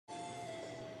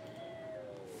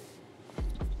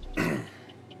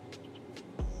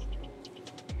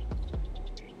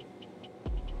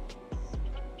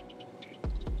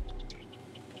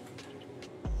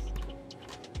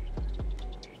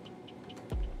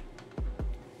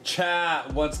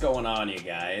Chat, what's going on, you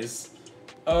guys?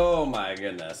 Oh my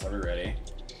goodness, are we ready?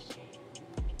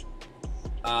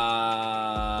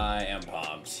 I am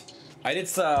pumped. I did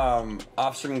some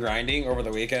off-stream grinding over the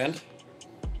weekend,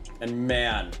 and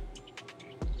man,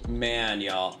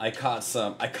 y'all, I caught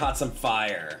some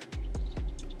fire.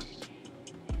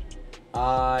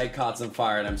 I caught some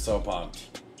fire, and I'm so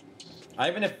pumped. I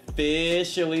haven't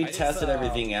officially tested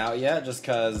everything out yet, just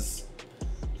cause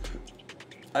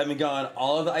I haven't gotten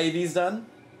all of the IVs done.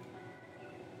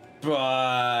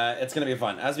 But it's gonna be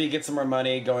fun. As we get some more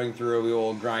money going through, we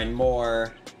will grind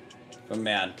more. But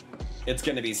man, it's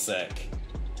gonna be sick.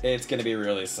 It's gonna be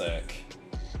really sick.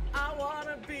 I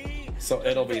wanna be so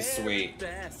it'll be sweet.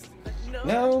 Best,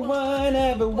 no one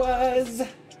ever was.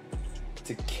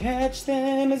 To catch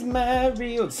them is my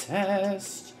real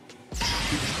test.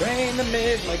 Train them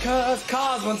is my cause.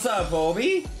 Cause, what's up,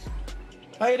 Bobby?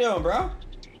 How you doing, bro?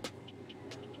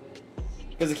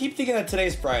 Because I keep thinking that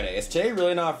today's Friday. Is today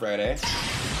really not Friday?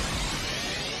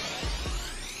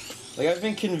 Like, I've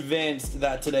been convinced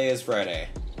that today is Friday.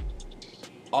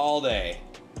 All day.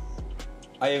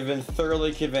 I have been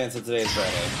thoroughly convinced that today is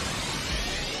Friday.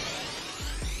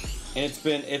 And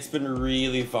it's been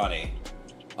really funny.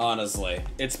 Honestly.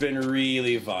 It's been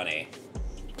really funny.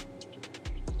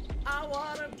 I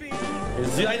wanna be.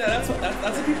 See, I know, that's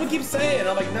what people keep saying.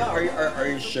 I'm like, no, are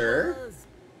you sure?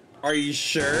 Are you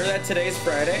sure that today's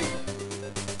Friday?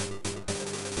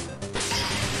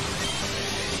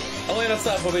 Oh, wait, what's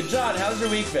up, Bobby? John, how's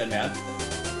your week been, man?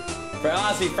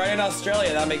 Honestly, Friday in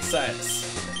Australia, that makes sense.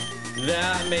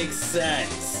 That makes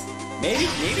sense.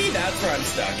 Maybe that's where I'm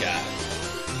stuck at.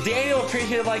 Daniel,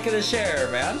 appreciate the like and the share,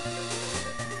 man.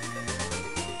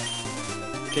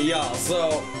 Okay, y'all,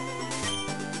 so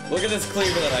look at this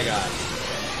cleaver that I got.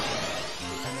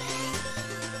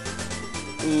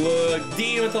 Look,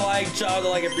 Dean with the like, John with the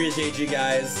like, appreciate you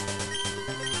guys.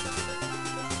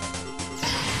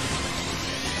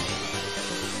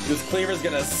 This cleaver's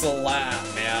gonna slap,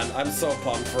 man. I'm so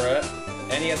pumped for it.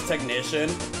 And he has Technician.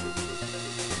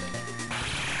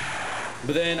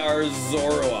 But then our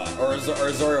Zoroark,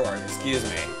 excuse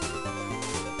me.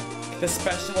 The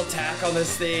special attack on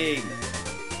this thing.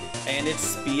 And it's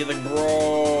speed, like,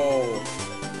 bro.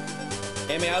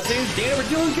 Hey, man, I was saying, Dana, we're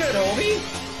doing good, homie.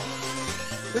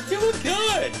 We're doing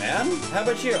good, man. How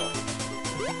about you?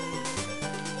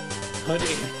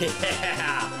 Honey,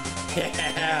 yeah.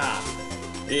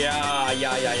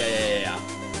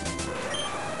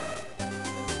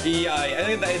 Yeah, I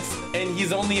think that it's, and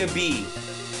he's only a B.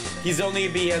 He's only a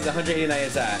B, he has 189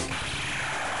 attack.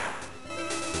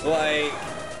 Like,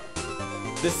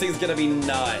 this thing's gonna be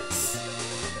nuts.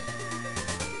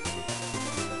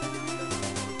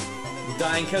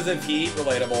 Dying because of heat,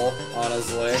 relatable,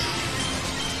 honestly.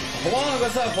 Come on,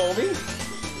 what's up, homie?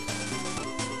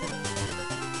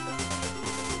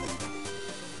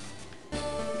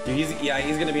 Dude, he's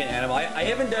gonna be an animal. I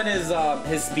haven't done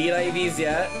his speed IVs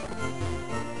yet.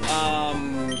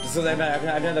 Just because I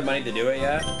haven't had the money to do it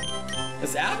yet.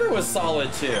 This Abra was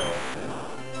solid too.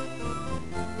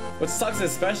 What sucks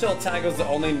is special attack was the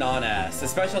only non-S. The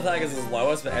special attack is his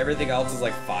lowest, but everything else is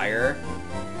like fire.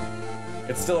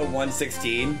 It's still a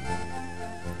 116,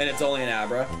 and it's only an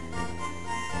Abra.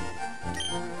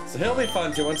 So he'll be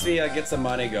fun too once we get some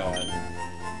money going.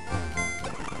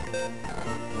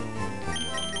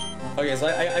 Okay, so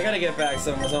I gotta get back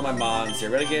some of my mons here.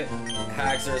 We're gonna get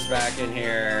Haxorus back in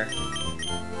here.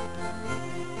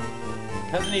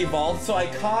 Hasn't evolved, so I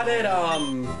caught it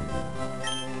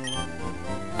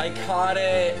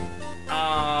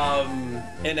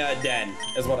in a den,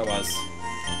 is what it was.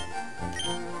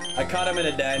 I caught him in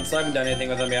a den, so I haven't done anything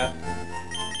with him yet.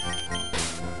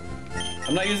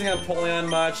 I'm not using Empoleon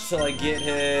much till I get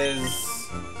his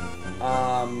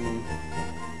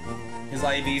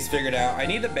IVs figured out. I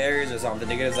need the berries or something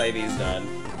to get his IVs done.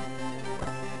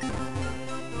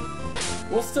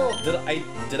 Well, still, did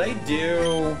I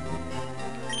do?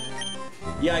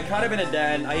 Yeah, I caught him in a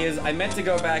den. I meant to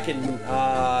go back and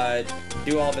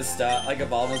do all this stuff, like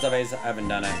evolve and stuff. I just haven't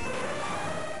done it.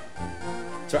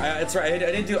 So it's right. I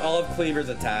didn't do all of Cleaver's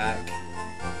attack.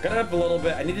 Got it up a little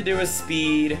bit. I need to do his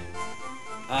speed.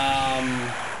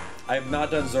 I have not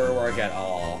done Zoroark at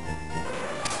all.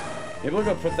 Maybe we'll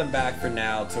go put them back for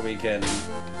now till we can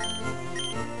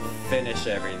finish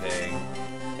everything.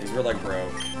 Because we're like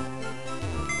broke.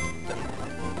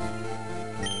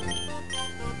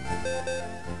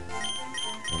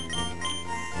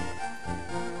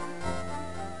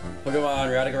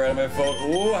 Pokemon, Radical right on my phone.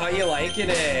 Ooh, how you liking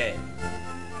it?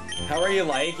 How are you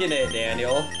liking it,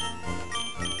 Daniel?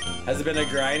 Has it been a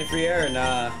grind for you or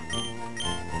nah?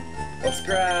 Let's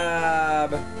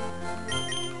grab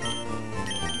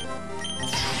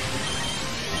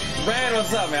Ran,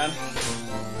 what's up, man?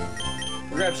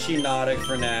 We'll grab Shiinotic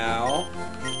for now.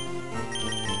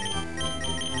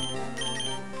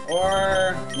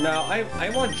 Or, no,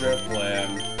 I want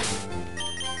Drifblim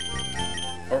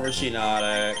over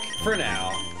Shiinotic for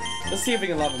now. Let's see if we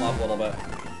can level him up a little bit.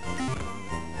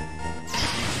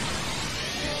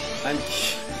 I'm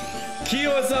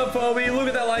cute. What's up, Phoebe? Look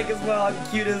at that like as well. I'm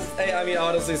cute as, hey, I mean,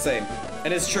 honestly, same.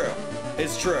 And it's true.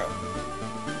 It's true.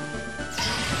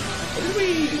 What did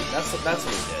we? That's what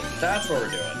we did. That's what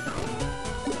we're doing.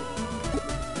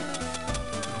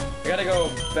 I gotta go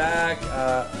back.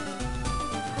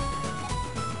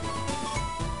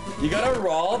 You got a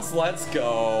Ralts. Let's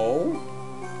go.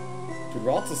 Dude,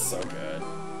 Ralts is so good.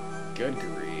 Good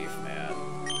grief, man.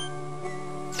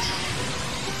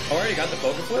 Oh, I already got the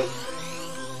Pokeflute?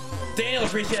 Daniel,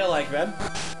 appreciate it, like, man.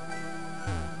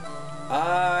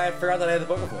 I forgot that I had the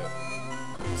Pokeflute.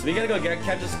 So we gotta go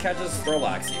catch his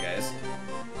Snorlax, you guys.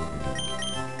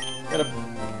 Gotta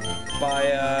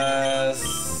buy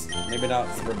us... Maybe not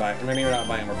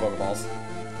buying more Pokeballs.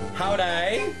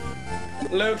 Howdy!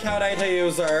 Luke, howdy to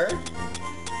user.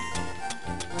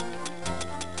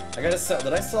 I gotta sell...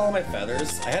 Did I sell all my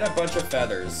feathers? I had a bunch of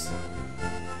feathers.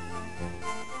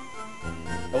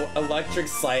 Oh, Electric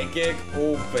Psychic?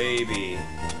 Oh, baby.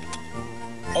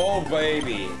 Oh,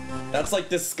 baby. That's, like,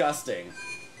 disgusting.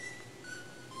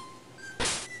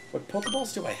 What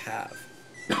Pokeballs do I have?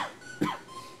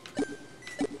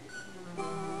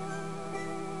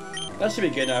 That should be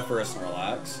good enough for a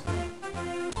Snorlax.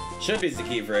 Should be the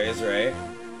key phrase, right?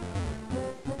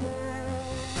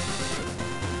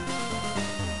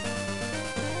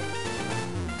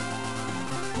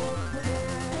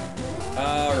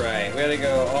 Alright, we gotta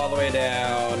go all the way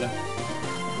down.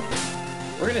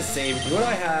 We're gonna save. Who do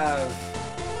I have?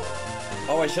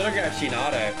 Oh, I should have grabbed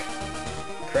Shiinotic.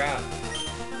 Crap.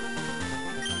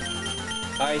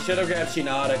 I should have grabbed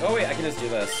Shiinotic. Oh wait, I can just do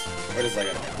this. Wait a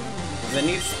second. Because I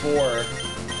need Spore.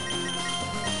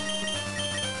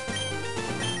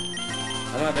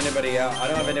 I don't have anybody else. I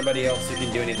don't have anybody else who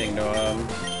can do anything to him.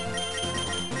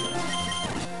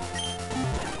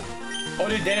 Oh,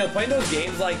 dude, Daniel, playing those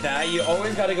games like that, you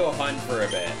always gotta go hunt for a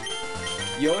bit.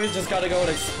 You always just gotta go and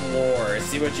explore,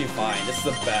 see what you find. It's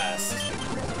the best.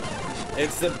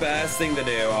 It's the best thing to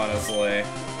do, honestly.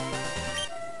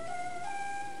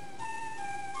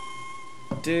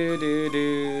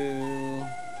 Do.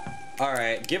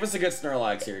 Alright, give us a good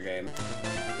Snorlax here, game.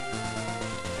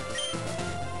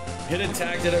 Hit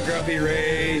attack, did a grumpy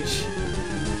rage.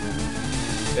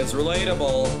 It's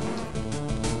relatable.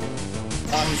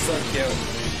 Oh, he's so cute.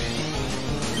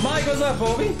 Mike, what's up,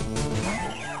 Bobby?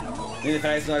 Need a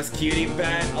nice cutie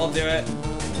bet. I'll do it.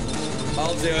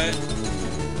 I'll do it.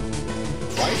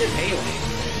 Why is it Haley?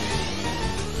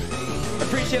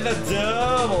 Appreciate the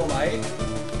double, Mike.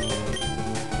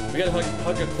 We gotta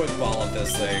hook a quick ball at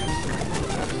this thing.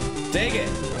 Dang it.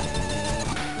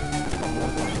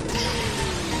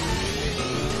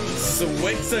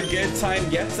 Swick's a good time,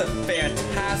 gets a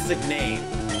fantastic name.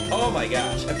 Oh my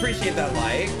gosh, appreciate that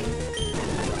like.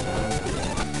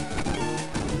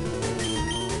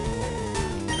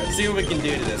 Let's see what we can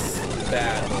do to this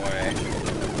bad boy.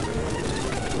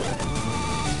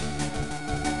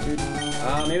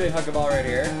 Maybe hook a ball right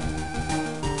here.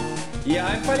 Yeah,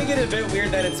 I'm finding it a bit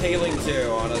weird that it's hailing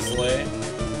too, honestly.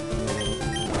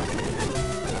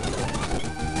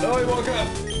 Oh, he woke up.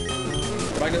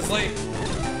 Go back to sleep.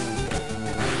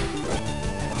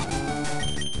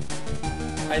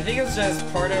 I think it's just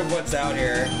part of what's out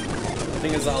here. I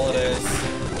think it's all it is.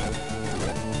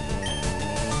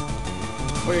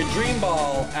 Oh, your Dream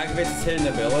Ball activates its hidden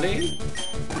ability.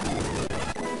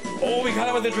 Oh, we caught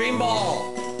him with the Dream Ball.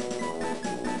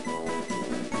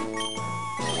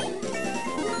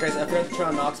 Guys, I forgot to turn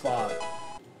on Nox Bot.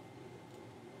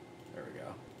 There we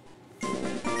go.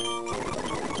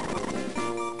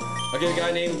 Okay, a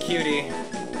guy named Cutie.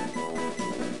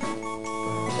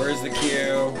 Where's the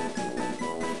Q?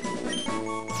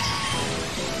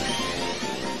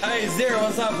 Hey, Zero,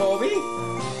 what's up, Bobby?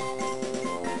 I'm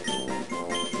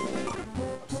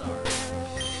sorry.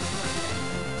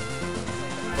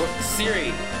 Oh,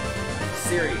 Siri.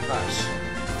 Siri, hush.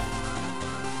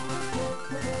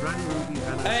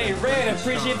 Hey, Ran,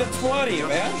 appreciate the 20,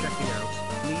 man. Check it out.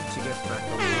 Need to get back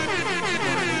on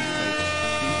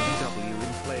BTW in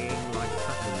playing Light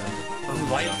Platinum.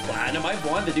 Light Platinum? I've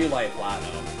wanted to do Light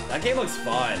Platinum. That game looks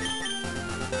fun.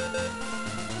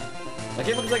 That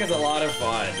game looks like it's a lot of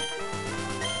fun.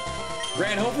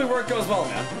 Ran, hopefully work goes well,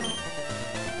 man.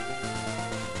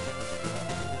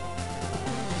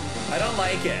 I don't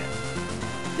like it.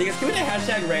 You guys, can we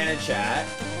hashtag Ran in chat?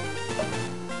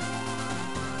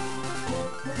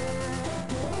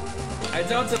 I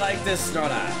don't like this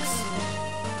Snorlax.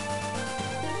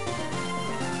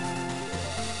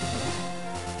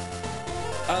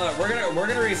 I don't know, we're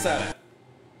gonna reset it.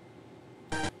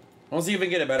 We'll see if we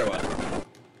can get a better one.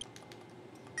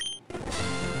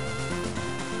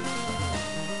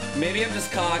 Maybe I'm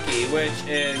just cocky, which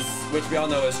we all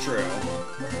know is true.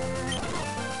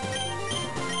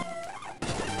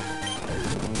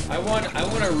 I want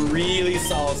a really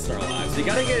solid Snorlax. We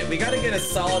gotta get a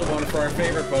solid one for our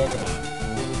favorite Pokemon.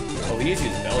 Oh, we need to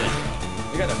use Belly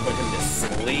Drum. We gotta put him to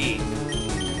sleep.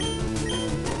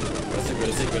 Go to sleep, go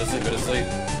to sleep, go to sleep, go to sleep.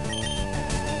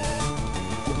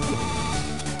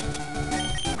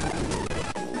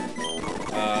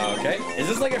 Okay. Is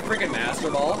this like a freaking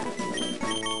Master Ball?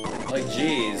 Like,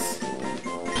 jeez.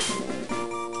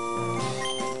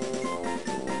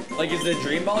 Like, is the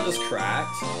Dream Ball just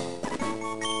cracked?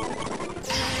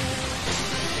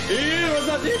 Ew, what's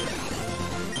up, dude?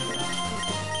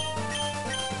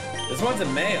 This one's a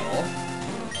male.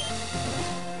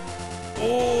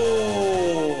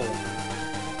 Oh,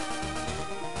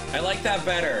 I like that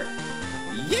better.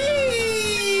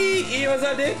 Yee! Ew, what's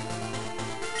up, dude?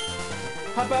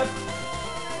 Hop up.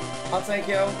 I'll take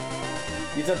you.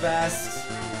 You're the best.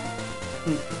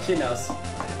 She knows.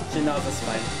 She knows it's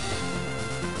fine.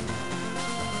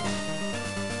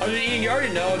 I mean, you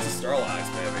already know it's a Snorlax,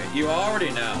 baby. You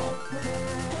already know.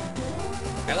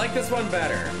 I like this one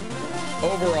better.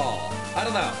 Overall. I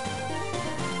don't know.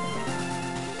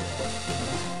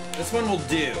 This one will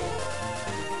do.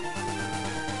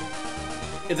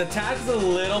 Its attack is a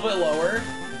little bit lower.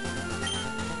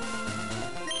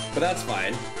 But that's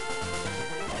fine.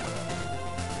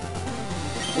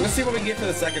 We're gonna see what we can get for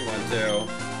the second one, too.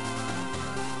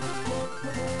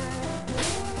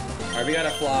 Alright, we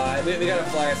gotta fly. We gotta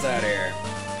fly us out of here.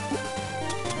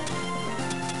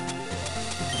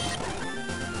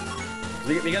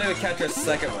 We gotta go catch our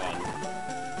second one.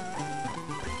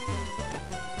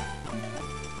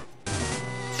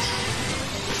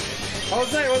 Oh,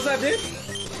 what's up, dude?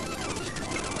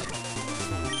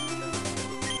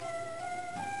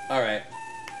 Alright.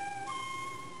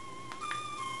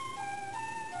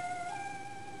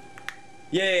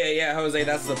 Yeah, Jose,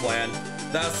 that's the plan.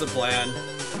 That's the plan.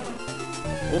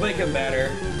 We'll make him better.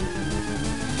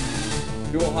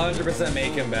 We will 100%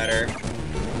 make him better.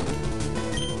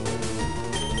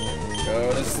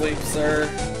 Go to sleep, sir.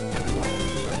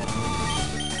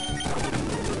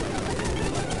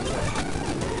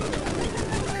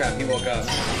 Crap, he woke up.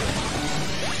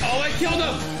 Oh, I killed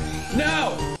him!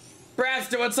 No!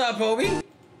 Braxton, what's up, homie?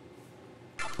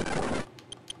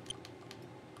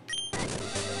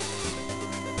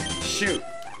 Shoot.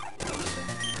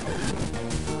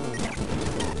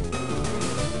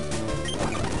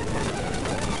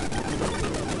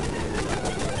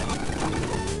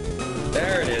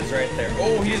 There it is, right there.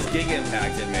 Oh, he just Giga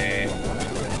Impacted me.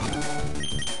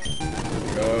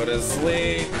 Go to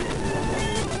sleep.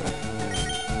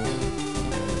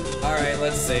 Alright,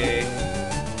 let's see.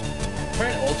 Try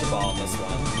an Ultra Ball on this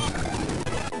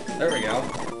one. There we go.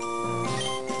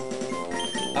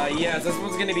 Yes, this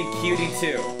one's gonna be Cutie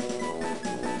too.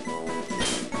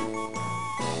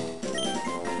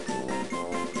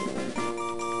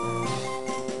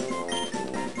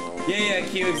 Yeah,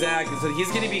 Q, exactly. So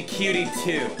he's gonna be Cutie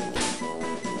 2,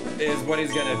 is what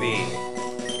he's gonna be.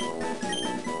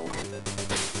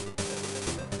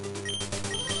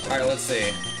 Alright, let's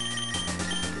see.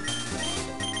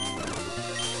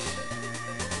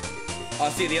 Oh,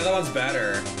 see, the other one's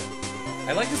better.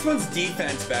 I like this one's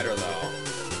defense better, though.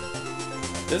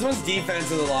 This one's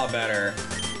defense is a lot better.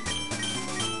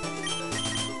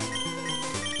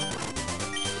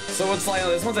 So what's like,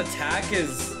 this one's attack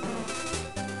is...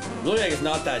 really, like, it's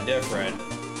not that different.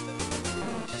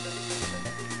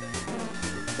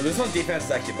 But this one's defense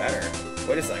is actually better.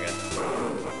 Wait a second.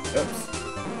 Oops.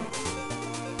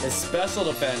 His special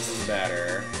defense is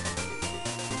better.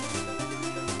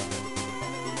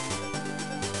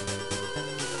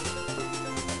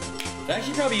 I'd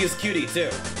actually probably use Cutie too.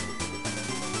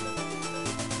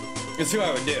 It's who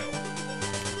I would do.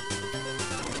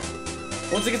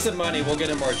 Once I get some money, we'll get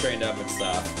him more trained up and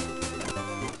stuff.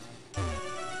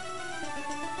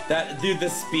 That dude, the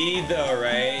speed though,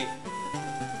 right?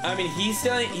 I mean, he's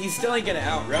still ain't gonna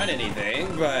outrun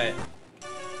anything, but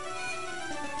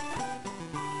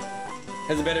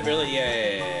has a better ability.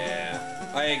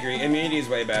 Yeah. I agree. Immunity is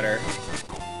way better.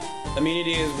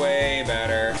 Immunity is way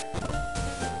better.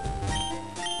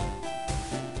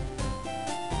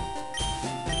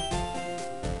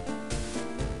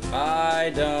 I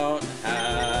don't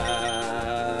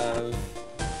have...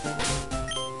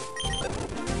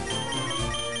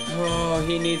 Oh, Oh,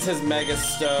 he needs his Mega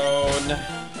Stone.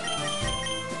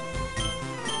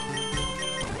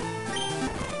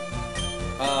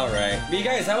 Alright. But you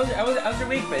guys, how's your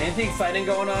week been? Anything exciting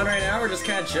going on right now, or just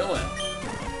kind of chilling?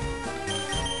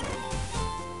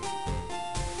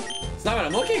 It's not what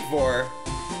I'm looking for.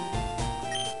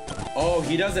 Oh,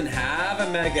 he doesn't have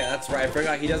a Mega. That's right, I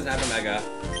forgot he doesn't have a Mega.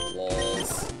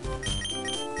 Lols.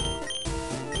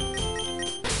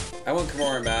 I want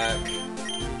Camoran back.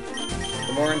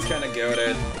 Camoran's kind of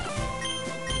goated.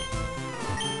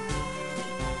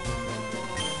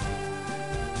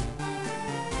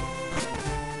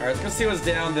 Alright, let's go see what's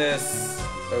down this.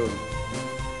 Oh.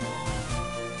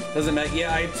 Doesn't matter.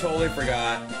 Yeah, I totally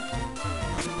forgot.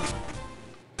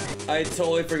 I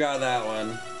totally forgot that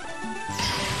one.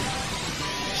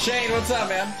 Shane, what's up,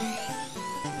 man?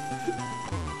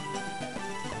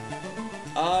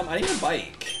 I need a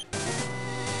bike.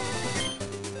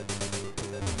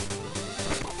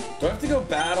 Do I have to go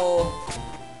battle?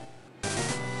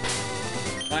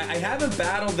 I haven't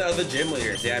battled the other gym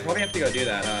leaders. Yeah, I probably have to go do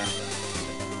that, huh?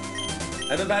 I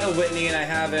haven't battled Whitney, and I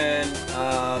haven't,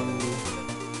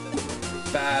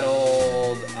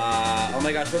 battled, oh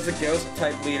my gosh, what's the ghost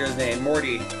type leader's name?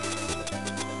 Morty.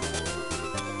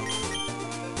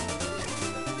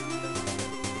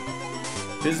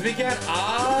 This weekend,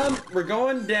 we're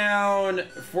going down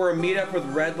for a meetup with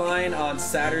Redline on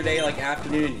Saturday, like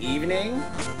afternoon and evening.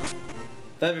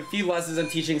 Then I have a few lessons I'm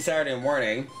teaching Saturday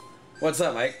morning. What's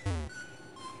up, Mike?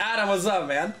 Adam, what's up,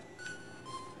 man?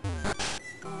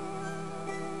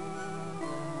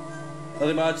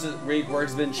 Nothing much. Week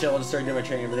work's been chill and starting doing my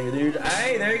training and everything, dude.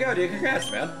 Hey, there you go, dude.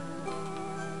 Congrats, man.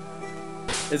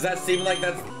 Does that seem like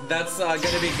that's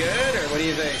gonna be good, or what do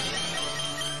you think?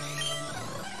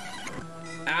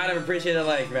 Adam, appreciate the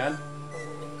like, man.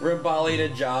 We're in Bali to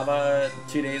Java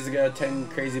 2 days ago. 10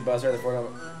 crazy bus rides.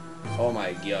 Oh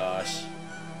my gosh.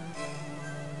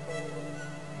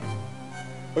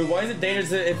 Wait, why is it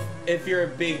dangerous if you're a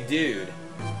big dude?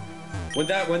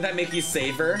 Wouldn't that make you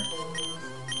safer?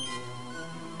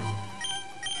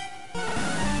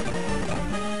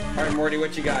 Alright, Morty,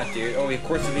 what you got, dude? Oh, of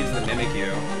course it needs to mimic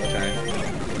you. Okay.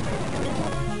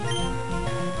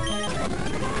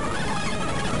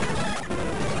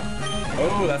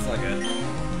 Oh, that's not good.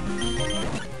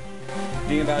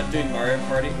 Thinking about doing Mario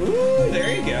Party. Ooh,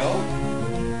 there you go.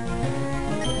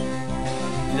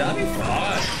 That'd be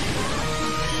fun.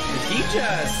 He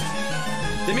just...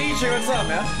 Dimitri, what's up,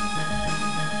 man?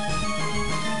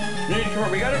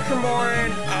 We got a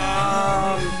Camoran,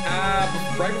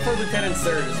 right before Lieutenant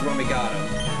Surge is when we got him.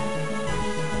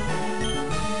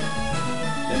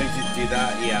 That makes you do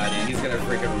that? Yeah, dude, he's gonna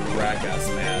freaking wreck us,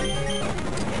 man.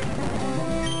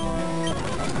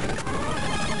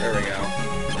 There we go.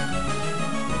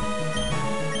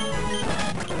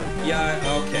 Yeah,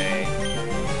 okay.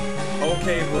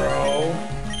 Okay, bro.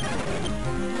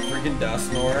 Freaking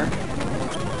Dusknor.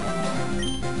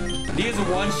 He is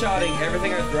one-shotting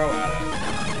everything I throw at him.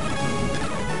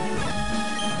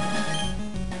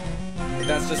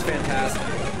 That's just fantastic.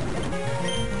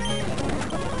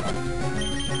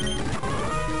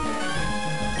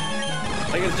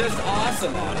 Like, it's just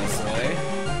awesome, honestly.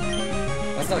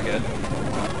 That's not good.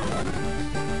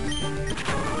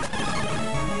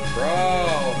 Bro.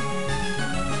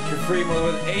 You're free more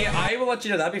with... Hey, I will let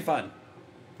you know. That'd be fun.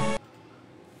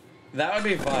 That would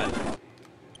be fun.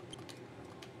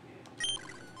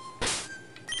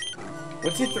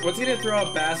 What's he gonna throw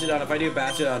out Bastardon if I do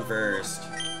Bastardon first?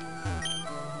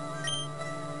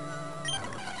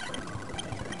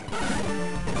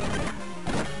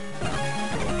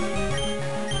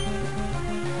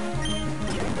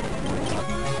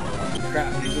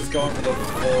 Crap, he's just going for the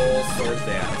full Swords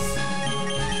Dance.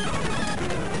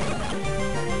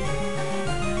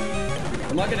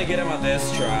 I'm not gonna get him on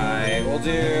this try. We'll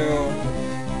do...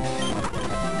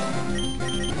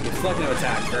 He's not gonna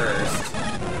attack first.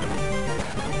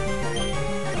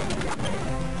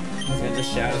 He's gonna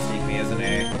just Shadow Sneak me, isn't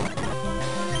he?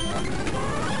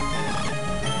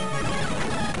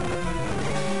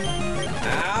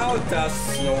 Ow,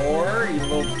 Dusknor, you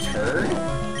little turd.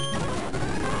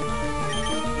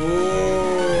 Ooh.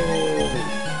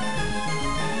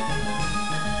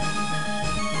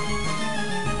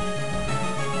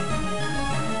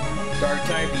 Dark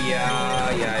type, yeah,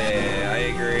 I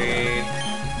agree.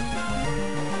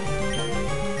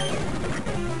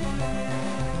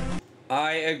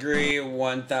 I agree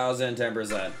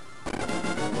 1010%.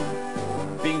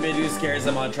 Being Bidoo scares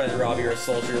them on trying to rob you or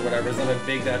soldier or whatever. I'm a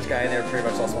big Dutch guy and they're pretty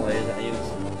much all small ladies.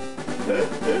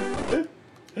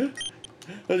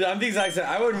 I'm the exact same.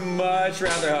 I would much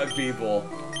rather hug people.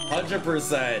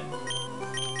 100%.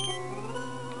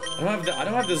 I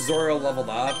don't have the Zoro leveled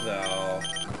up though.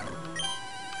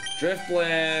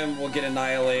 Drifblim will get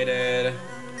annihilated.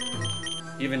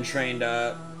 Even trained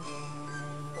up.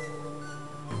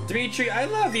 Dimitri, I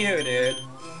love you, dude.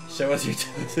 Show us your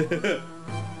toes.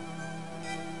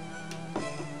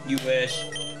 You wish.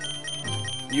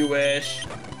 You wish.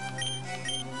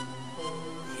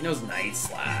 He knows Night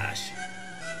Slash.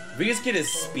 If we just get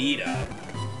his speed up.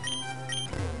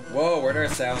 Whoa, where'd our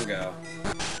sound go?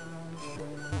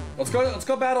 Let's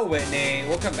go battle Whitney.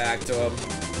 We'll come back to him.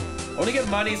 I want to get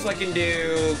money so I can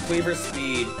do Cleaver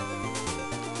speed.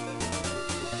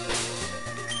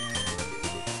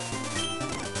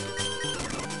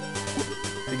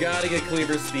 We gotta get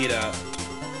Cleaver speed up.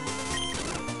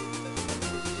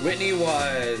 Whitney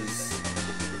was...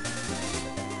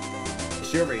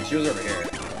 She was over here.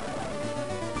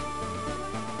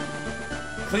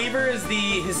 Cleaver is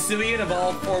the Hisuian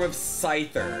evolved form of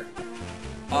Scyther.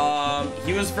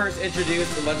 He was first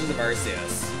introduced in Legends of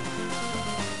Arceus.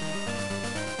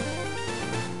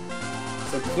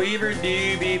 So Cleaver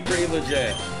do be pretty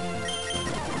legit.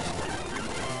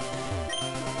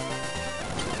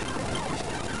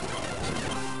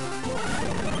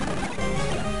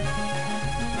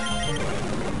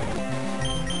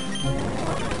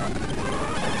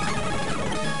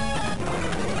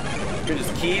 You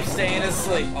just keep staying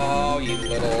asleep. Oh, you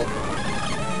little...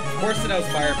 Of course it knows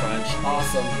Fire Punch.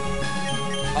 Awesome.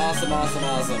 Awesome, awesome,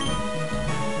 awesome.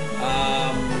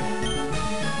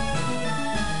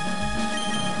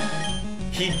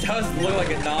 He does look like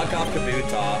a knockoff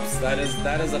Kabutops. That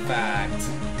is a fact.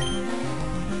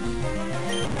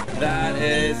 That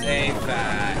is a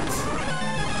fact.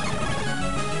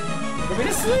 Put me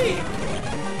to sleep.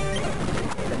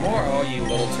 For more, oh you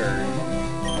little turd.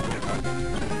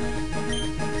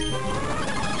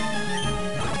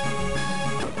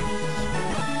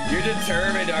 You're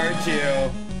determined, aren't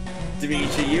you?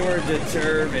 Dimitri, you are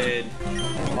determined.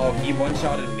 Oh, he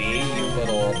one-shotted me, you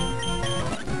little...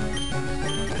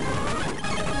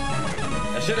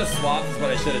 I should have swapped is what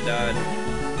I should have done.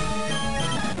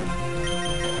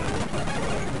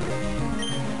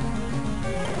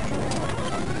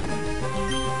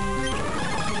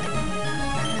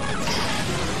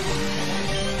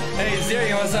 Hey,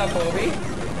 Zeri, what's up, Hobie?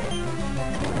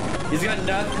 He's got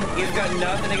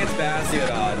nothing against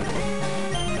Bastiodon.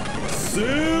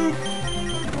 Soup!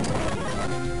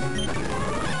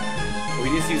 We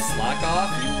just use Slack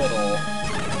Off, you little...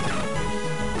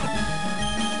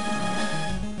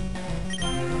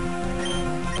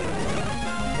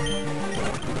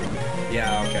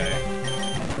 Yeah, okay.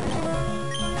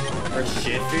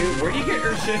 Urshifu? Where do you get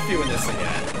Urshifu in this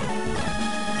again?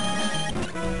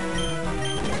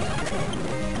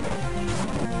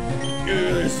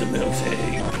 There's the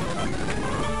melting.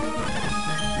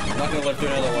 I'm not gonna live through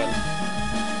another one.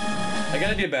 I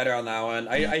gotta do better on that one.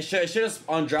 I should have,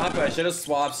 on drop it, I should have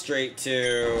swapped straight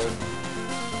to...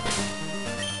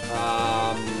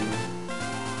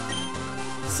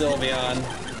 Sylveon.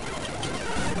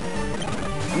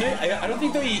 I don't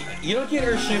think though you don't get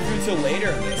Urshifu till later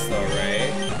in this though,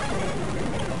 right?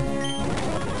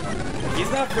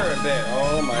 He's not for a bit.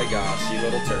 Oh my gosh, you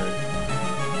little turd.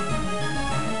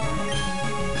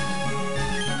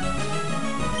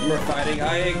 We're fighting,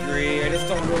 I agree. I just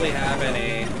don't really have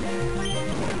any.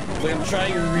 But I'm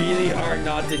trying really hard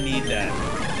not to need that.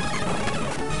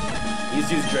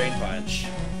 He's used Drain Punch.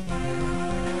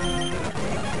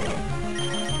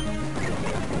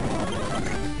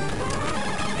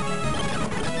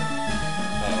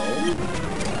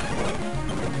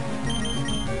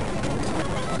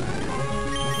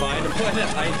 Fine,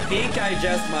 but I think I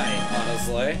just might,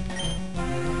 honestly.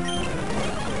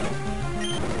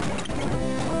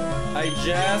 I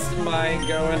just might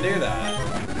go and do that.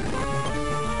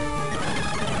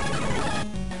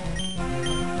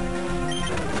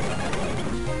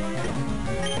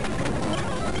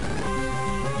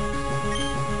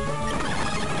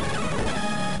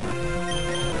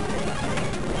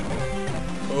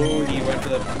 Oh, he went for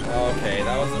the... Okay,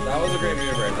 that was a great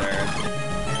move right there.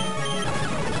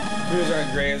 Moves are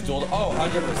in Graves duel. Oh,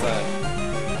 100%.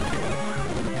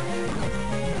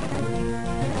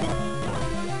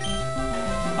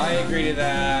 I agree to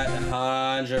that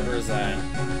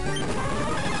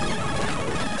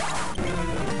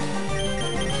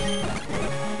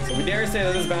 100%. So we dare say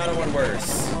that this battle went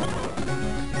worse.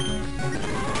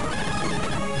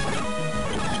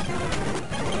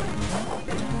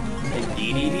 Hey,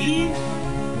 DDD?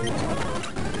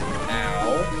 Ow.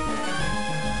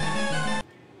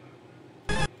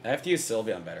 I have to use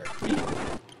Sylveon better. Who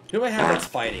do I have that's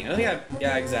fighting? I don't think I have...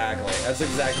 Yeah, exactly. That's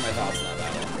exactly my thoughts on that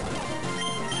battle.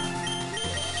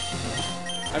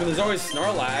 I mean, there's always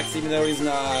Snorlax, even though he's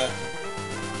not...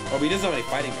 Oh, he doesn't have any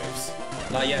fighting moves.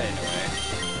 Not yet, anyway.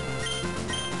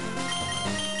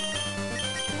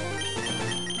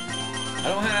 I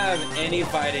don't have any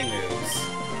fighting moves.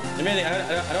 I mean, I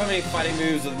don't have any fighting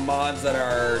moves with mods that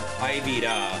are IV'd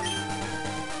up.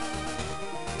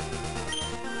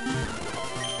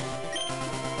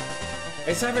 I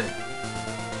just haven't...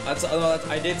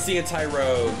 I did see a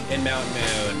Tyrogue in Mount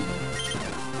Moon.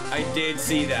 I did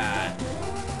see that.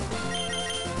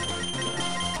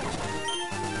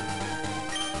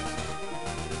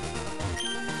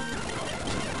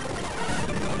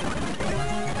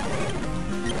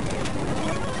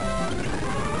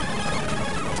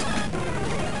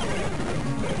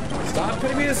 Stop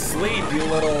putting me to sleep, you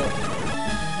little...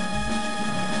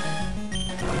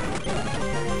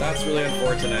 That's really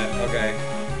unfortunate. Okay.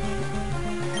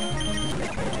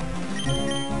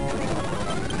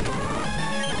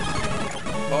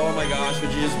 Oh my gosh,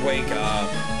 would you just wake up?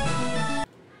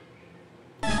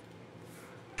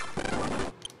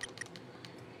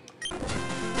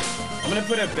 I'm gonna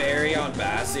put a berry on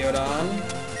Bastiodon.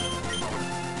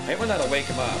 I hate when that'll wake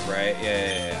him up, right?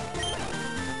 Yeah.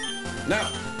 No!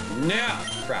 No!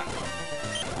 Crap.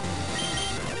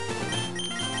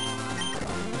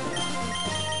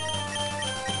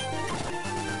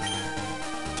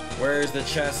 Where's the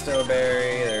Chesto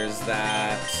berry? There's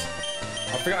that.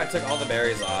 I forgot I took all the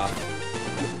berries off.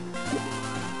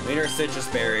 Later citrus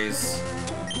berries.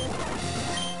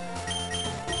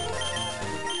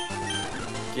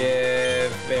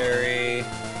 Give berry.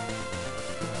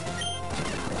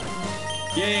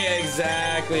 Yeah,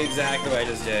 exactly what I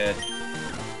just did.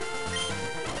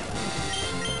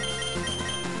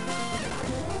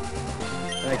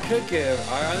 I could give,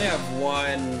 I only have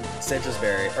one citrus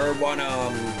berry, or one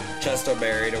Chesto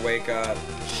berry to wake up.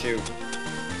 Shoot.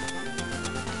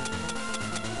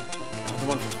 The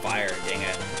one from fire, dang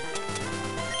it.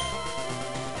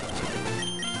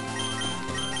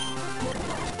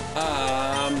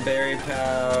 Berry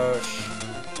pouch.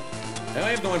 I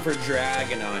only have the one for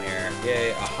dragon on here.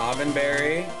 Yay, a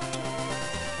Havenberry.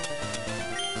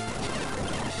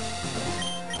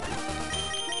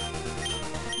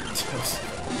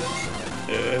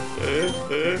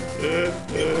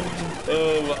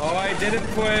 Oh, I didn't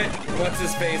put what's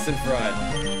his face in front.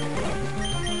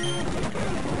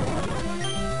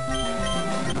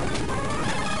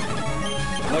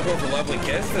 I'll go for Lovely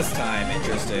Kiss this time.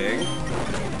 Interesting.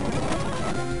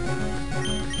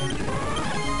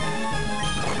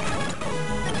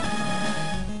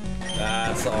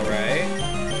 That's all right.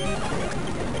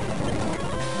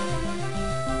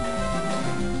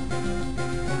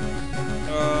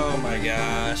 Oh my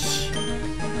gosh.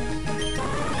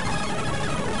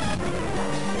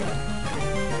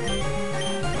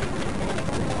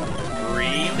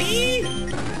 Really?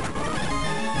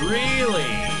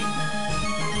 Really?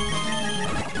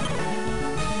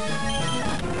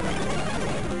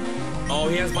 Oh,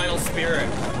 he has Vital Spirit.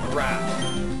 Crap.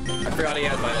 I forgot he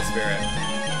has Vital Spirit.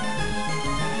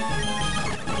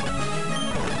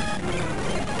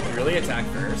 Really attack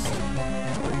first?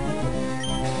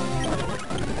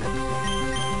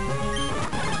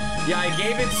 Yeah, I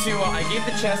gave it to, I gave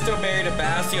the Chesto Berry to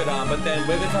Bastiodon, but then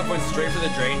Wigglytuff went straight for the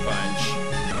Drain Punch,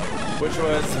 which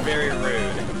was very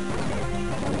rude.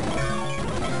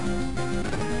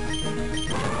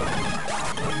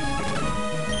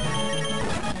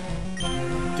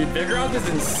 Dude, Vigoroth is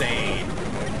insane.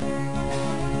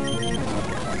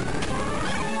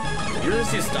 You're gonna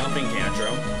see a Stomping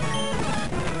Tantrum.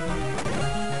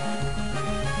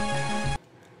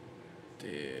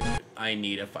 Dude, I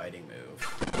need a fighting move.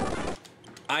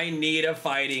 I need a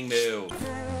fighting move.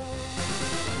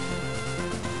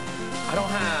 I don't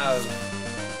have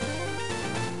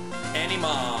any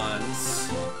Mons.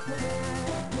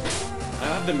 I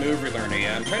don't have the move relearner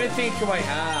yet. I'm trying to think who I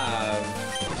have.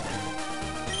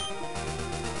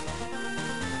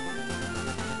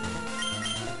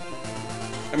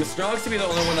 I mean, Snorlax to be the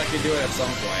only one that can do it at some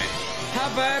point. How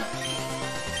bad?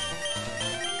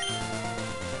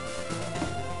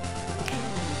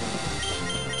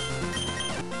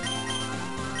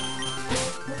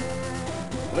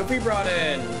 What if we brought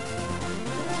in...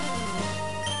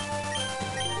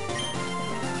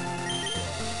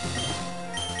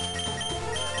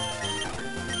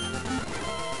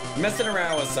 Messing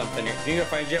around with something here. Can you go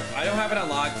find Jim? I don't have it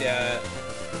unlocked yet.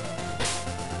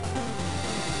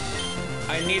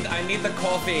 I need the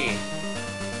coffee.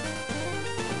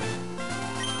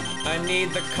 I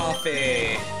need the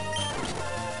coffee.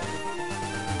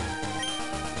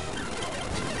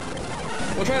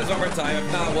 We'll try this one more time.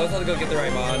 If not, we'll have to go get the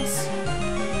right mods.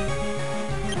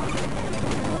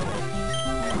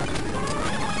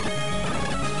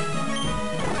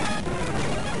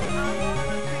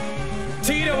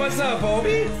 What's up,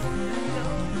 Obi?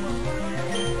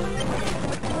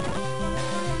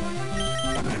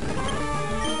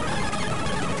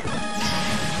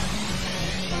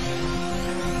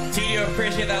 Tito,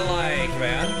 appreciate that like,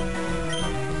 man.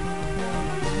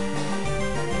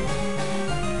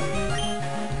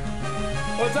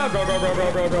 What's up, bro?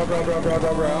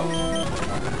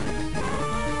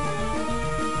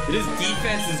 His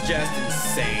defense is just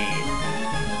insane.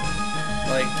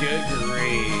 Like, good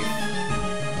grief.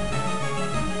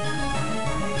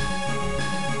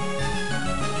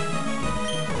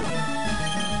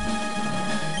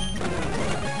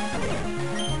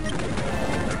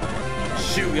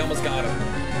 Shoot, we almost got him.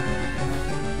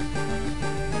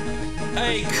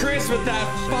 Hey, Chris with that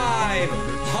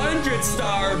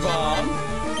 500-star bomb.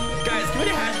 Guys, give me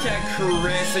a hashtag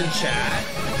Chris in chat.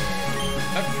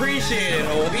 Appreciate it,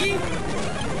 Obi.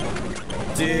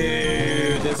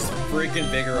 Dude, this freaking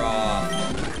Vigoroth.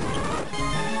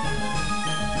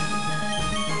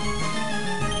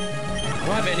 I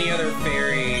don't have any other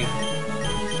fairy.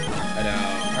 I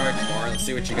know. Alright, come on, let's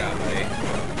see what you got, buddy.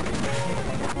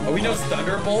 Oh, he knows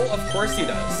Thunderbolt? Of course he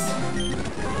does.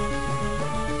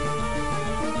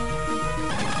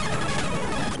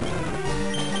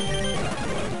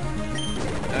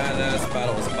 This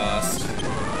battle was a bust. I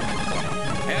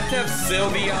have to have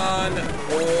Sylveon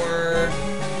or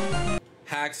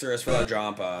Haxorus for that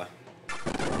Drampa.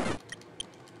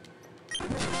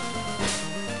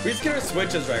 We just get our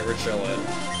switches right, we're chilling.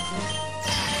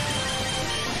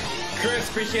 Chris,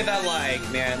 appreciate that like,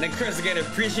 man. And then Chris, again,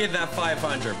 appreciate that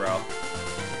 500, bro.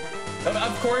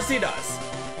 Of course he does.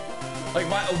 Like,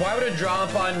 why would a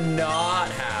Drampa not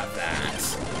have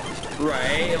that?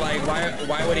 Right? Like,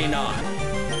 why would he not?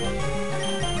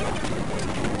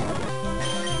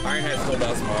 Ironhead still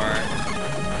does more.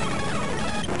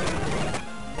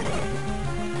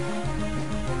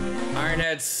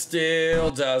 Ironhead still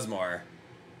does more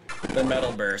than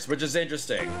Metal Burst, which is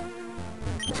interesting.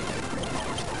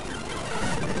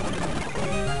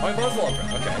 Oh, he was level up.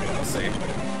 Okay, we'll see.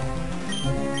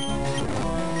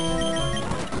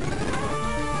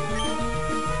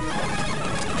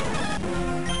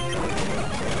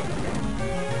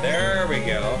 There we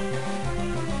go.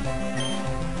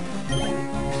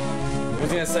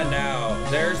 Who's gonna send out?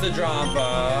 There's the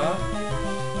Drampa.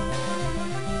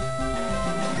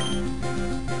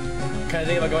 Kind of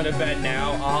think about going to bed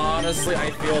now. Honestly,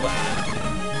 I feel that.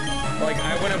 Like,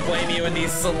 I wouldn't blame you in the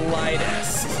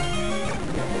slightest.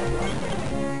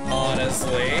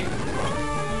 Honestly.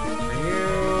 For you.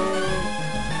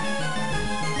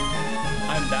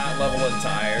 I'm that level and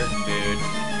tired, dude.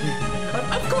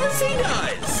 Of course he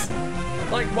does!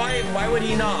 Like, why would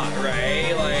he not,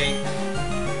 right? Like,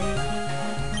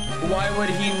 why would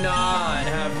he not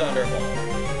have Thunderbolt?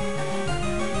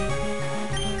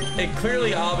 It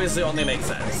clearly, obviously, only makes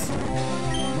sense.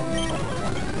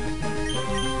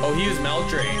 Oh, he used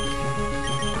Meldrake.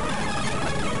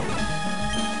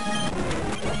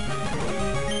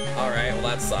 Alright, well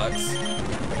that sucks.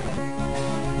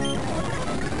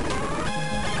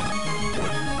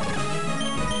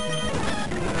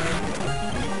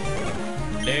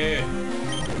 Dude.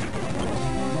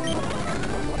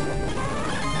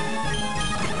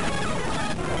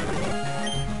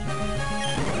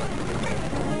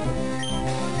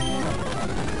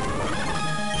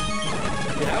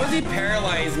 How does he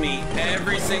paralyze me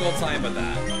every single time with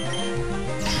that?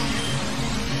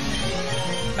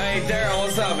 Hey, Daryl,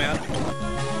 what's up, man?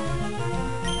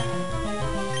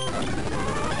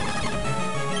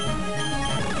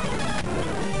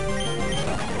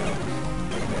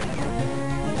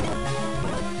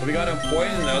 We got him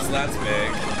poisoned though, so that's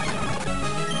big.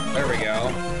 There we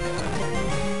go.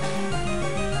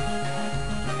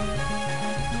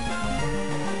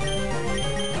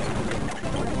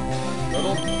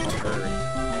 Little turd.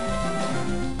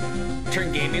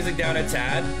 Turn game music down a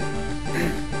tad.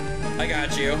 I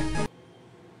got you.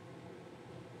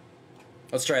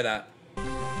 Let's try that.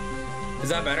 Is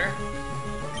that better?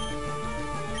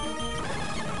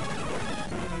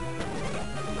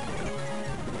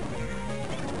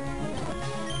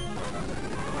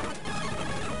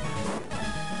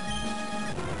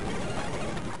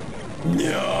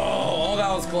 No! Oh,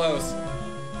 that was close.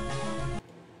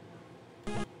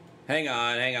 Hang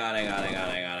on.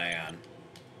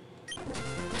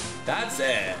 That's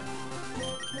it.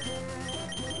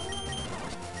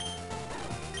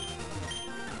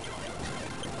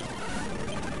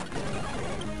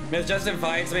 Miss Justin,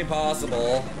 find something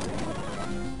possible.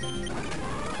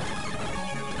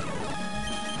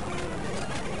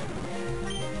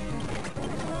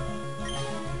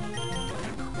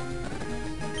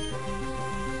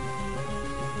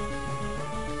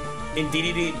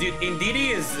 Indeedee, dude,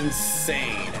 Indeedee is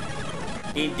insane.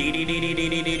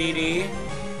 Indeedee.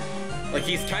 Like,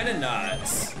 he's kind of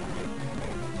nuts.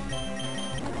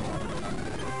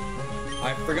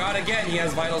 I forgot again, he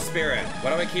has Vital Spirit.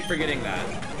 Why do I keep forgetting that?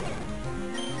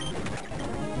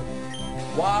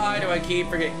 Why do I keep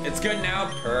forgetting? It's good now?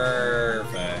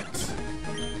 Perfect.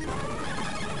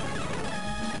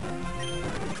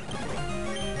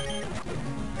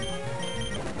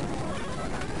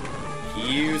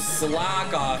 You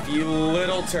slack off, you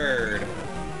little turd.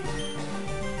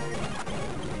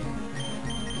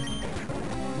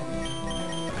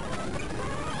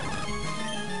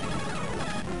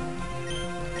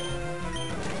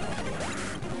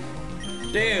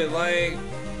 Dude, like,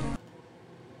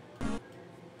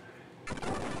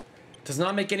 does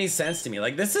not make any sense to me.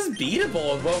 Like, this is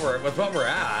beatable with what we're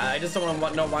at. I just don't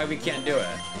want to know why we can't do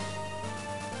it.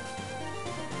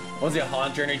 What's the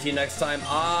Haunter in your team next time?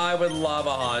 I would love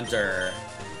a Haunter.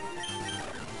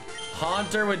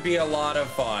 Haunter would be a lot of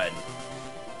fun.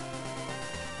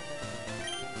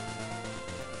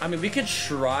 I mean, we could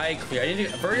try Cleaver.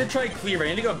 If we're gonna try Cleaver, I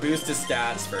need to go boost his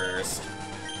stats first.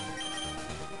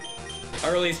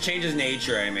 Or at least change his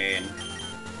nature, I mean.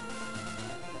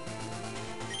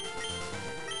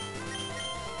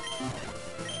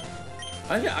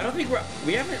 I don't think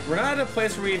we're not at a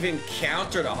place where we've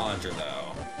encountered a Haunter though.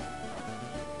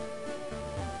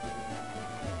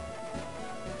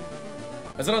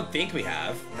 As I don't think we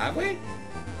have we?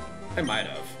 I might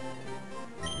have.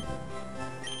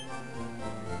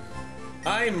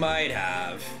 I might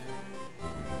have.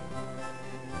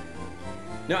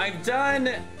 No, I've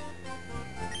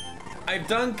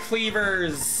done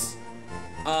Cleaver's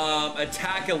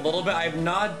attack a little bit. I've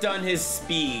not done his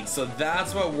speed, so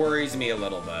that's what worries me a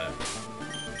little bit.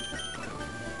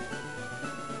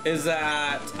 Is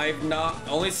that I've not,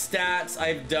 only stats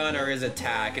I've done are his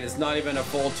attack, and it's not even a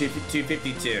full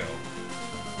 252.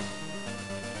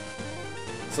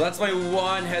 So that's my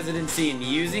one hesitancy in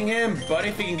using him, but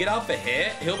if he can get off a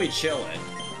hit, he'll be chilling.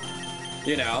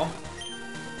 You know?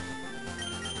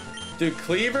 Dude,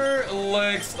 Cleaver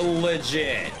looks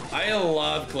legit. I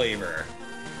love Cleaver.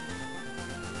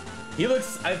 He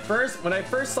looks, when I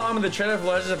first saw him in the trailer of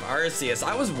Legends of Arceus,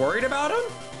 I was worried about him.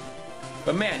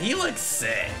 But man, he looks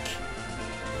sick.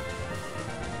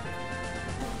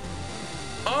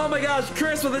 Oh my gosh,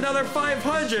 Chris with another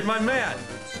 500, my man.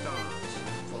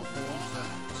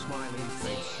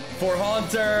 For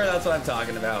Haunter, that's what I'm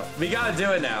talking about. We gotta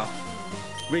do it now.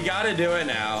 We gotta do it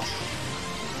now.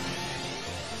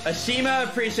 Ashima,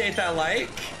 appreciate that like.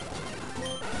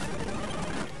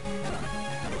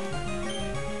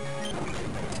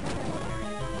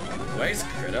 Where's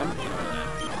Critum?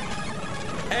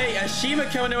 Hey,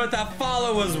 Ashima coming in with that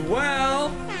follow as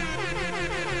well.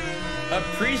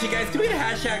 Appreciate, guys. Can we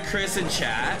hashtag Chris in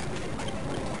chat?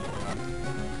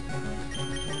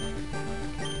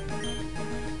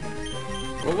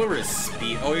 What were his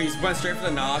speed? Oh, he's went straight for the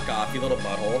knockoff, you little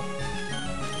butthole.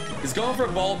 He's going for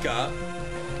bulk up.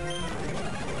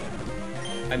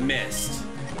 I missed.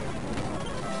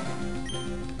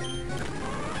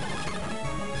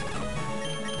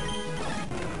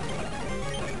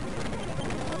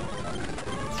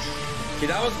 Okay,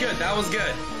 that was good. That was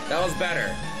good. That was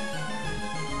better.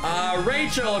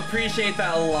 Rachel, appreciate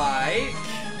that like.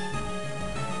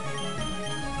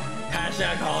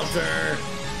 Hashtag Halter.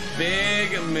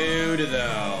 Big mood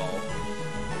though.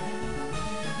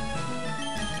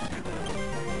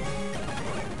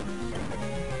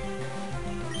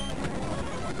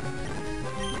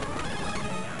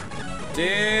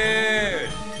 Dude.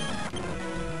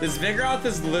 This Vigoroth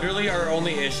is literally our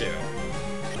only issue.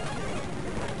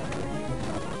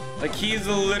 Like, he's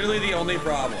literally the only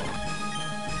problem.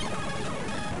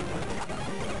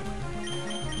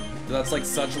 That's like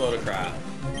such a load of crap.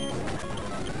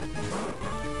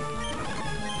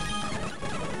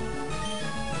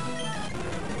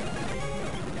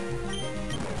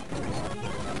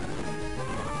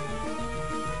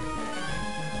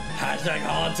 Hashtag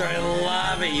Haunter, I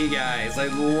love it, you guys. I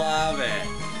love it.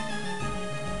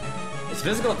 His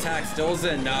physical attack still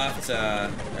isn't enough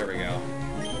to... There we go.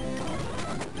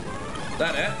 Is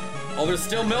that it? Oh, there's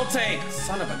still Miltank.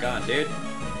 Son of a gun, dude.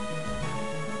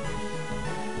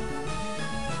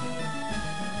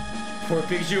 Poor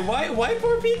Pikachu. Why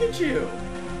poor Pikachu?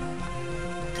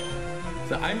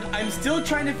 So I'm still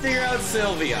trying to figure out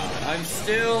Sylveon. I'm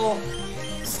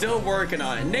still working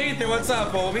on it. Nathan, what's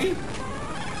up, Obi?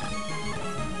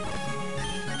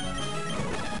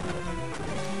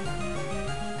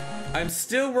 I'm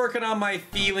still working on my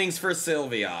feelings for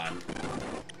Sylveon.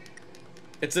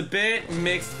 It's a bit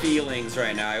mixed feelings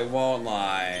right now, I won't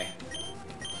lie.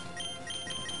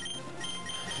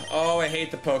 Oh, I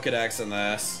hate the Pokedex in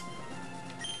this.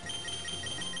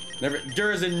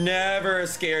 There is never a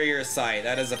scarier sight.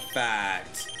 That is a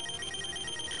fact.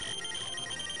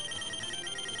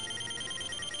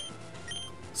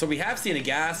 So we have seen a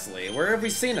Ghastly. Where have we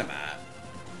seen him at?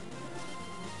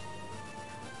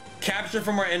 Capture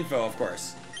for more info, of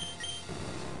course.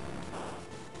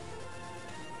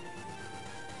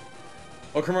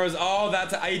 Oh, Komura's, oh,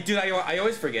 that's, I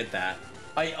always forget that.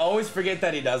 I always forget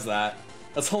that he does that.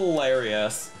 That's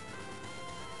hilarious.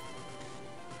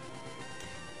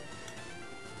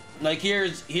 Like,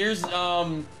 here's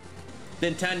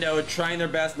Nintendo trying their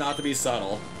best not to be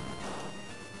subtle.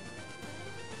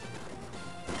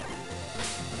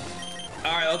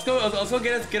 All right, let's go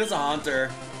get us a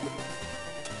Haunter.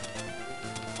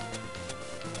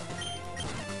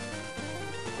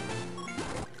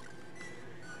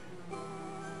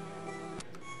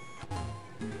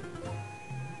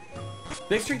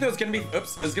 Big streak though is gonna be,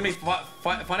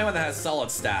 finding one that has solid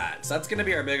stats. That's gonna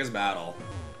be our biggest battle.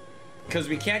 Because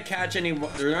we can't catch any,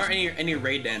 there aren't any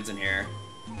raid dens in here.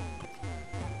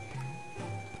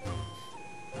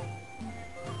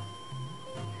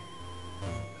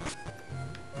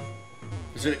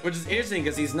 Which is interesting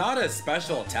because he's not a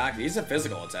special attacker, he's a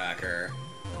physical attacker.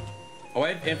 Oh,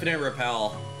 I have infinite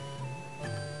repel. Oh,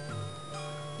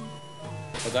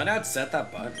 did I not set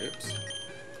that button? Oops.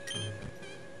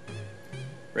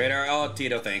 Radar, oh,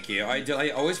 Tito, thank you. I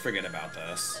always forget about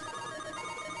this.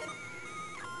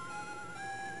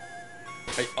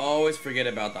 I always forget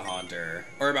about the Haunter.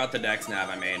 Or about the Dex Nav,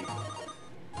 I mean.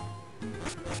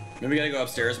 Maybe we gotta go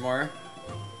upstairs more.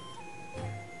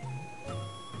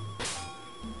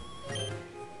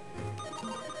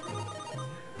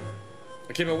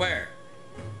 Okay, but where?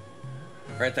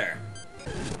 Right there.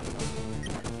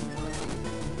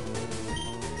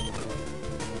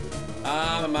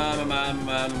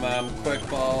 Quick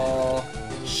ball.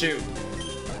 Shoot.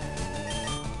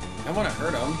 I want to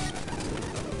hurt him.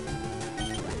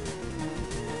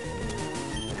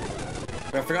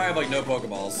 I forgot I have like no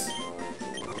Pokeballs.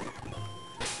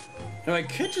 No, I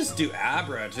could just do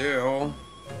Abra too.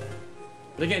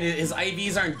 But again, his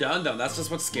IVs aren't done though. That's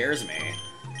just what scares me.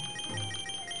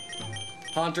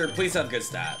 Haunter, please have good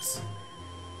stats.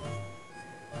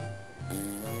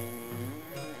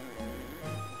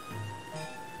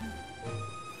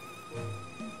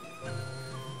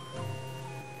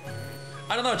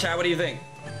 I don't know, chat, what do you think?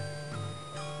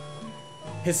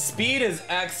 His speed is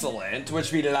excellent,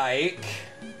 which we like.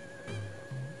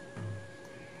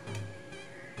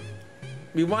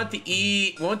 We want the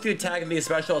attack and the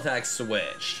special attack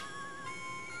switch.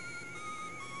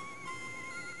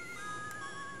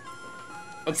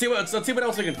 Let's see what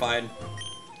else we can find.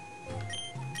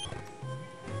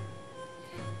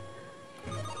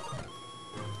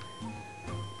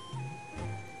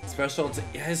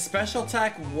 His special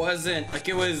attack wasn't like,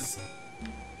 it was.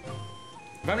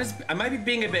 I might be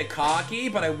being a bit cocky,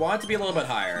 but I want it to be a little bit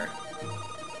higher.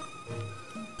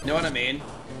 You know what I mean?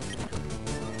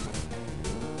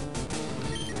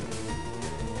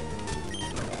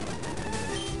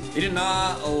 They do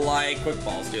not like quick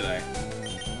balls, do they?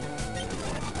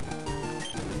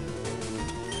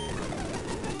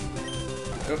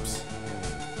 Oops.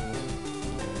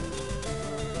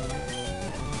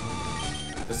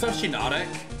 Is that Shinotic?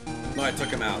 No, I took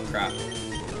him out. Crap. I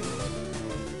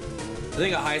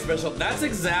think a high special. That's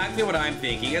exactly what I'm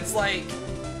thinking. It's like,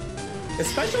 his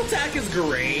special attack is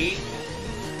great.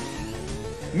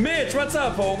 Mitch, what's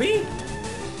up, homie?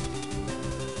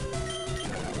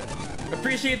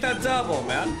 Appreciate that double,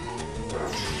 man.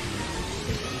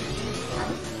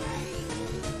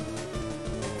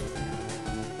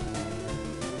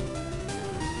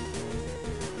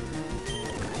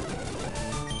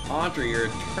 Haunter, you're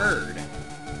a turd.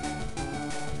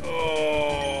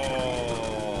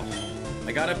 Oh.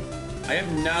 I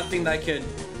have nothing that could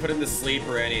put him to sleep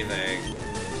or anything.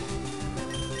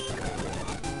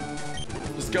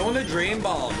 Just go in the Dream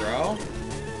Ball, bro.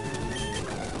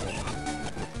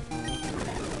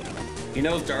 He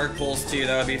knows Dark Pulse too.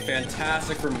 That would be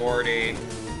fantastic for Morty.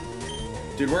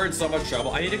 Dude, we're in so much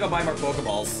trouble. I need to go buy more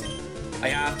Pokeballs. I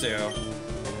have to.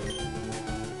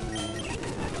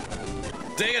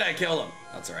 Dang it, I killed him.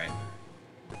 That's alright.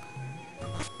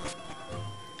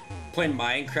 Playing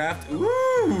Minecraft?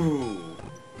 Ooh!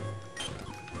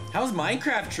 How's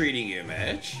Minecraft treating you,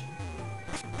 Mitch?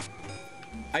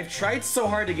 I've tried so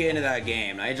hard to get into that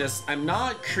game. I'm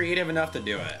not creative enough to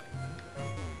do it.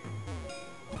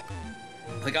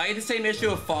 Like, I had the same issue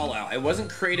with Fallout. I wasn't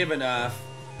creative enough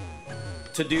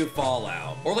to do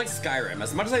Fallout. Or like Skyrim.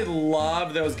 As much as I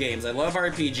love those games, I love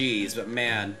RPGs, but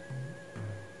man.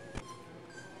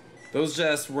 Those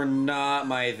just were not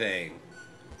my thing.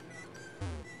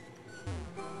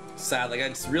 Sad, like,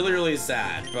 it's really, really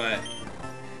sad, but...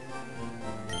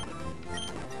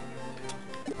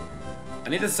 I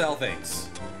need to sell things.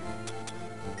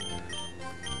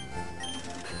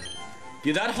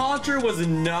 Dude, that Haunter was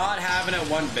not having it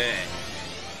one bit.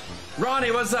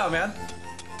 Ronnie, what's up, man?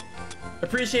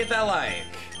 Appreciate that like.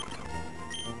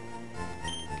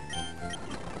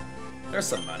 There's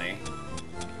some money.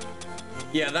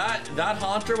 Yeah, that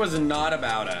Haunter was not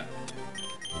about it.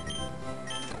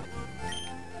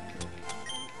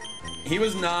 He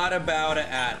was not about it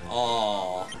at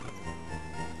all.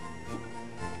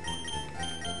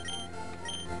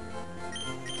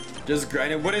 Just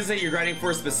grinding. What is it you're grinding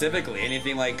for specifically?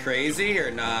 Anything like crazy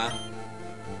or nah?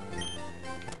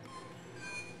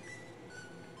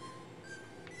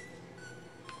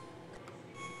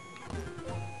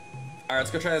 Alright,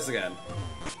 let's go try this again.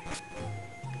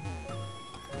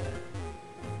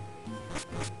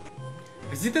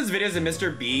 I see those videos of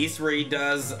Mr. Beast where he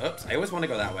does... Oops, I always want to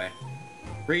go that way.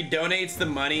 Where he donates the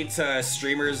money to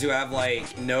streamers who have,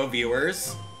 like, no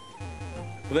viewers.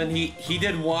 But then he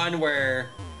did one where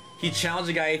he challenged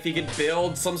a guy if he could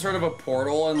build some sort of a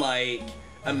portal in, like,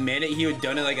 a minute, he would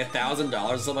donate, like, $1,000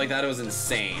 or something like that. It was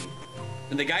insane.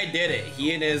 And the guy did it.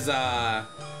 He and his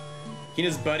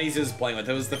buddies he was playing with.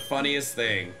 It was the funniest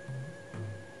thing.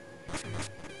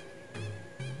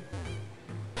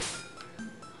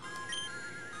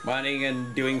 Mining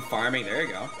and doing farming. There you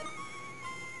go.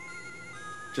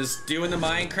 Just doing the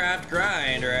Minecraft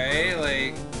grind, right?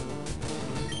 Like,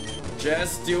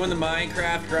 just doing the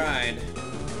Minecraft grind.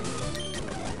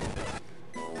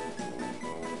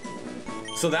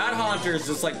 So that Haunter is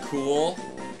just like cool,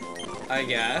 I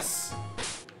guess.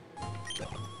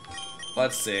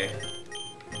 Let's see.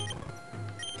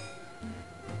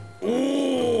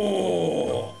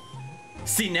 Ooh!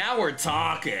 See, now we're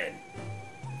talking.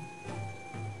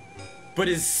 But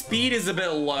his speed is a bit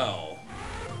low.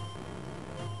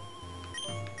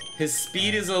 His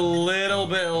speed is a little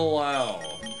bit low.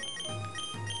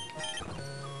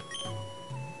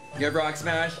 You have Rock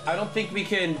Smash? I don't think we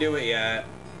can do it yet.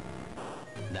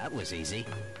 That was easy.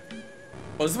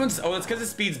 Oh, this one's... Oh, it's because the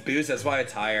speed's boost. That's why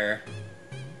it's higher.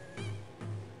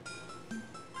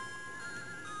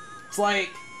 It's like...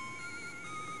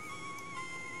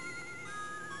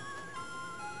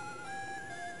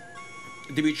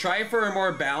 Did we try for a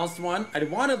more balanced one? I'd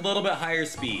want a little bit higher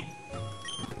speed.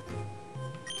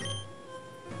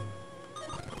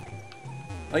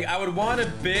 Like, I would want a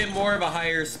bit more of a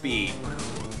higher speed.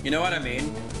 You know what I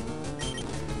mean?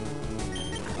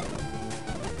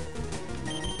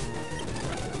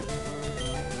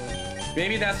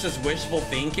 Maybe that's just wishful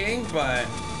thinking, but...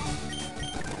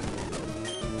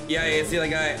 Yeah, see,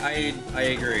 like, I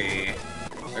agree.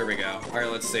 There we go. Alright,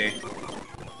 let's see.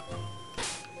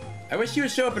 I wish you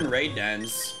would show up in raid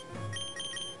dens.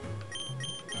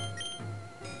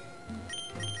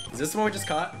 Is this the one we just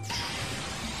caught?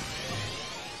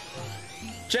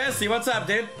 Jesse, what's up,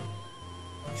 dude?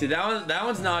 See, that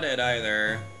one's not it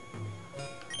either.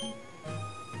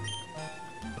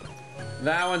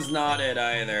 That one's not it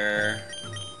either.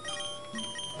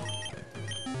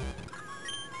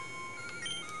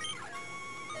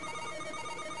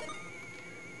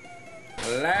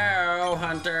 Hello,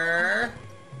 Hunter.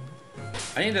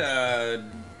 I need to...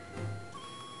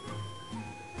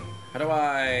 How do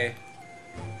I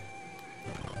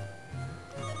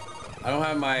don't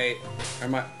have my...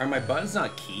 Are my buttons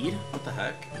not keyed? What the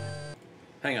heck?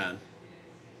 Hang on.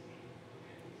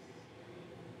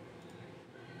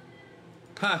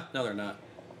 Huh, no they're not.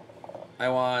 I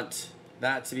want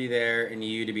that to be there and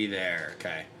you to be there.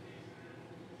 Okay.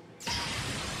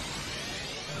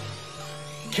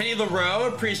 Kenny LaRoe,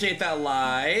 appreciate that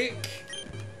like.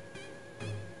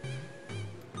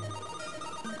 There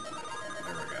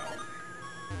we go.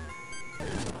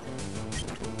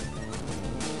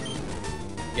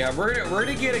 Yeah, we're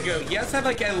gonna get a go. He has to have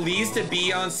like at least a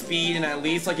B on speed and at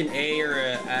least like an A or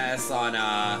a S on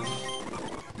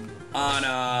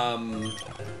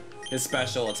his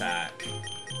special attack.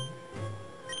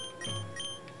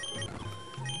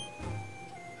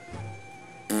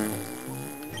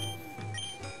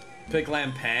 Pick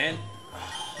Lampent.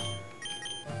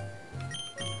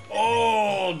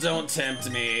 Oh, don't tempt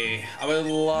me. I would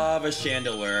love a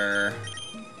Chandelure.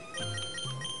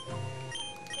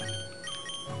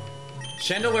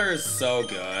 Chandelure is so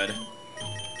good.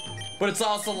 But it's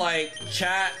also like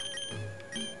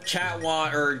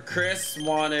Chris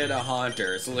wanted a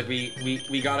Haunter, so like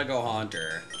we gotta go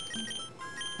Haunter.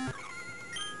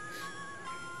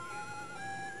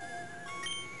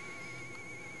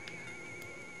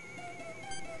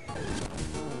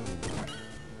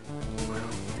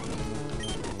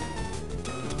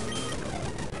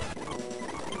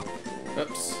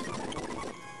 Oops.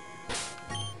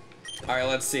 Alright,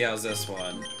 let's see how's this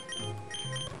one.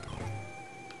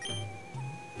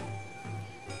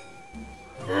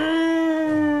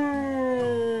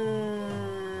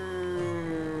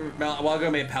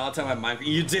 Welcome to Palatine with Minecraft.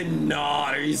 You did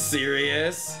not, are you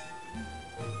serious?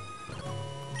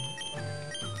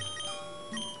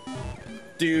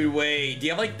 Dude, wait, do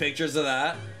you have like pictures of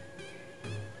that?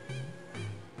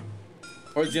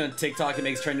 Or is he on TikTok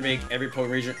and trying to make every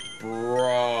Pokemon region?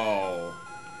 Bro.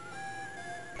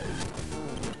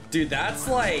 Dude, that's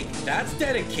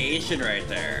dedication right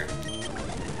there.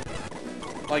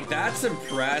 Like, that's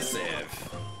impressive.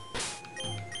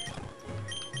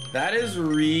 That is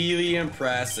really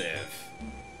impressive.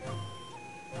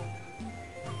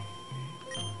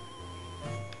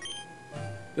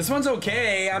 This one's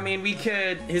okay. I mean,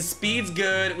 his speed's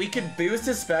good. We could boost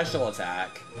his special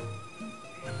attack.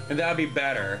 And that would be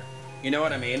better. You know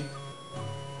what I mean?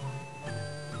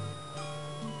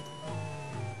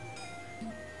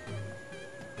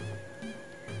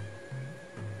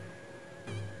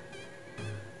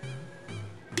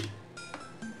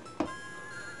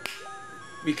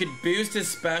 We could boost his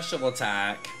special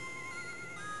attack.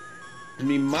 And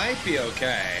we might be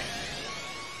okay.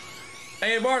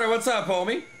 Hey, Eduardo, what's up,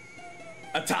 homie?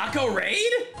 A taco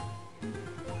raid?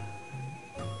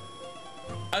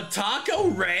 A taco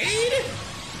raid?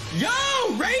 Yo,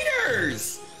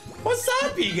 Raiders! What's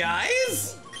up, you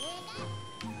guys?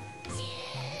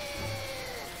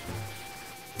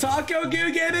 Taco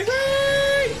Goo Gaming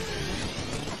raid!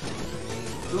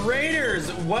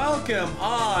 Raiders, welcome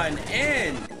on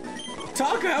in.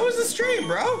 Taco, how was the stream,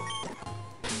 bro?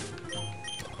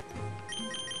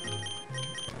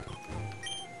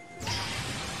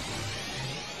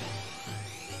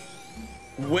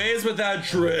 Wiz with that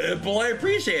triple, I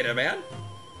appreciate it, man.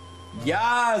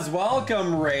 Yas,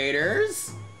 welcome,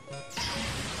 Raiders.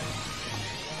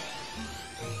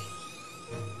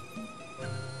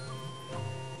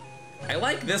 I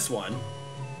like this one.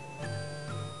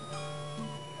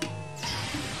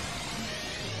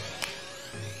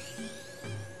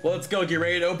 Let's go, get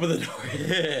ready to open the door.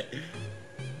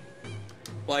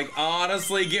 Like,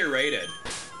 honestly, get raided.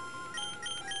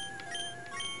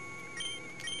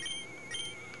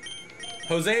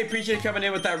 Jose, appreciate you coming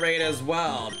in with that raid as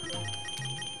well.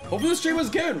 Hopefully the stream was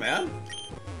good, man.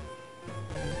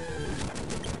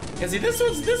 Yeah, see,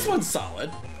 this one's solid.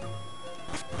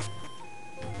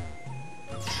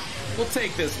 We'll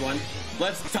take this one.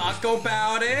 Let's talk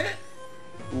about it.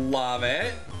 Love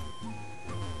it.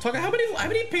 Talk. How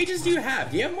many pages do you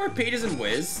have? Do you have more pages than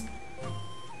Wiz?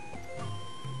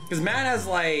 Because Matt has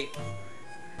like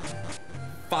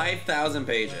 5,000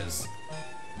 pages.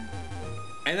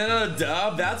 And then a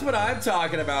dub, that's what I'm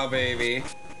talking about, baby.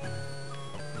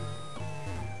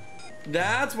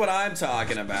 That's what I'm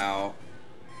talking about.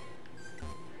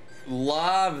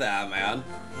 Love that, man.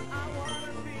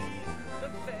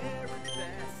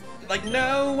 Like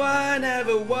no one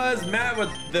ever was. Matt with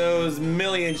those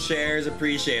million shares,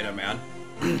 appreciate it, man.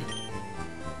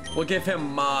 We'll give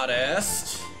him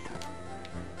modest.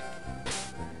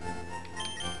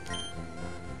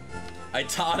 I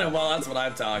taught him well, that's what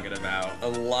I'm talking about. I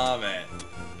love it.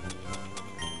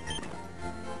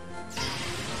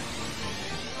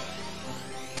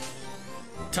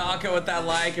 Taco with that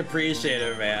like, appreciate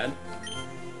it, man.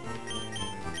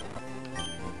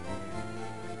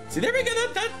 See, there we go,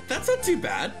 that's not too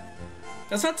bad.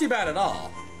 That's not too bad at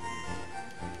all.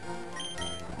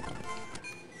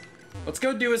 Let's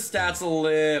go do his stats a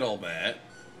little bit.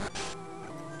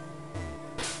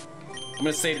 I'm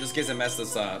gonna save it just in case I mess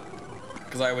this up.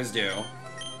 Because I always do.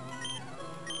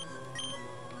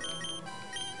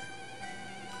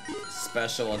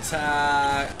 Special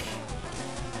attack.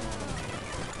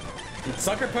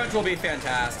 Sucker Punch will be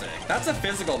fantastic. That's a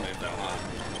physical move though, huh?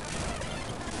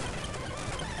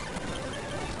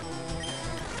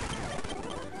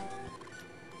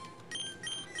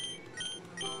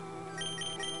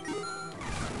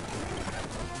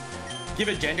 Give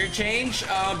a gender change?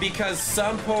 Because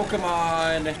some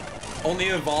Pokemon only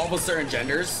evolve with certain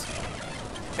genders.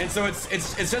 And so it's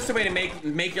just a way to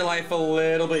make your life a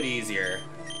little bit easier.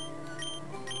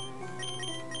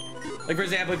 Like for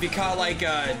example, if you caught like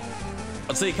a,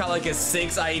 let's say you caught like a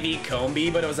 6 IV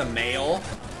Combi, but it was a male.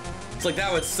 It's like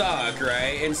that would suck,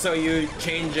 right? And so you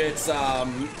change its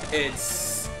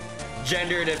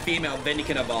gender to female, then you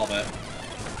can evolve it.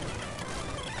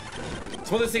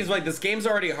 It's one of those things like this game's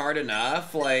already hard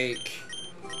enough, like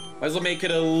might as well make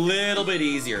it a little bit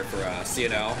easier for us, you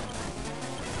know?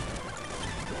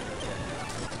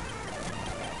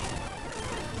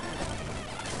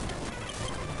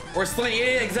 Or slant,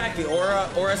 yeah, exactly. Or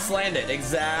a slandit,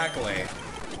 exactly.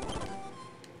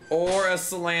 Or a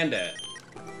slandit.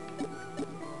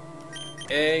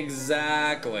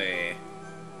 Exactly.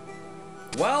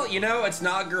 Well, you know, it's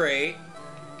not great.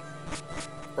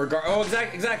 Or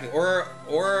exactly. Or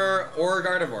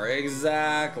Gardevoir,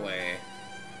 exactly.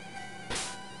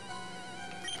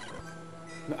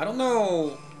 I don't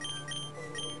know.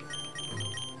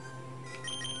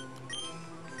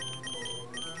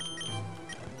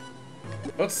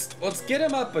 Let's get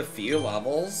him up a few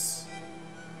levels.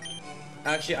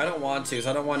 Actually, I don't want to, because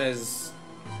I don't want his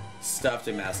stuff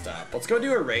to be messed up. Let's go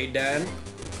do a raid den,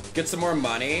 get some more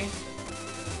money.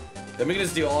 Then we can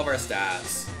just do all of our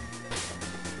stats.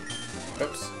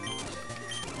 Oops.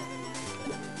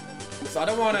 So I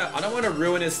don't wanna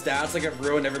ruin his stats like I've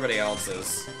ruined everybody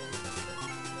else's.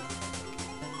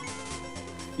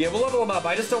 Yeah, we'll level him up.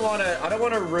 I don't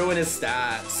wanna ruin his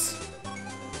stats.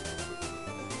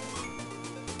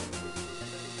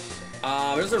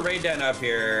 There's a raid den up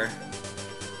here.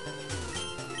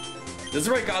 This is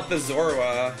where I got the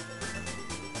Zorua.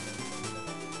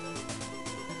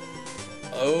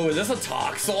 Oh, is this a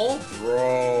Toxel?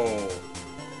 Bro.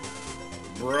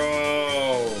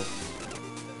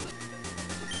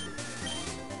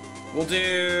 We'll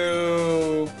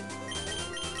do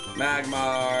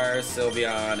Magmar,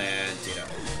 Sylveon, and Tito.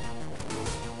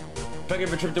 Thank you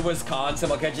for a trip to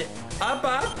Wisconsin. I'll catch you up.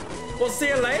 We'll see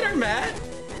you later, Matt.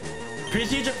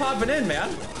 Appreciate you popping in, man.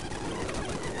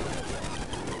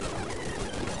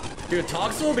 Dude,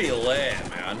 Toxel will be lit,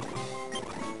 man.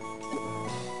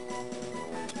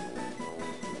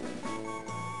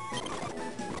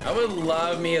 I would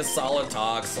love me a solid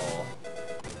Toxel.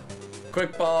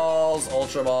 Quick Balls,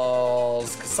 Ultra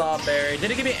Balls, Kasab Berry.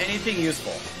 Didn't give me anything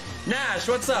useful. Nash,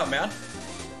 what's up, man?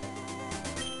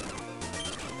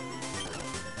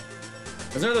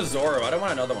 There's another Zoro. I don't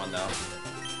want another one, though.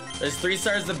 Is 3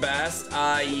 stars the best?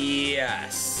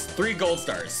 Yes. 3 gold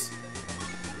stars.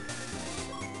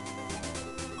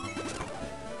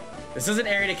 This is an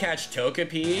area to catch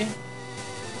Togepi.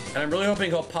 And I'm really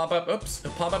hoping he'll pop up. Oops.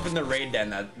 He'll pop up in the raid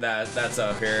den that's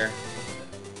up here.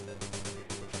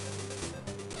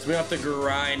 So we have to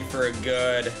grind for a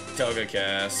good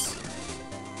Togekiss.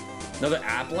 Another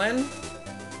Applin?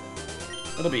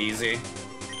 It'll be easy.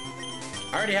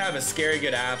 I already have a scary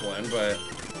good Applin, but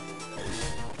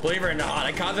believe it or not,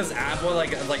 I caught this Applin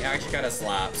like actually kind of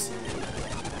slaps.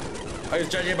 I was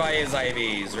judging by his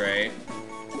IVs, right?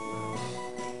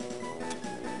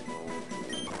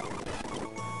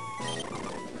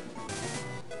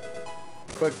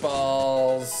 Quick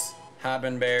Balls,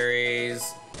 Happen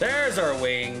Berries. There's our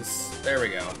wings. There we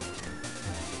go.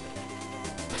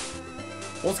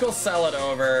 Let's go sell it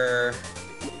over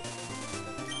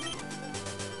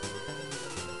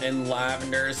in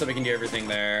Lavender so we can do everything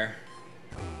there.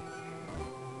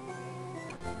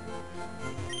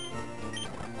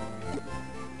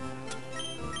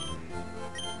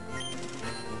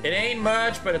 It ain't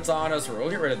much, but it's on us.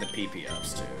 We'll get rid of the PP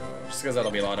ups too, just because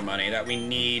that'll be a lot of money that we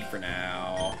need for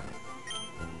now.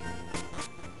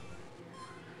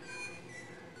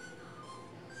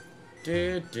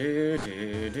 Let's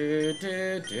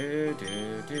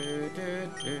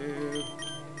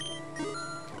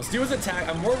do his attack.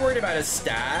 I'm more worried about his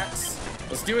stats.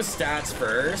 Let's do his stats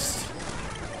first.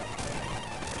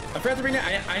 I forgot to bring it.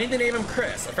 I need to name him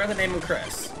Chris. I forgot to name him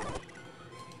Chris.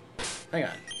 Hang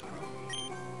on.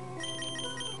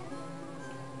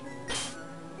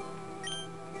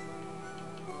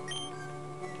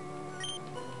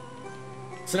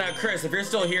 So now, Chris, if you're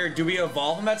still here, do we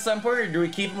evolve him at some point, or do we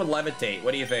keep him with Levitate?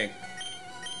 What do you think?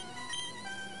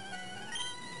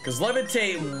 Because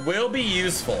Levitate will be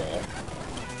useful.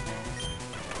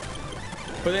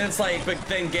 But then it's like, but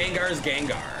then Gengar's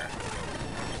Gengar.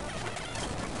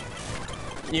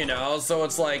 You know, so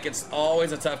it's like, it's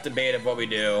always a tough debate of what we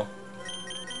do.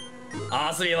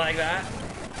 Awesome, you like that?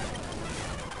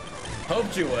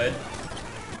 Hoped you would.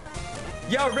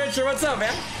 Yo, Richard, what's up,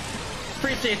 man?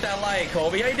 Appreciate that like,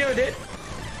 Colby. How you doing, dude?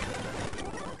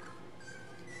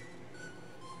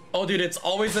 Oh, dude, it's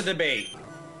always a debate.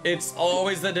 It's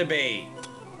always the debate.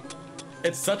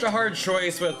 It's such a hard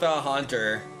choice with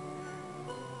Hunter.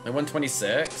 Like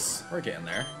 126. We're getting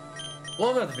there.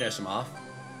 We'll have to finish him off.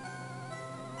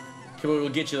 Okay, we'll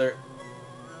get you there.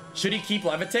 Should he keep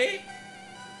Levitate?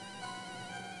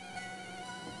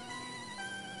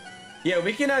 Yeah,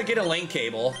 we can get a link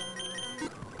cable.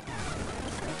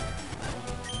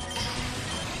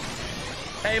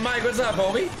 Hey, Mike, what's up,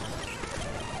 Bobby?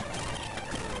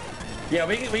 Yeah,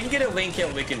 we can get a link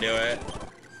cable. We can do it.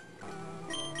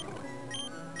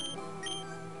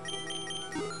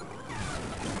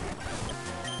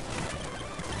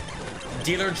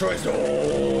 Dealer choice.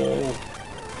 Oh.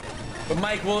 But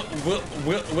Mike,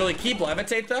 will it keep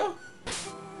levitate though?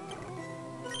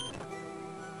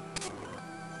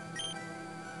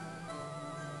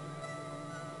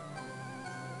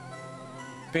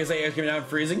 Because I air coming down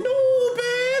freezing. No,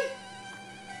 Ben!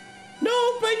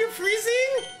 No, Ben, you're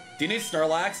freezing? Do you need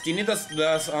Snorlax? Do you need the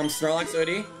Snorlax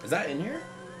hoodie? Is that in here?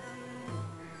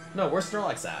 No, where's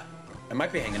Snorlax at? It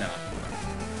might be hanging out.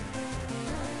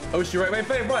 Oh, shoot right.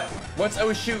 Wait, what? What's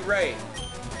oh, shoot right?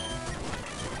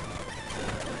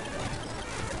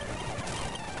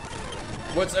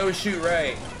 What's oh, shoot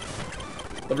right?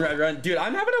 Run. Dude,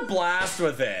 I'm having a blast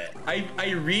with it.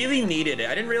 I really needed it.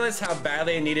 I didn't realize how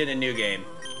badly I needed a new game.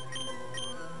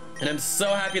 And I'm so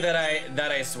happy that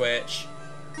I switched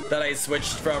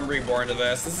from Reborn to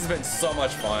this. This has been so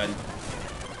much fun.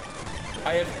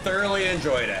 I have thoroughly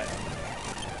enjoyed it.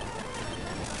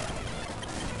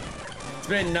 It's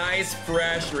been a nice,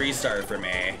 fresh restart for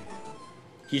me.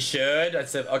 He should.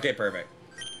 That's it. Okay, perfect.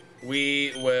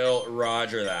 We will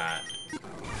roger that.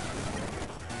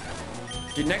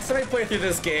 Dude, next time I play through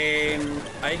this game,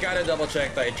 I gotta double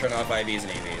check that I turn off IVs and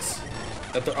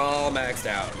EVs. That they're all maxed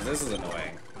out, because this is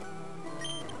annoying.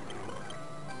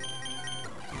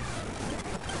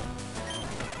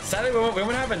 Sadly, we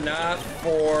won't have enough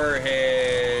for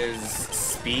his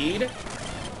speed.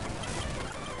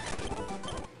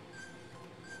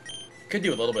 Could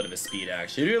do a little bit of his speed,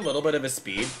 actually. Do a little bit of his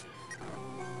speed.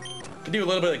 Could do a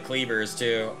little bit of cleavers,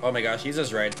 too. Oh my gosh, he's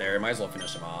just right there. Might as well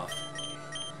finish him off.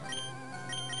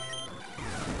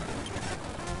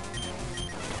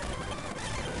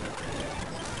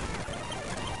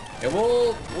 And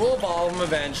we'll evolve him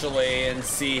eventually and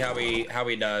see how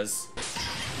he does.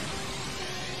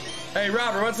 Hey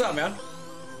Robert, what's up, man?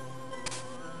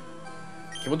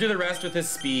 Okay, we'll do the rest with his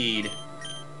speed.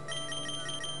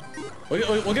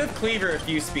 We'll give Cleaver a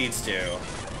few speeds too.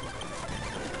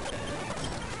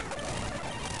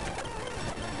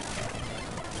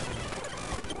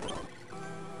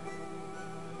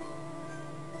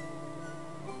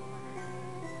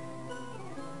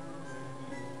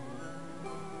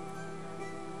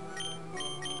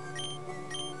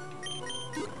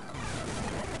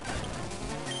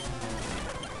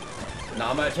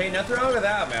 Not much. Hey, nothing wrong with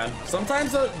that, man.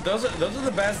 Sometimes those are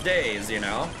the best days, you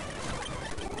know?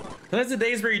 Sometimes the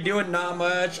days where you're doing not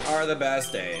much are the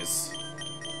best days.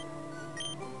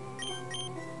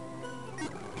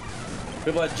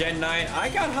 People at Gen 9, I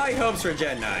got high hopes for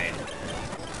Gen 9.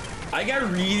 I got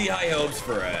really high hopes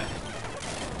for it.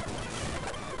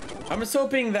 I'm just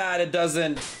hoping that it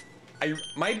doesn't...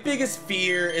 my biggest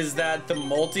fear is that the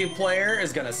multiplayer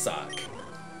is gonna suck.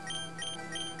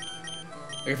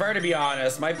 If I were to be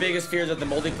honest, my biggest fear is that the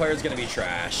multiplayer is gonna be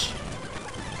trash.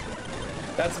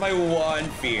 That's my one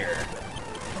fear.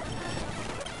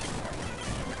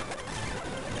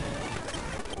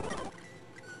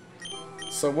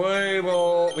 So we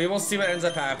will see what ends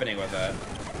up happening with it.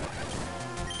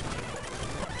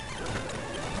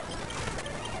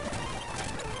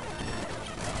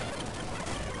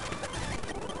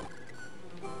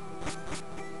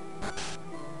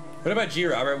 What about G,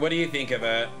 Robert? What do you think of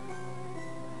it?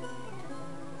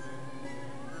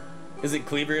 Is it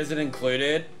Cleaver? Is it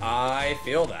included? I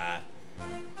feel that.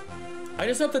 I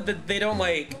just hope that they don't,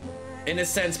 like, in a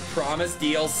sense, promise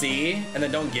DLC and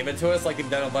then don't give it to us like they've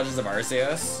done with Legends of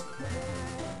Arceus.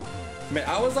 I mean,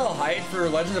 I was all hyped for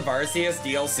Legends of Arceus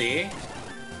DLC,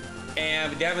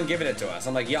 and they haven't given it to us.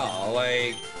 I'm like, y'all,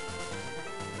 like,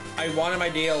 I wanted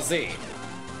my DLC.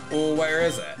 Well, where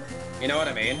is it? You know what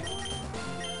I mean?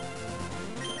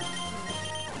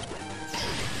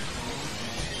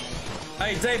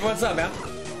 Hey, Dave, what's up, man?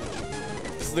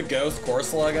 This is the Ghost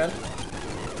Corsola again.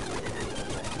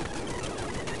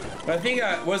 But I think,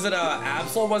 was it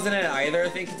Absol wasn't in it either, I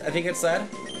think it said.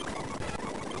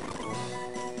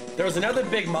 There was another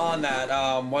big mon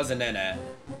that wasn't in it.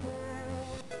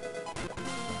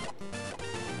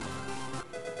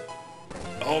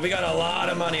 Oh, we got a lot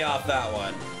of money off that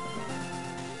one.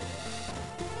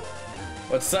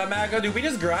 What's up, Mako? Dude, we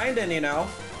just grinding, you know?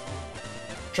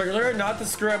 Try to learn not to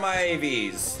screw up my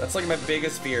AVs. That's like my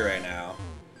biggest fear right now.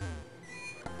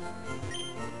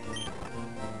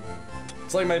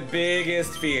 It's like my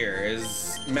biggest fear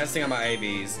is messing up my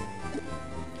AVs.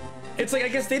 It's like, I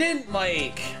guess they didn't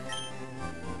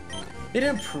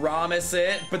promise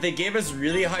it, but they gave us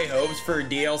really high hopes for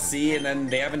DLC and then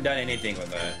they haven't done anything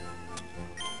with it.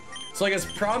 So I guess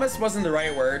promise wasn't the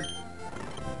right word,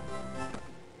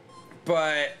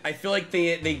 but I feel like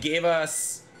they gave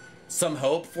us some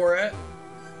hope for it,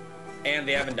 and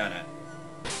they haven't done it.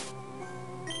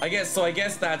 I guess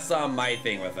that's my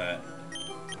thing with it.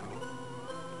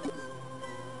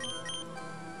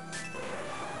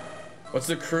 What's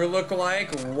the crew look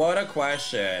like? What a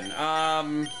question.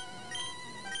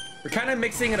 We're kind of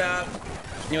mixing it up.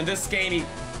 You know, in this game,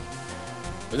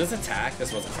 was this attack?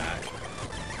 This was attack.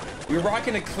 We're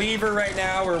rocking a cleaver right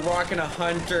now. We're rocking a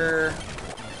hunter,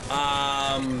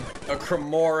 a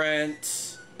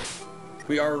Cramorant.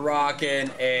 We are rocking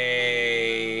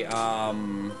a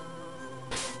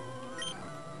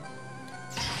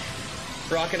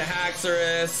rocking a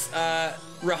Haxorus.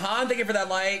 Rahan, thank you for that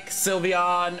like.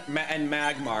 Sylveon and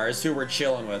Magmars, who we're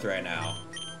chilling with right now.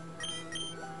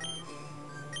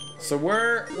 So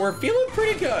we're feeling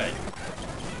pretty good.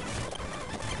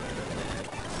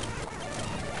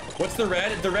 What's the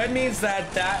red? The red means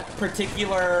that that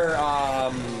particular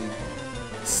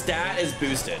stat is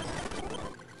boosted.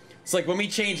 It's like when we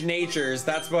change natures,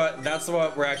 that's what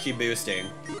we're actually boosting.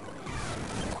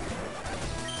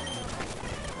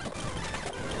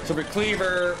 So for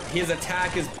Cleaver, his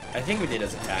attack is, I think we did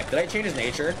his attack. Did I change his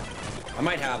nature? I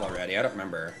might have already, I don't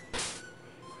remember.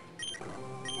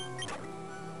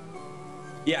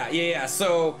 Yeah,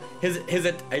 so I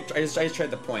just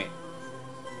tried the point.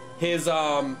 His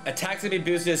attack's gonna be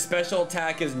boosted, his special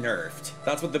attack is nerfed.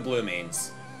 That's what the blue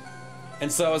means.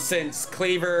 And so since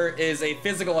Cleaver is a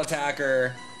physical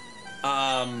attacker,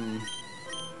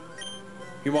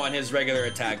 we want his regular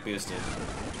attack boosted.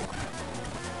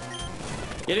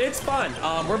 It's fun.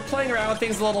 We're playing around with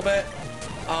things a little bit.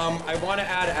 I want to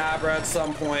add Abra at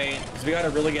some point, because we got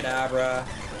to really get Abra.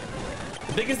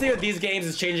 The biggest thing with these games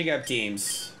is changing up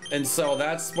teams. And so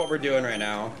that's what we're doing right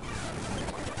now.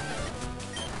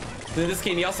 In this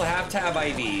game, you also have to have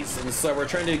IVs. And so we're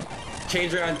trying to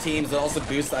change around teams that also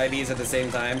boost the IVs at the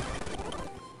same time.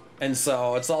 And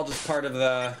so it's all just part of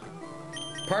the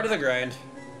grind.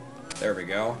 There we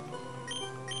go.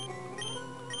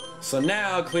 So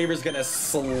now Cleaver's gonna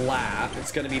slap.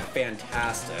 It's gonna be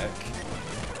fantastic.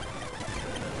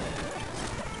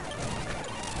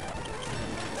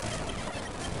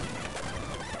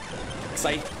 So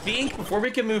I think before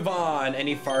we can move on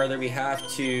any farther, we have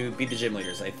to beat the gym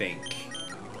leaders, I think.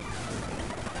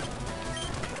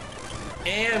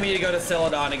 And we need to go to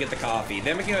Celadon and get the coffee.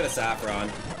 Then we can go to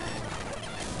Saffron.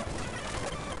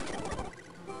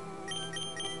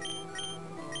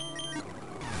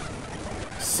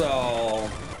 So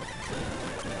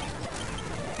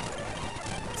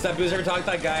that booster we talked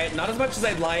that guy, not as much as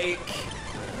I'd like.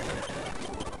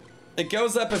 It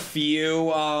goes up a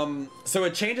few. So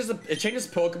it changes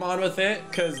Pokemon with it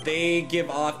because they give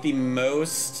off the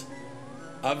most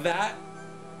of that,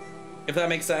 if that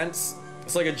makes sense.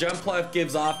 So like a Jumpluff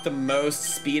gives off the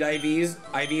most speed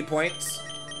IV points.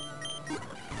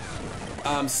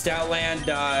 Stoutland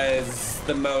does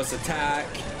the most attack.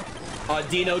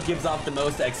 Dino gives off the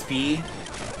most XP.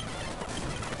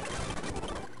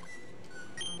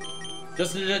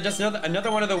 Just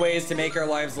another one of the ways to make our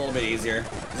lives a little bit easier.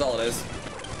 That's all it is.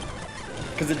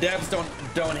 Because the devs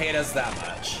don't hate us that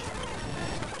much.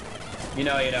 You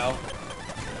know.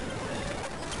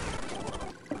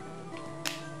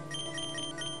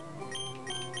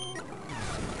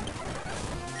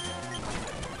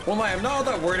 Well, I'm not all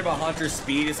that worried about Hunter's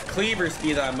speed. It's Cleaver's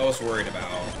speed that I'm most worried about.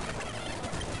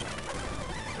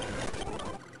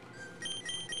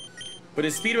 But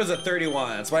his speed was at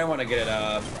 31, that's why I want to get it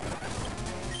up.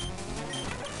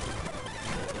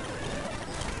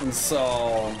 And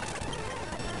so...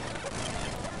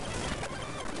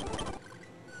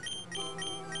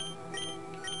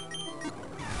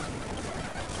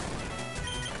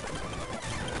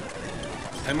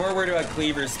 I'm more worried about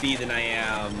Cleaver's speed than I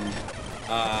am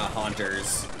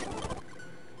Haunter's.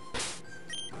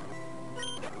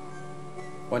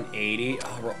 180?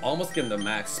 Oh, we're almost getting the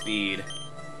max speed.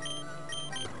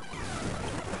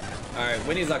 Alright,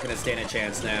 Winnie's not gonna stand a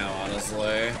chance now,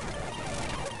 honestly.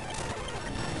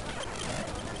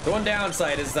 The one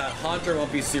downside is that Haunter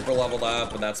won't be super leveled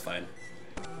up, but that's fine.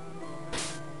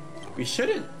 We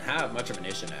shouldn't have much of an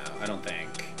issue now, I don't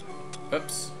think.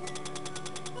 Oops.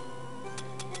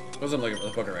 Wasn't looking for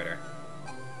the Poké Rider.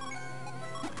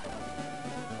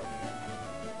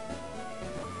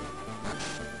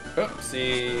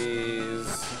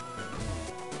 Oopsies.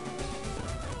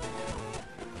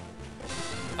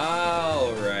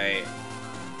 Alright.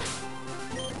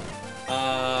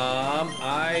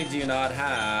 I do not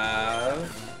have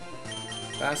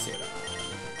Bastiodon.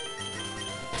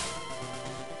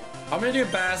 I'm gonna do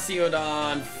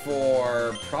Bastiodon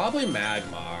for probably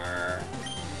Magmar.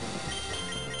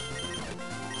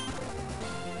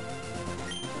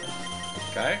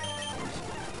 Okay.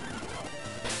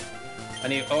 I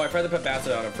forgot to put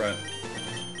Bastiodon in front.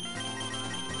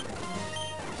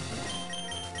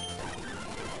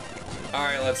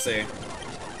 Alright, let's see.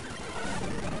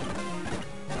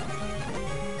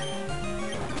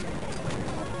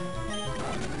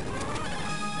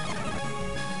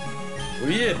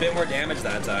 We did a bit more damage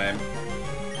that time.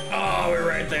 Oh, we're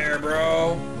right there,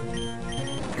 bro.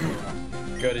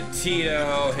 Go to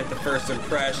Tito, hit the first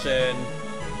impression,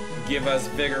 give us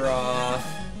Vigoroth.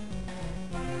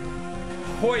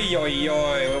 Hoi yoi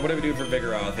yoi, what do we do for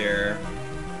Vigoroth here?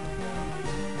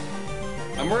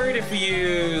 I'm worried if we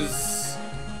use...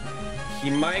 He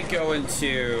might go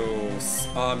into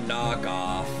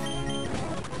knockoff.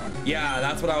 Yeah,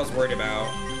 that's what I was worried about.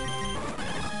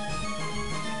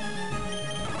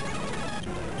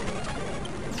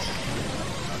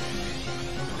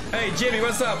 Hey Jimmy,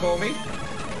 what's up, homie?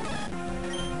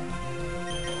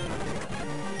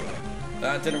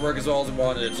 That didn't work as well as I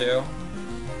wanted it to.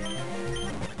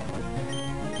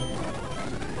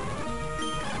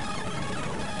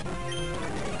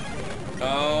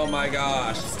 Oh my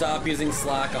gosh, stop using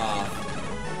slack off.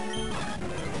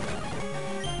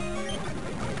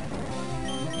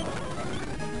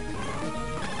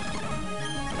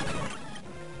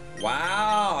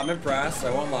 Wow, I'm impressed,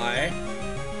 I won't lie.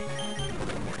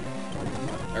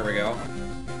 There we go.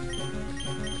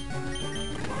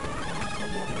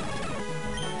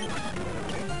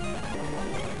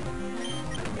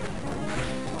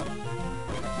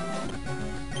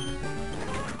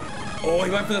 Oh,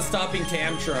 he went for the stopping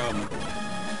tantrum.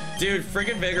 Dude,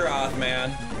 freaking Vigoroth,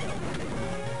 man.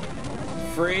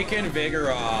 Freaking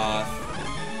Vigoroth.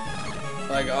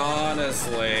 Like,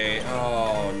 honestly.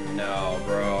 Oh, no,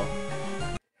 bro.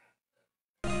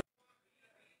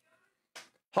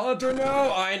 Hunter,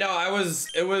 no! I know,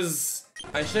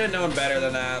 I should have known better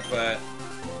than that, but...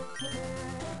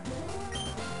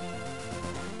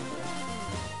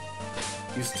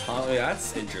 Use Tommy,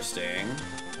 that's interesting.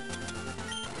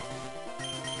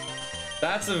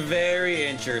 That's a very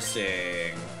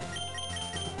interesting.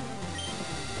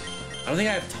 I don't think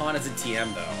I have Taunt as a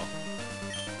TM though.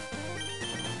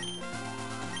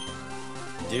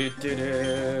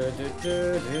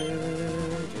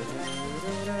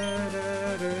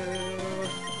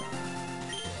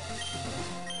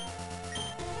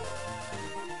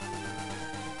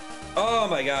 Oh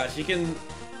my gosh, you can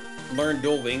learn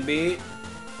dual wing beat.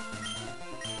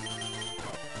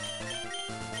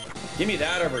 Give me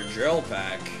that over Drill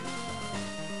Peck.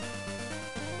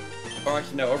 Oh,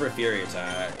 actually, no, over Fury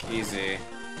Attack. Easy.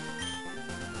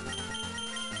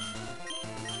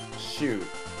 Shoot.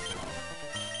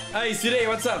 Hey, Sude,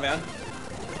 what's up, man?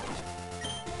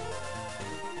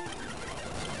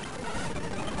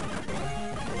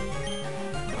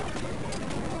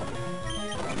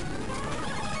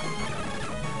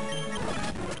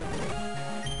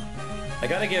 I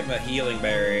gotta give him a healing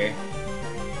berry.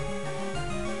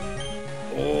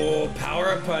 Oh,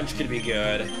 Power Up Punch could be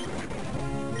good.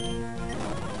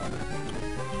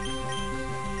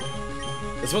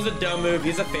 This was a dumb move.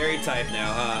 He's a fairy type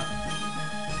now, huh?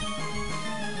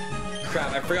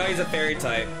 Crap, I forgot he's a fairy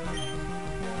type.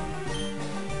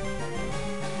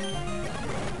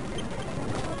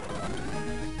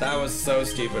 That was so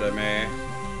stupid of me.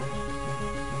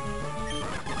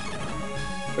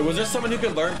 Wait, was there someone who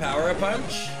could learn Power Up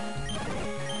Punch?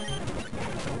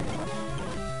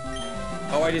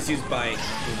 Oh, I just used Bite.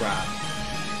 Crap.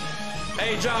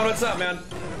 Hey, John, what's up, man?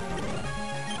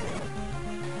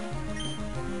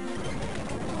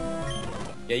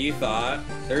 Yeah, you thought.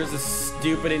 There's a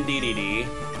stupid DDD.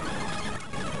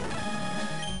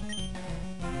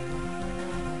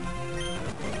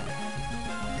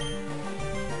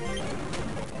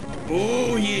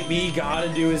 Ooh, he gotta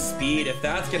do his speed if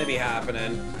that's gonna be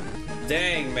happening.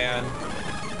 Dang, man.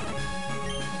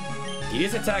 He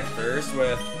just attacked first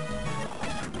with...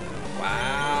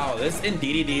 Wow, this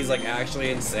DDD is like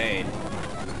actually insane.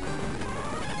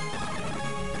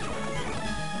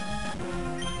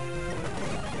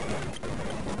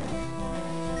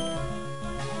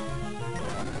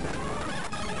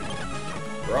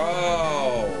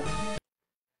 Bro.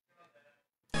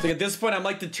 So at this point, I'm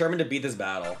like determined to beat this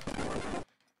battle.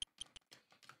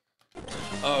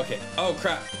 Oh, okay. Oh,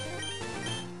 crap.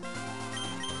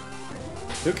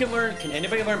 Who can learn? Can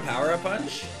anybody learn Power Up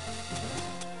Punch?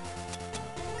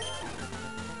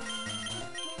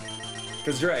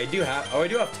 Because you're right, I do have... Oh, I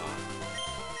do have Taunt.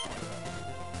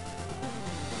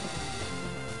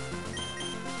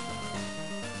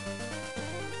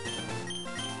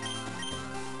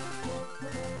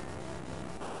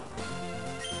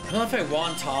 I don't know if I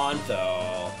want Taunt,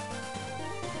 though.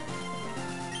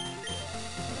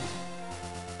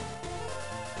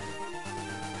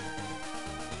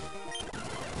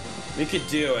 We could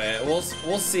do it. We'll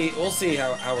see. We'll see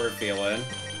how we're feeling.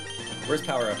 Where's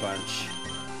Power Up Punch?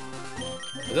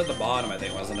 It was at the bottom, I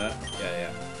think, wasn't it? Yeah,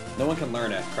 yeah. No one can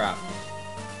learn it. Crap.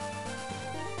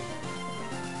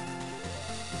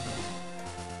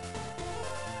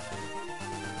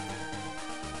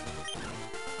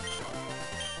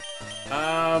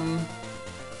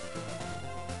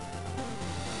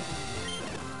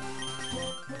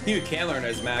 He who can learn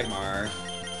is Magmar.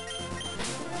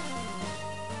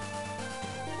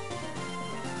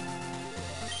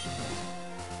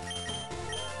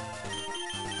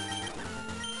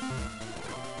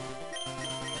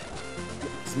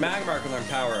 Magmar can learn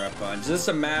Power Up Punch. It's just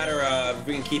a matter of if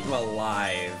we can keep him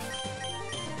alive.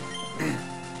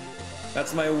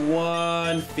 That's my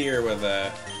one fear with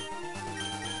it.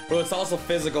 But it's also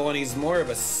physical and he's more of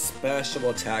a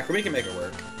special attacker. We can make it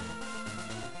work.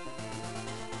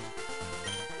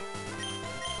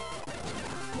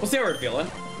 We'll see how we're feeling.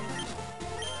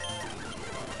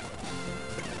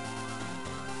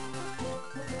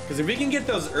 Because if we can get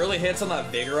those early hits on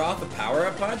that Vigoroth with Power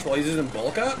Up Punch while he's using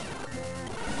Bulk Up,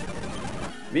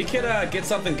 we could get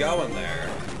something going there.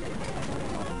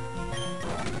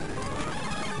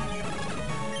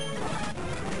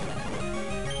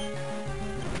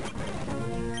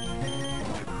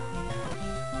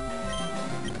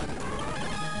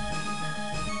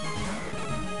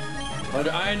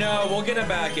 But I know, we'll get him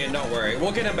back in, don't worry.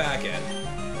 We'll get him back in.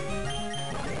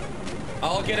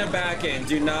 I'll get him back in,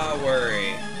 do not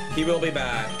worry. He will be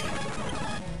back.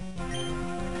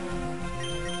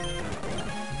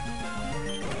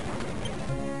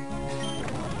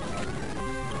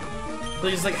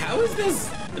 He's like, how is this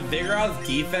Vigoroth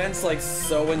defense like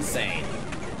so insane?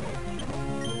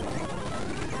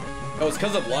 Oh, it's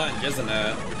because of lunge, isn't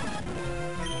it?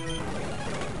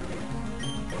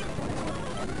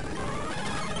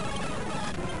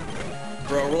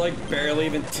 Bro, we're like barely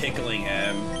even tickling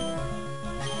him.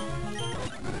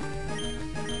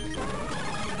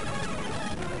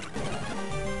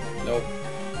 Nope.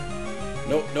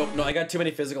 Nope, nope, no, I got too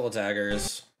many physical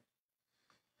attackers.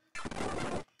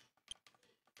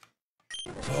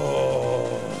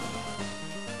 Oh.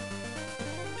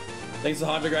 Thanks to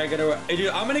Hunter Greg. Hey, dude,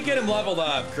 I'm gonna get him leveled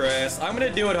up, Chris. I'm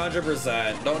gonna do it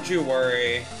 100%. Don't you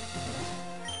worry.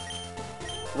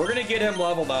 We're gonna get him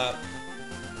leveled up.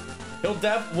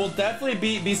 We'll definitely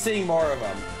be seeing more of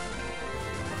him.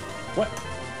 What?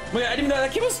 Wait, I didn't even know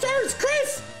that came with stars,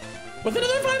 Chris! With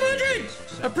another 500!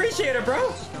 Appreciate it,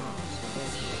 bro!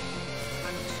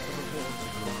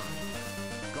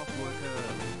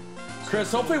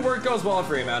 Chris, hopefully work goes well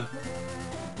for you, man.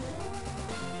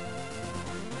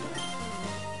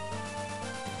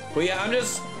 But yeah, I'm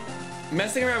just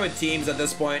messing around with teams at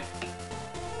this point.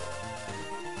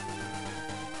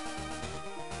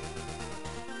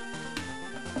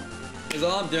 Is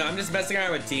all I'm doing. I'm just messing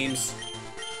around with teams.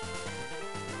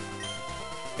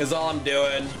 Is all I'm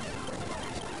doing.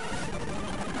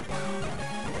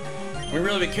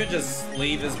 We could just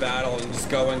leave this battle and just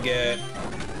go and get...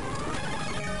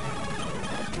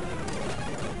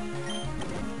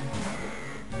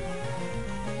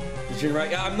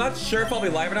 Right? Yeah, I'm not sure if I'll be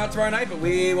live or not tomorrow night, but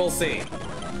we will see.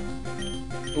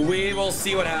 We will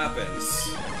see what happens.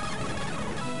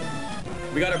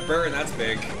 We got a burn, that's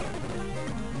big.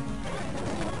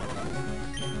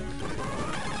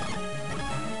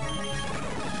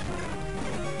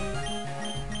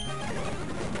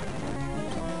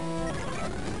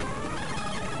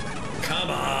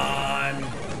 Come on.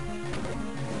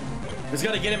 Just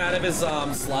gotta get him out of his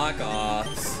slack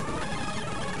offs.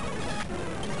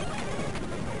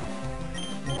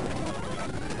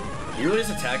 He really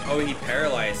just attacked. Oh, he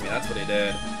paralyzed me. That's what he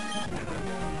did.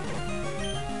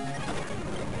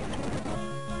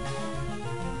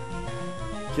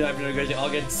 I'll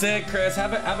get sick, Chris.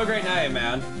 Have a great night,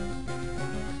 man.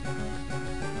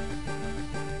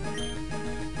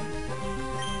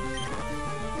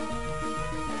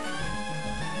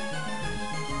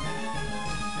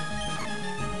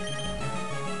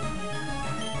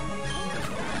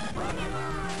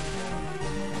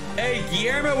 Hey,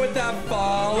 Guillermo with that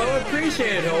follow.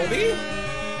 Appreciate it, Hobie.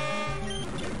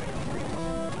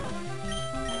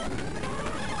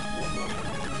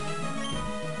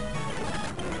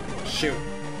 Shoot.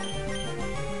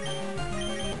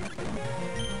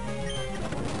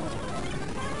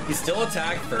 He still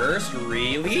attacked first?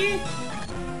 Really?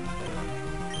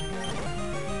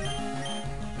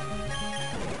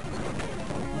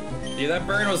 Dude, that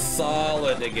burn was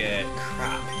solid to get.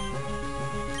 Crap.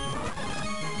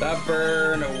 That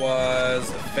burn was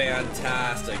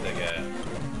fantastic to get.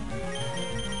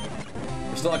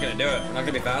 We're still not gonna do it. We're not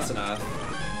gonna be fast enough.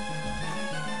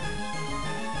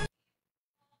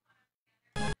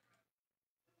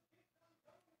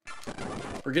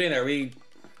 We're getting there. We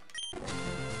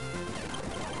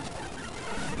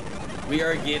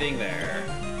are getting there.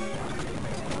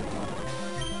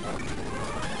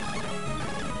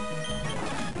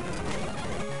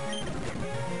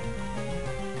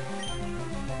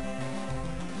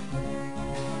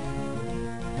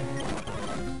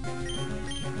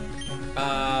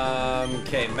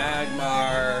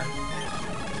 Magmar.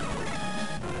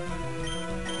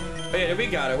 Oh yeah, we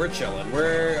got it. We're chilling. We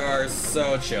are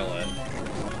so chilling.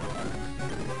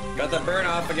 Got the burn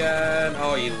off again.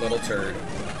 Oh, you little turd.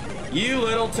 You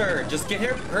little turd. Just get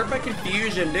hurt by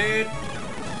confusion, dude.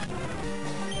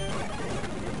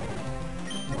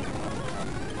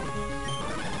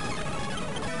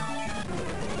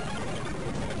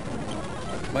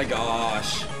 My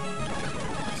gosh.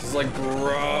 This is like,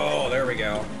 bro. There we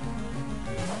go.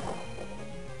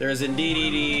 There's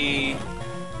indeed.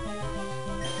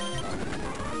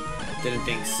 Didn't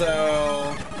think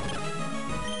so.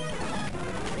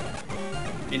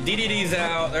 And DDD's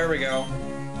out. There we go.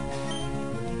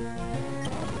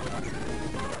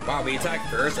 Wow, we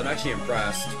attacked first. I'm actually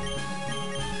impressed.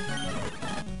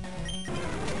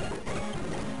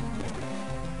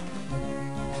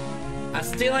 I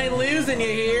still ain't losing you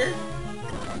here.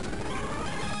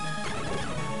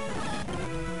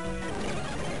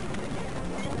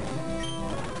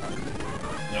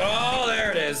 Oh,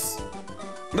 there it is.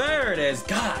 There it is.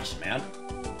 Gosh, man.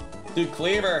 Dude,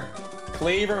 Cleaver.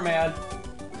 Cleaver, man.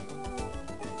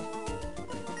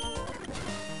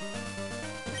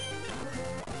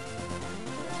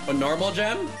 A normal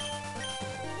gem?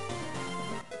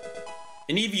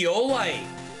 An Eviolite.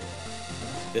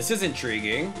 This is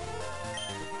intriguing.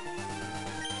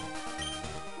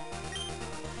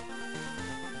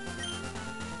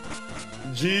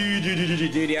 Dude,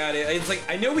 yeah, it's like,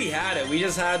 I know we had it. We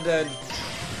just had to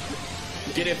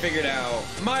get it figured out.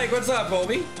 Mike, what's up,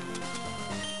 Colby?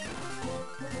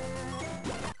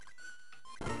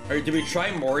 Or did we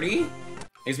try Morty?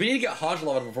 Because we need to get Haunter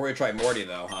level before we try Morty,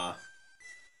 though, huh?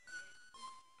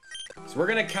 So we're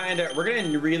gonna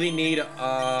really need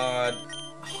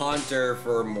Haunter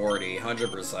for Morty,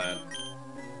 100%.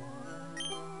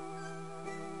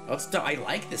 I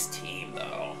like this team,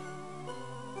 though.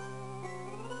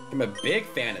 I'm a big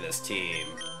fan of this team.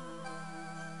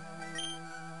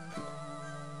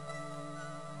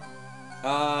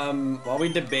 While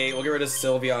we debate, we'll get rid of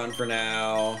Sylveon for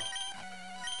now.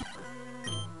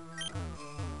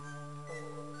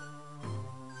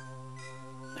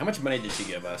 How much money did she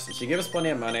give us? Did she give us plenty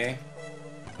of money?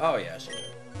 Oh yeah, she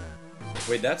did.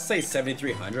 Wait, that's say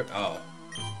 7,300? Oh.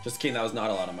 Just kidding, that was not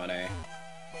a lot of money.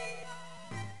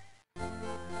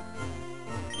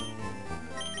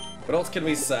 What else can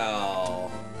we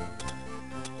sell?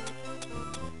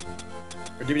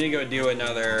 Or do we need to go do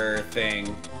another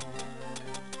thing?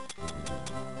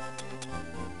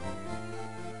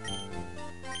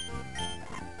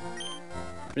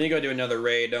 We need to go do another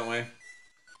raid, don't we?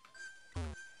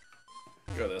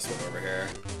 Go this one over here.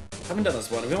 I haven't done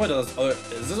this one. We haven't done this other.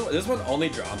 Is this one only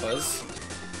Drampas?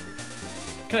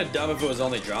 Kind of dumb if it was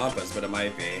only Drampas, but it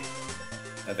might be.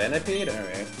 A Venipede?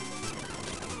 Alright.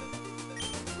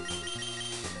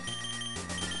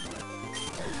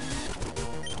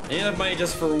 I need enough money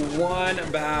just for one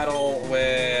battle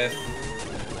with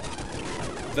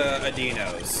the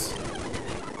Adinos.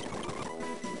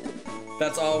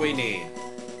 That's all we need.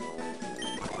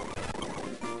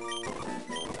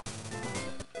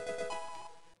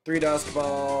 Three Dusk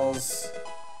Balls.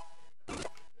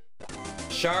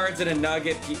 Shards and a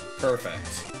Nugget.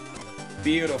 Perfect.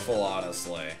 Beautiful,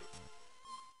 honestly.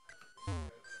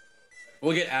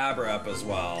 We'll get Abra up as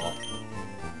well.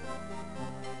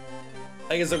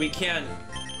 Like I said, we won't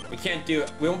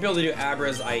be able to do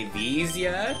Abra's IVs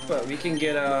yet, but we can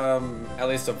get, at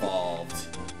least evolved.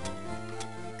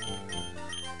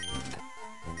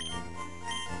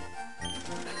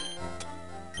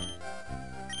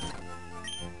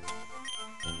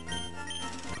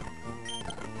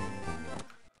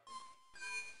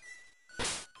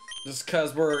 Just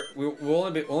cause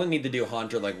we only need to do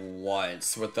Haunter like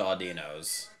once with the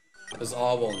Audinos. That's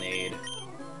all we'll need.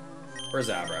 Where's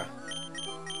Abra?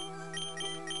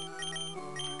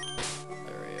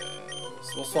 There he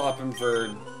is. We'll swap him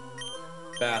for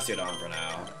Bastiodon for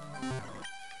now.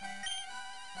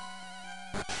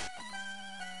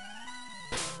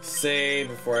 Save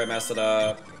before I mess it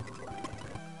up.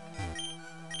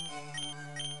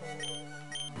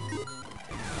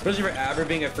 Especially for Aber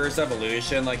being a first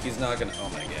evolution, like he's not gonna. Oh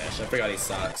my gosh, I forgot he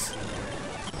sucks.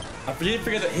 I forget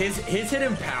that his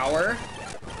hidden power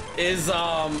is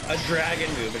a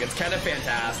dragon move. Like, it's kind of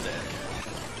fantastic.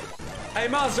 Hey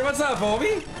Monster, what's up,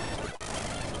 Obi?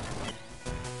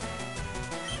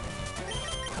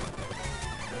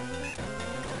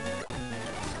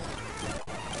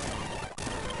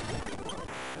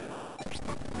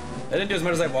 I didn't do as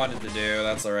much as I wanted to do.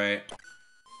 That's all right.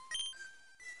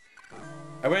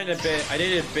 I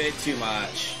did a bit too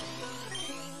much.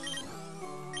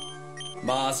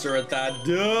 Monster with that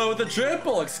dude with the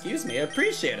triple. Excuse me. I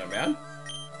appreciate it, man.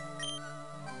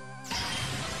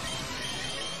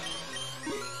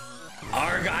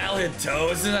 Argyle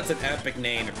Hitosis. That's an epic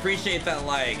name. Appreciate that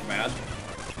like, man.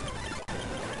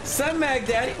 Sup, Mag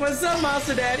Daddy? What's up,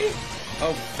 Monster Daddy?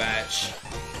 Oh, fetch.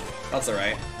 That's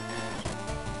alright.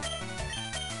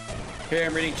 Here,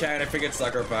 I'm reading chat. I figured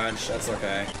Sucker Punch. That's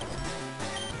okay.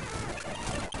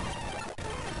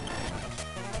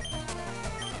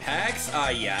 Hex?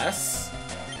 Yes.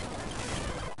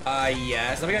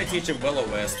 Yes. I'm gonna teach him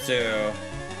Will-O-Wisp, too.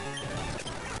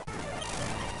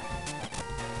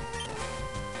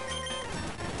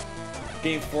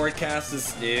 Being forecast is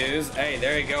snooze. Hey,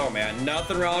 there you go, man.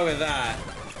 Nothing wrong with that.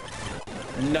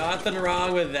 Nothing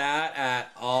wrong with that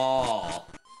at all.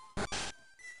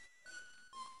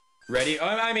 Ready?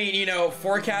 I mean, you know,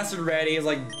 forecasted ready is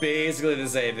like basically the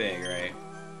same thing, right?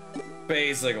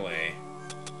 Basically.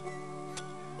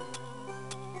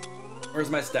 Where's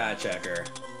my stat checker?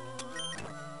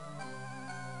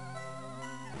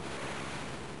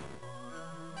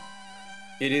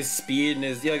 It is speed and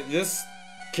is, yeah, this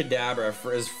Kadabra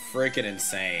is freaking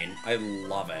insane. I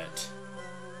love it.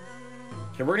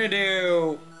 Okay, we're gonna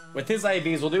do, with his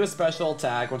IVs, we'll do a special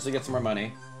attack once we get some more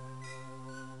money.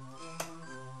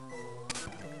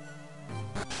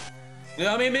 You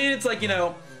know, I mean, it's like, you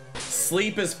know,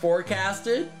 sleep is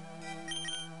forecasted.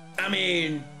 I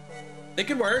mean, it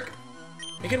could work.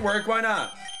 It could work, why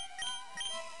not?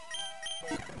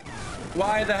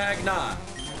 Why the heck not?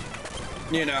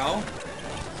 You know?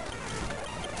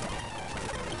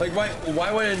 Like,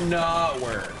 why would it not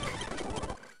work?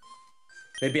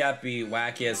 Maybe I'd be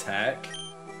wacky as heck.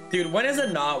 Dude, when is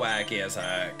it not wacky as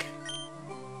heck?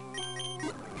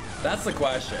 That's the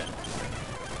question.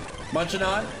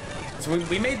 Munchaunon? So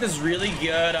we made this really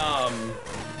good, oh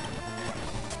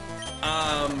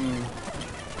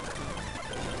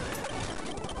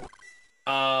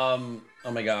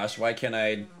my gosh, why can't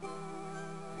I?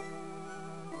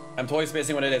 I'm totally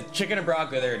spacing what it is. Chicken and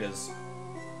broccoli, there it is.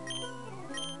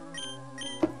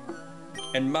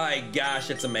 And my gosh,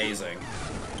 it's amazing.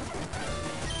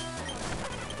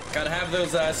 Gotta have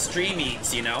those stream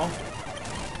eats, you know?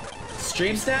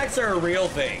 Stream snacks are a real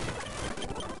thing.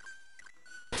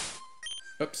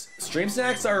 Oops. Stream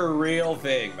snacks are a real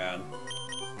thing, man.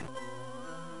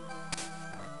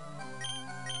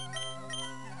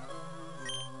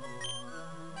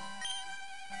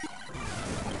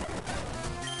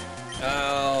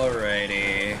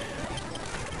 Alrighty.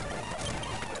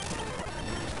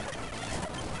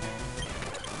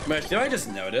 Much, did I just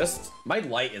noticed? My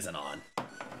light isn't on.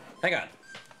 Hang on.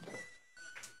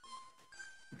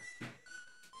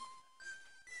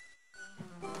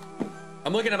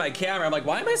 I'm looking at my camera, I'm like,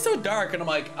 why am I so dark? And I'm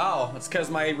like, oh, it's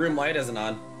because my room light isn't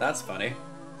on. That's funny.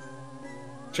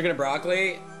 Chicken and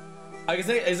broccoli? I can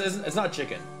say it's not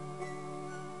chicken.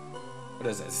 What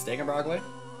is it? Steak and broccoli?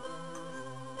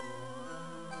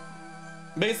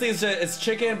 Basically, it's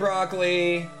chicken and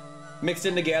broccoli mixed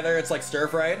in together. It's like stir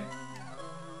fried.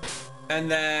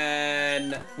 And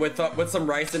then with some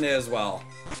rice in it as well.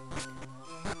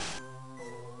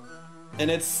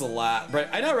 And it's slap. Right?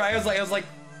 I know, right? I was like,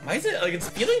 why is it like it's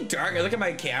feeling dark? I look at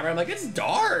my camera, I'm like, it's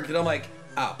dark. And I'm like,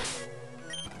 oh,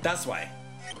 that's why.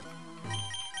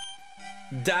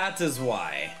 That is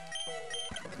why.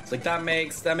 It's like that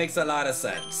makes a lot of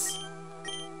sense.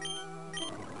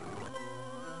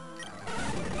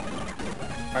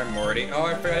 Alright, Morty. Oh,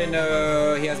 I forgot, I didn't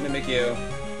know he has Mimikyu.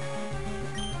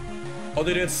 Oh,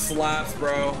 dude, it slaps,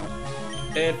 bro.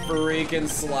 It freaking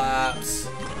slaps.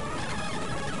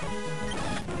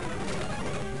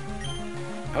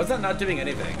 How is that not doing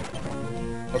anything?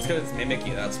 Oh, it's because it's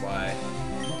Mimikyu, that's why.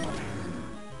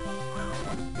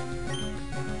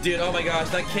 Dude, oh my gosh,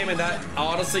 that came in, that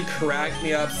honestly cracked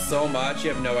me up so much,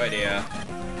 you have no idea.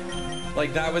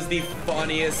 Like, that was the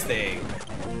funniest thing.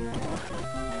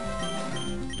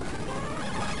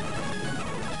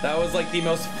 That was like the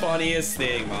most funniest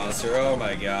thing, Monster. Oh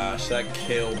my gosh, that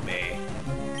killed me.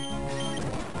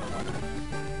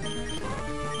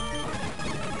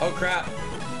 Oh crap.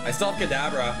 I still have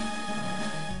Kadabra.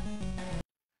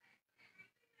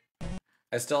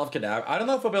 I still have Kadabra. I don't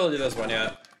know if I'll be able to do this one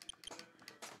yet.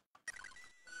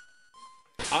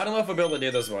 I don't know if I'll be able to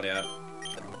do this one yet.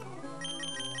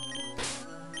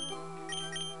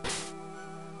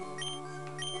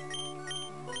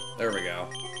 There we go.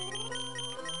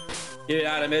 Get it,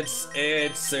 Adam. It's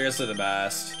seriously the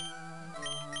best.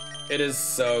 It is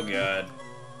so good.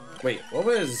 Wait, what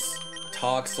was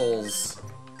Toxel's?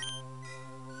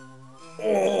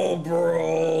 Oh,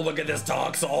 bro, look at this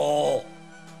Toxel.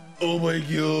 Oh my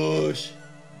gosh.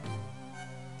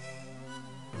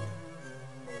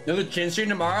 Another chin stream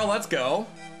tomorrow. Let's go.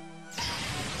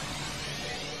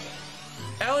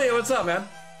 Elliot, what's up, man?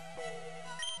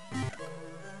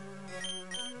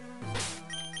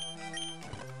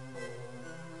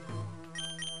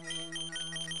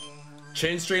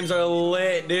 Chin streams are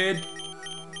lit, dude.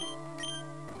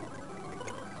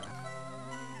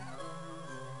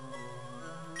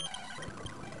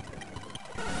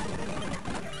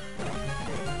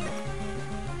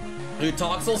 Dude,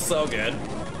 Toxel's so good.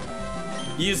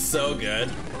 He's so good.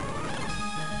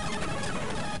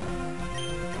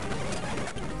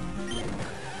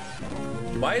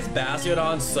 Why is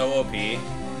Bastiodon so OP?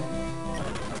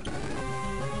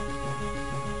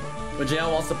 When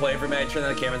Janelle wants to play for me, I turn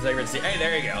on the camera and say, hey,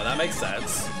 there you go. That makes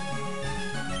sense.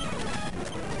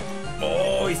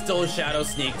 Oh, he still shadow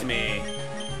sneaked me.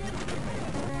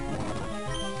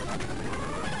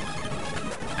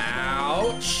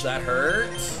 Ouch, that hurt.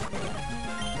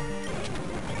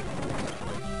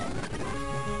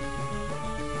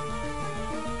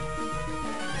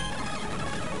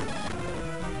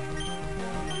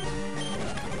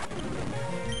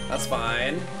 That's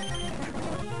fine.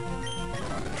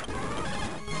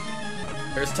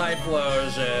 There's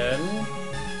Typhlosion.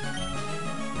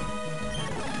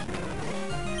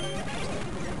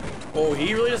 Oh,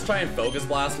 he really just tried and focus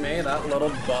blast me? That little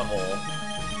butthole.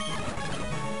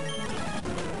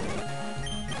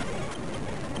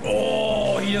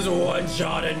 Oh, he just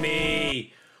one-shotted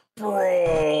me.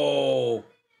 Bro.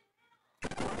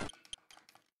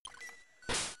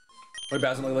 Wait,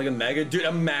 Bastion look like a mega? Dude,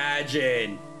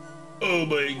 imagine. Oh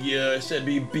my gosh, that'd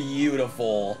be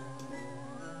beautiful.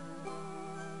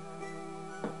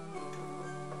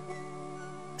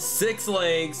 Six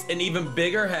legs, an even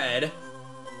bigger head.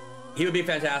 He would be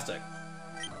fantastic.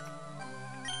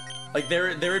 Like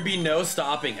there would be no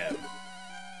stopping him.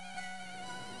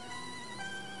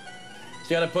 So you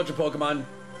gotta put your Pokemon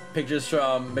pictures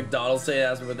from McDonald's say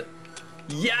that's with it.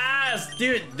 Yes,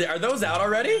 dude, are those out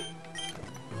already?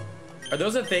 Are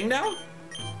those a thing now?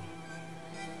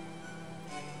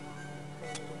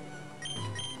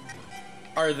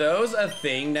 Are those a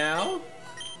thing now?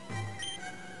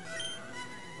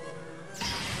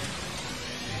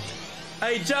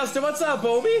 Hey Justin, what's up,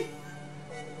 Obi?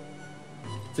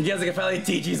 So you guys can finally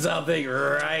teach you something,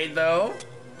 right though?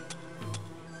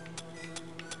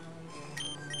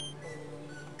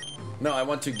 No, I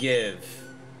want to give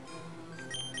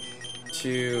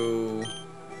to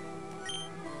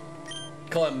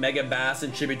call it Mega Bass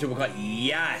and tribute to Wakanda.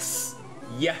 Yes!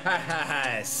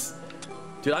 Yes!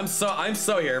 Dude, I'm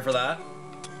so here for that.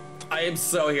 I am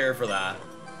so here for that.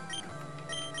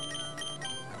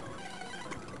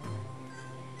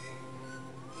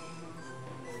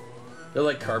 They're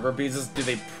like cardboard pieces? Dude,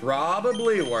 they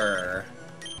probably were.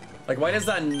 Like, why does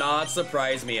that not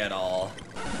surprise me at all?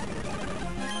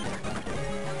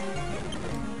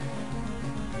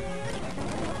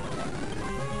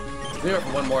 It's there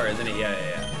for one more, isn't it?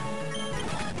 Yeah.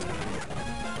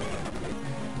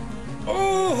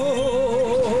 Oh!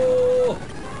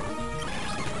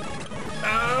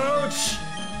 Ouch!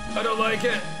 I don't like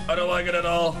it. I don't like it at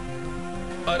all.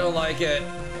 I don't like it.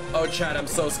 Oh, chat, I'm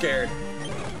so scared.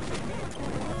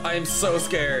 I am so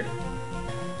scared.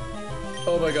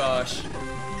 Oh my gosh.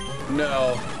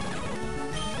 No.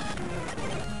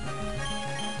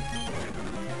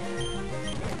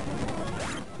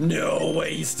 No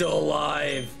way, he's still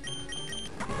alive.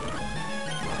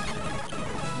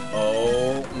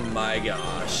 Oh my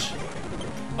gosh.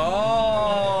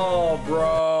 Oh,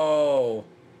 bro.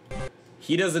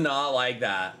 He does not like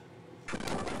that.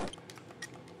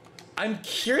 I'm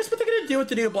curious what they're gonna do with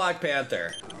the new Black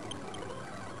Panther.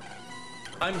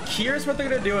 I'm curious what they're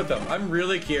gonna do with them. I'm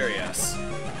really curious.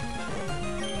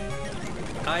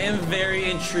 I am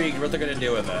very intrigued what they're gonna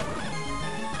do with it.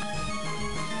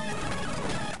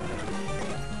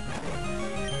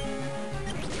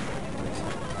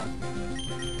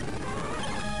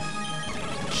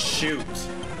 Shoot.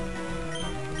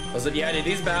 Was it? Yeah, dude,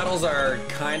 these battles are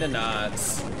kind of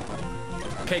nuts.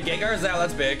 Okay, Gengar's out.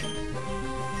 That's big.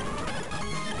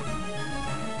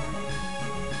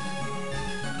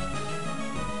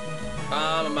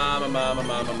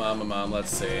 Mom, let's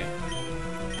see.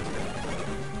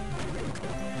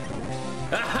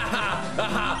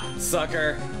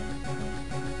 Sucker.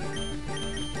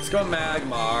 Let's go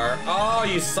Magmar. Oh,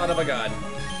 you son of a gun.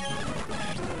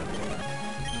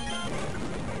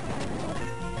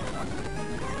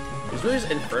 He's really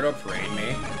just Inferno Parade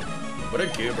me. What a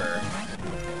goober.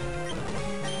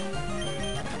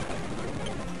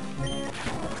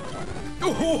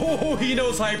 Oh, he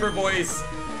knows Hyper Voice.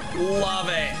 Love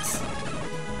it.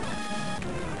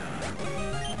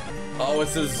 Oh,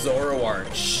 it's a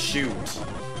Zoroark. Shoot.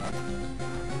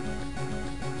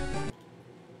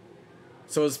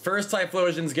 So his first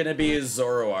Typhlosion's gonna be his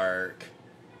Zoroark.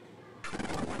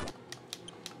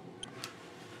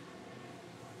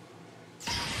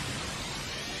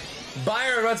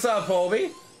 Byron, what's up,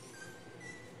 Colby?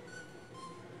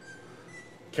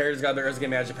 Character's got the Earth's getting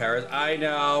magic powers. I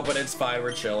know, but it's fine.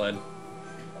 We're chilling.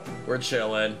 We're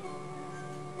chilling.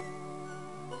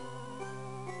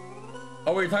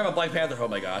 Oh, we were talking about Black Panther. Oh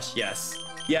my gosh. Yes.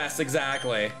 Yes,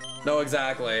 exactly. No,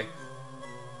 exactly.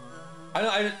 I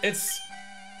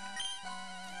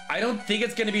don't think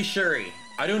it's gonna be Shuri.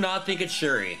 I do not think it's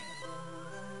Shuri.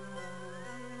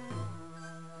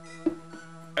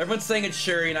 Everyone's saying it's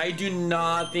Shuri, and I do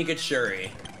not think it's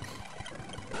Shuri.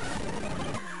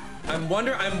 I'm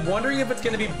wondering if it's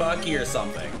gonna be Bucky or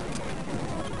something.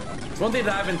 It's one thing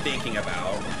that I've been thinking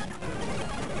about.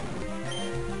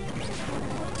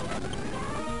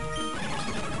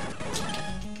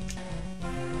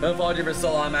 I've followed you for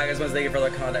so long, Magus. Thank you for the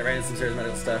contact, right? Some serious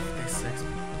medical stuff. Thanks.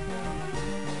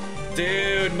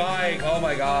 Dude, Mike, oh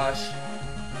my gosh.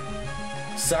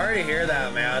 Sorry to hear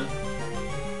that, man.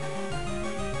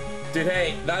 Dude,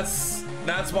 hey, that's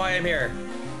why I'm here.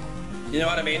 You know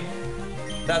what I mean?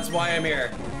 That's why I'm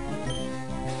here.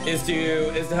 Is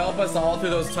to help us all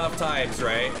through those tough times,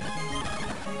 right?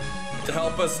 To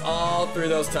help us all through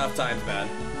those tough times, man.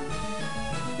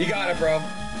 You got it, bro.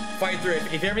 Fight through it.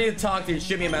 If you ever need to talk, dude,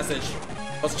 shoot me a message.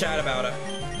 Let's chat about it.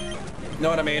 Know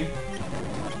what I mean?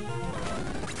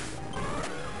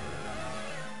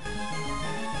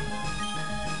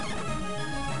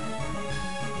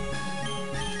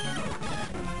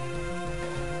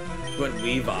 But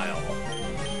Weavile.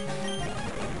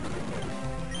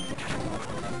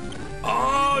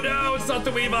 Oh no, it's not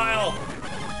the Weavile.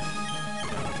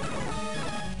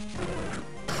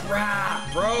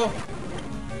 Crap, bro.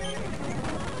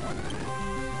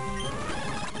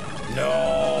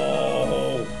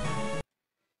 No.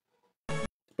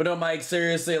 But no, Mike,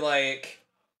 seriously, like,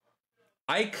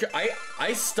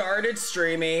 I started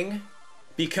streaming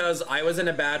because I was in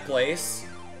a bad place.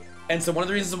 And so one of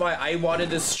the reasons why I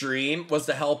wanted to stream was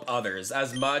to help others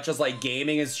as much as like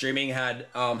gaming and streaming had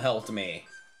helped me.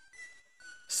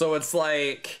 So it's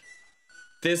like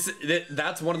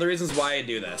that's one of the reasons why I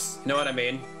do this. You know what I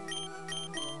mean?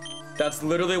 That's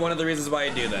literally one of the reasons why I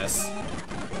do this.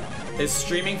 Is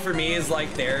streaming for me is like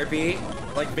therapy,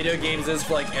 like video games is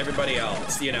for like everybody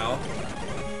else, you know?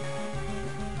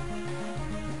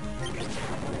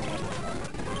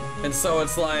 And so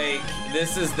it's like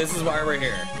this is why we're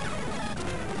here.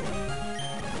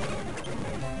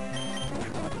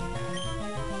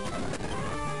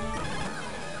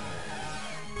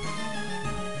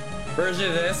 Version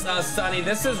of this, Sunny,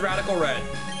 this is Radical Red,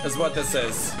 is what this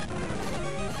is.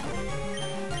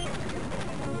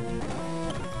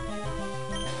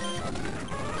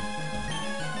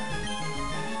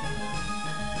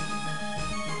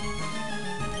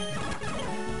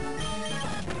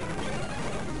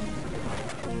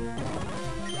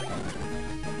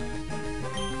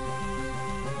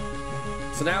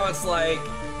 So now it's like,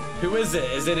 who is it?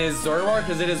 Is it his Zoroark?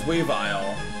 Is it his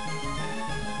Weavile?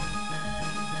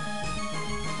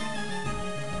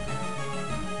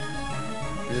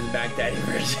 This is Back Daddy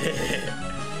version.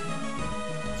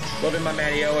 Loving my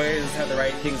man, he always have the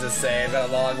right things to say. I've got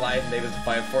a long life, maybe it's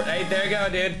 5-4. Hey, there you go,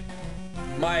 dude.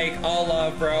 Mike, all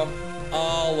love, bro.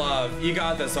 All love. You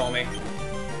got this, homie.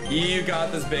 You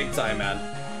got this big time, man.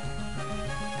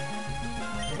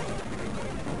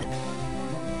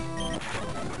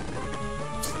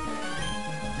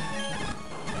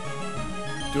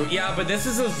 Dude, yeah, but this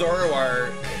is a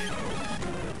Zoroark.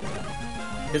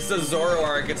 It's the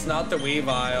Zoroark, it's not the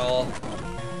Weavile.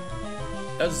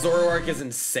 That Zoroark is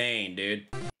insane, dude.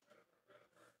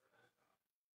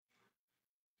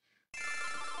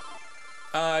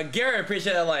 Garrett,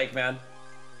 appreciate that like, man.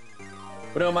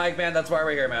 But no, Mike, man, that's why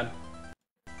we're here, man.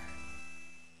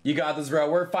 You got this, bro.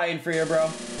 We're fighting for you, bro.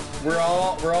 We're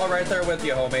all right there with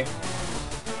you, homie.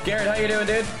 Garrett, how you doing,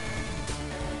 dude?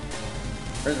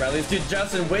 Where's Riley's? Dude,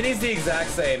 Justin, Whitney's the exact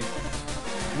same.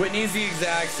 Whitney's the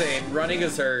exact same. Running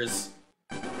is hers.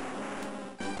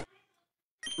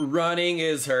 Running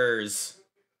is hers.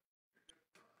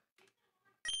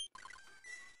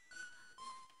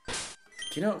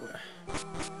 You know,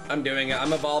 I'm doing it.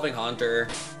 I'm evolving Haunter.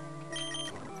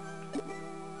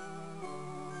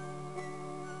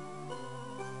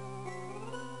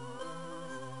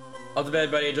 Off the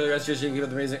bed, buddy. Enjoy the rest of your stream. Keep up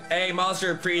the amazing. Hey,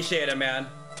 Monster, appreciate it, man.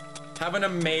 Have an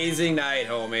amazing night,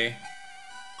 homie.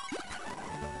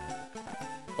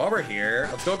 While we're here,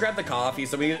 let's go grab the coffee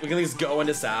so we can at least go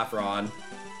into Saffron.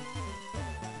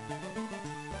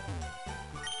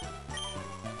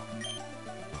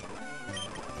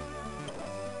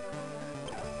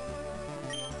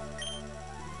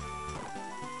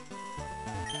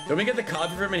 Can we get the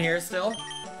coffee from in here still?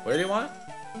 What do you want?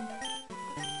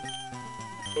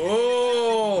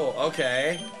 Oh,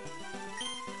 okay.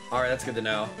 All right, that's good to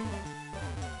know.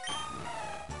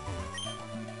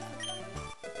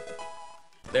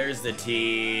 There's the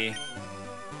tea.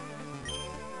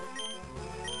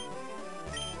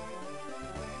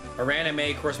 Arana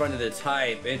may correspond to the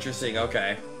type. Interesting,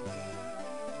 okay.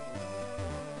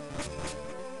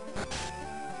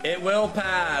 It will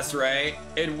pass, right?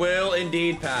 It will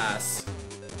indeed pass.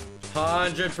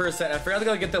 100%. I forgot to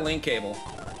go get the link cable.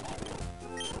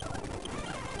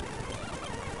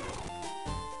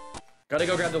 Gotta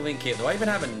go grab the link cable. Do I even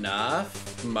have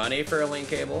enough money for a link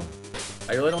cable?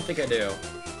 I really don't think I do.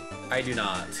 I do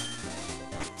not.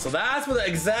 So that's what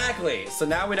exactly. So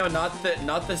now we know not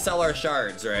to sell our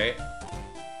shards, right?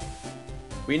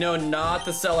 We know not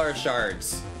to sell our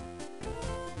shards.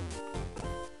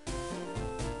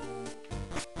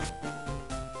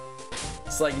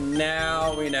 It's like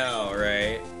now we know,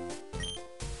 right?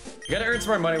 We gotta earn some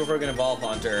more money before we can evolve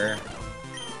Haunter.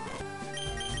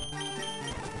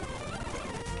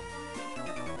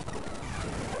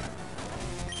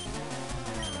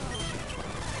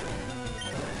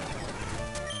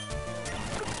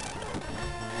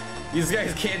 These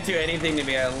guys can't do anything to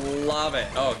me. I love it.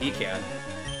 Oh, he can.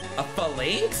 A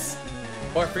Phalanx?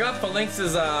 Oh, I forgot Phalanx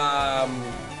is a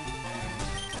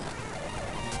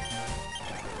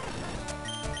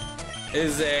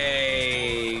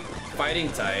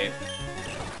fighting type.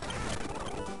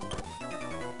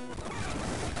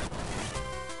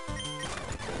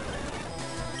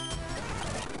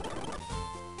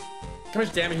 How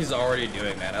much damage he's already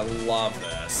doing, man. I love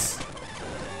this.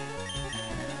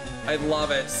 I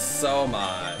love it so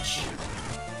much.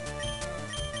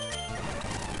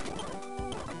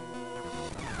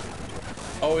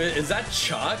 Oh, is that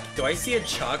Chuck? Do I see a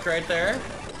Chuck right there?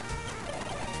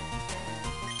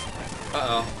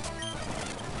 Uh-oh.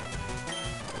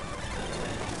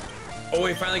 Oh,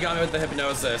 he finally got me with the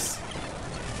hypnosis.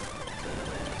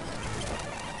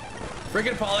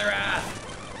 Freaking Poliwrath!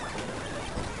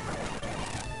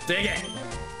 Dig it!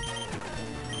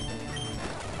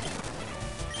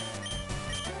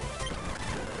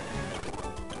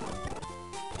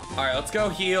 Alright, let's go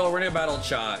heal. We're gonna battle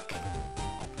Chuck.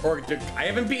 Or, I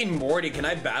haven't beaten Morty. Can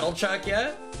I battle Chuck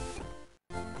yet?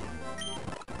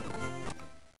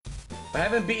 I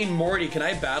haven't beaten Morty. Can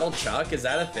I battle Chuck? Is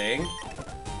that a thing?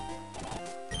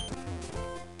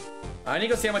 I need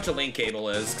to go see how much a link cable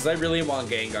is, because I really want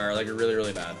Gengar, like really,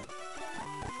 really bad.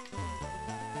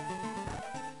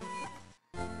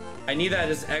 I need that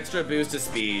as extra boost to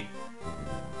speed.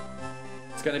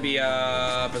 It's gonna be,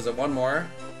 is it one more?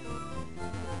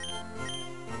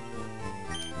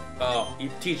 Oh, you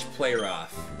teach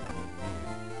Playroth.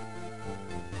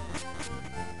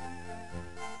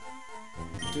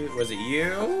 Dude, was it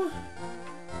you?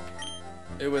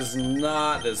 It was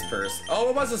not this person. Oh,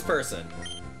 what was this person?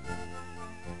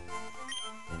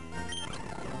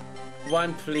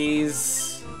 One,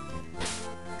 please.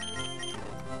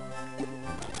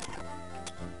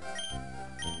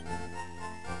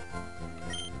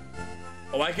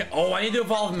 Oh, I need to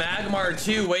evolve Magmar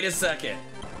too. Wait a second.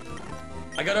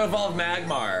 I gotta evolve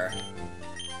Magmar.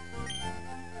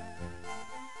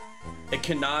 It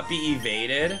cannot be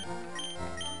evaded.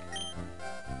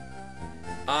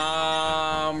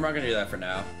 We're not gonna do that for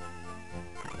now.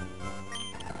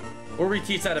 We'll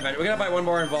reteach that event. We're gonna buy one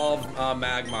more evolved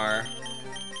Magmar.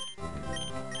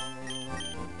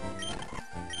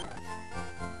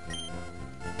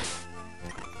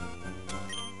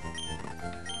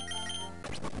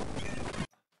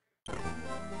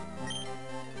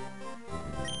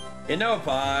 You know,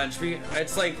 Punch.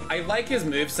 It's like I like his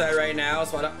moveset right now,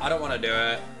 so I don't want to do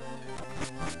it.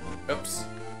 Oops.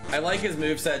 I like his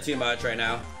moveset too much right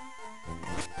now.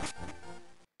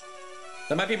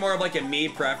 That might be more of like a me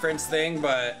preference thing,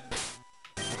 but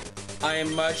I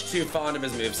am much too fond of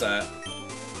his moveset.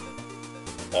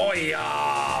 Oh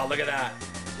yeah, look at that.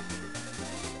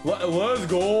 Let's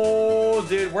go,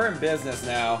 dude. We're in business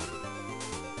now.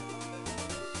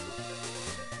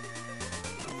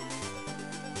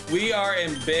 We are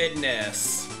in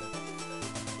business.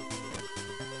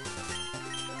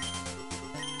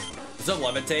 Still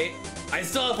levitate? I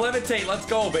still have levitate. Let's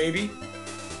go, baby.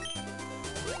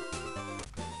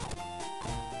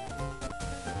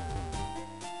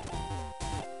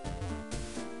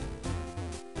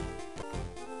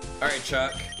 All right,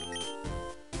 Chuck.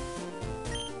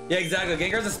 Yeah, exactly.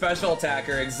 Gengar's a special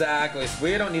attacker. Exactly. So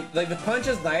we don't need, like, the punch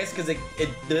is nice because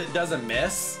it doesn't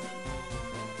miss.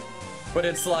 But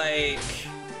it's like,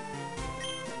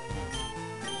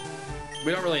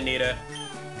 we don't really need it.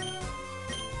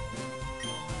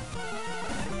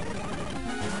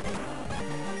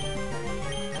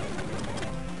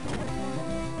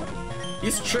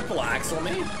 He's triple axle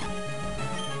me?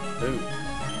 Ooh.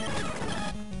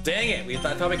 Dang it,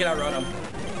 I thought we could outrun him.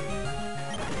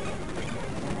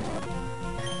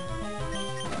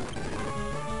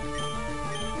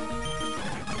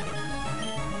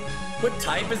 What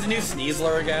type is the new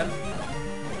Sneasler again?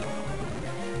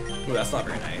 Ooh, that's not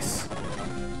very nice.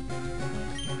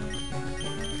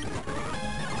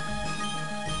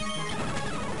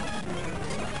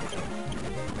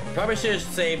 Probably should have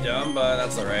saved him, but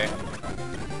that's alright.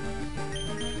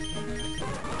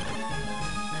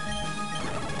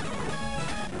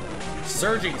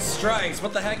 Surging strikes,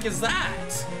 what the heck is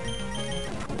that?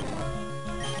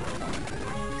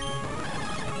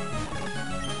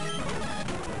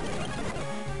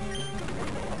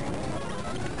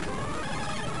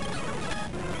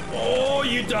 Oh,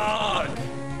 you dog!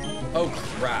 Oh,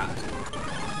 crap.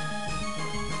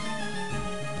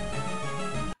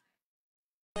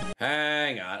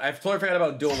 Hang on, I totally forgot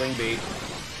about dual wing beat.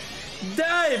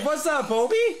 Dave, what's up,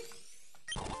 Obi?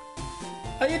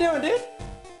 How you doing, dude?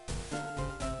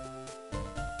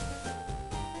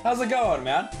 How's it going,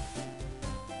 man?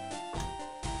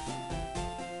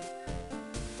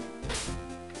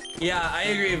 Yeah, I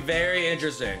agree, very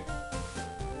interesting.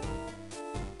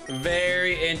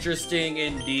 Very interesting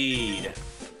indeed.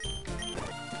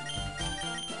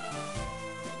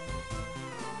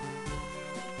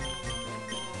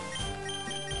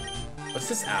 What's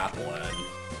this apple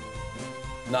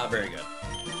in? Not very good.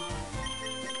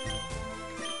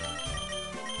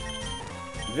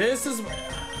 This is,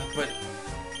 but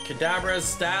Kadabra's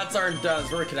stats aren't done.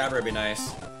 So Kadabra would be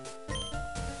nice.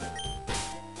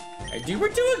 Hey, dude, we're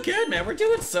doing good, man. We're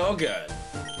doing so good.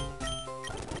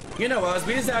 You know us,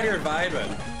 we just out here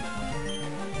vibing.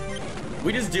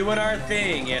 We just doing our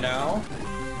thing, you know?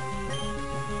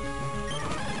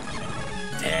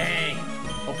 Dang.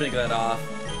 Opening that off.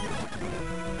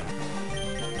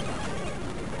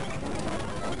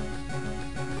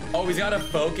 Oh, he's got a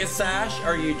focus sash?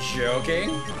 Are you joking?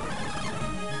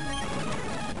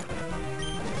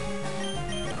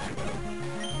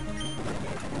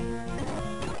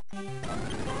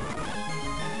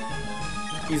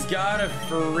 He's got a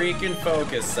freaking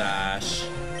focus sash.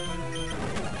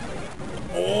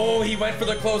 Oh, he went for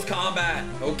the close combat.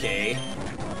 Okay.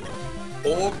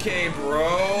 Okay,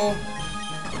 bro.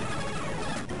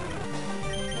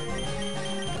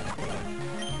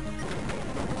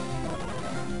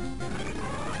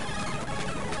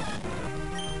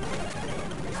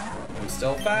 I'm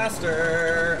still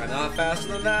faster. I'm not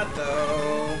faster than that,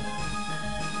 though.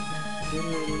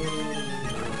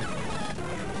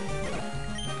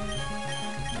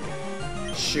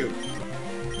 Shoot.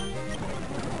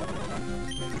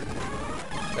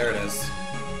 There it is.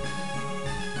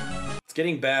 It's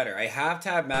getting better. I have to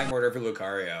have Magmortar for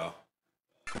Lucario.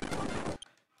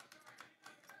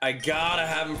 I gotta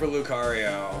have him for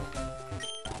Lucario.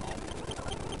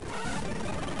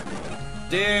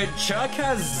 Dude, Chuck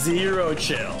has zero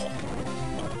chill.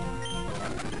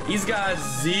 He's got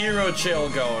zero chill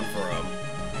going for him.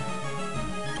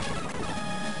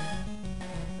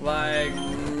 Like,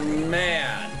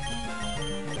 man.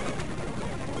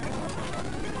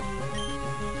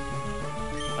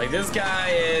 Like, this guy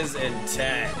is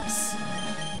intense.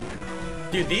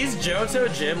 Dude, these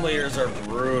Johto gym leaders are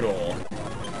brutal.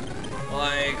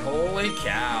 Like, holy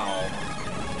cow.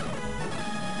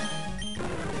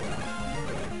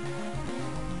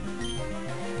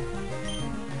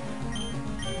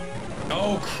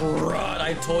 Oh, crud.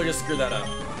 I totally just screwed that up.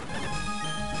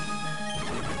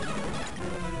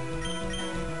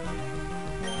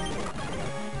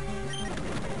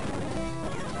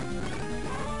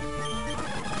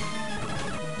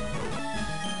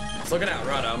 It's looking at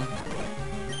run him.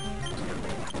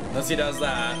 Unless he does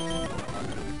that.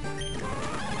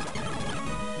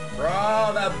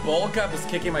 Bro, that bulk up is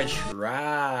kicking my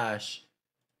trash.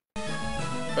 Oops.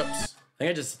 I think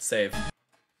I just saved.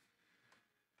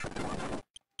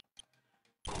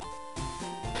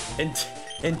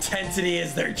 Intensity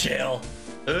is their chill.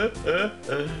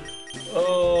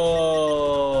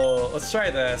 Oh, let's try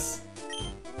this.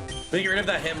 We can get rid of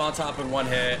that Hitmontop in one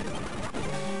hit.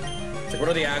 It's like, what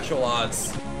are the actual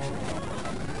odds?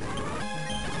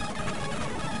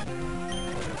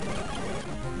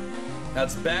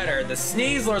 That's better. The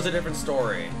Sneasler's a different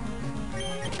story.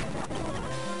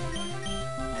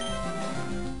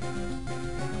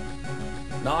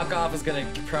 Knockoff is gonna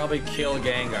probably kill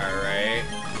Gengar, right?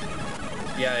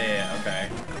 Yeah, okay.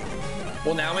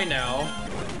 Well, now we know.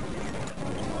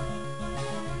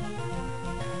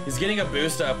 He's getting a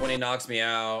boost up when he knocks me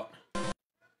out.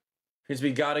 Because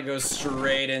we gotta go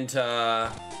straight into...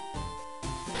 I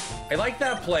like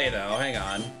that play, though. Hang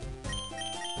on.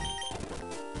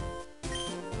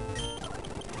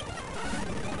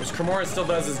 Because Cremora still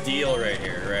does his deal right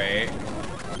here, right?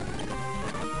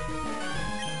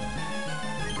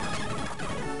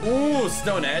 Ooh,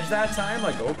 Stone Edge that time?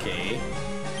 Like, okay.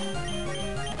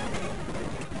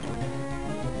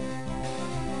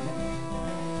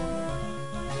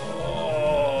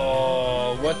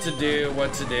 Oh, what to do,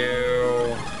 what to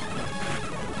do.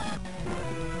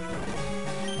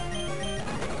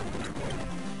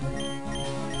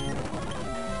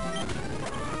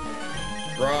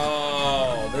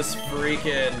 Bro, this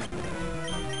freaking...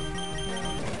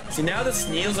 See, now the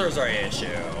Sneasler's our issue.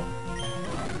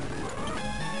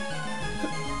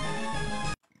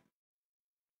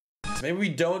 So maybe we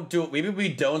don't do it. Maybe we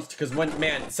don't, because when,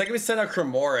 man, the second we send out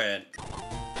Cramorant.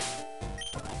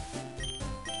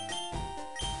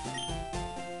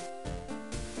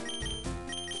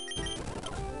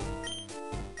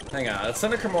 Hang on, let's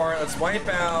send a Cramorant. Let's wipe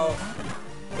out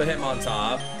the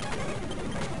Hitmontop.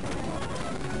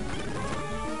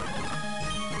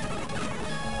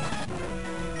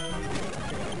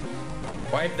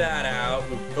 Wipe that out.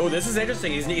 Oh, this is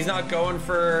interesting. He's not going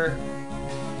for...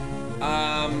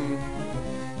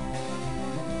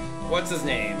 What's his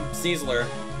name? Sneasler.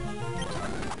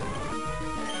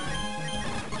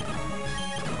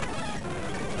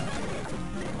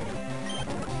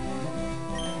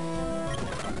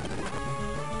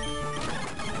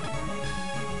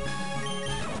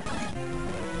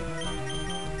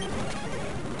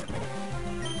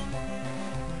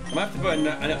 I'm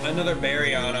gonna have to put another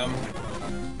berry on him.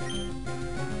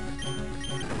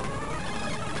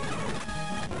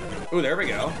 Ooh, there we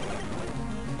go.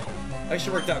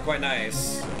 Actually worked out quite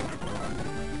nice.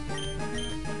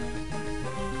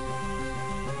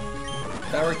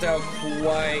 That worked out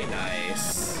quite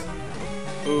nice.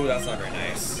 Ooh, that's not very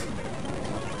nice.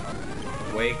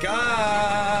 Wake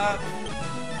up!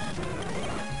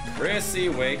 Chrissy,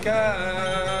 wake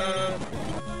up!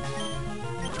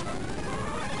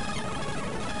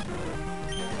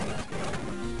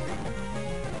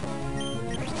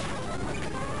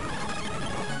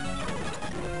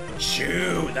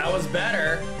 Shoot, that was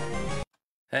better.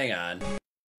 Hang on.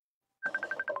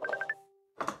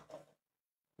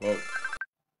 Whoa.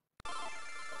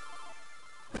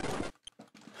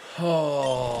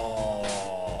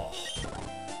 Oh.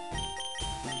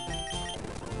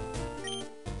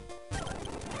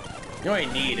 You know what I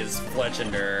need is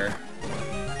Fletchender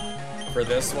for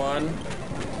this one.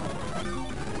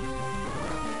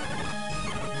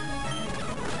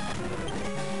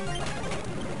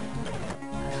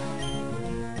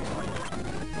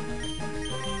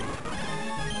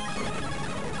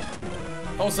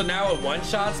 Oh, so now it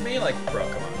one-shots me? Like, bro,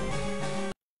 come on.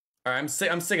 Alright,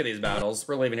 I'm sick of these battles.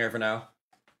 We're leaving here for now.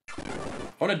 I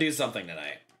want to do something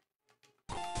tonight.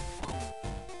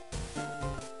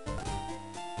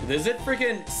 Is it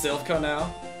freaking Silphco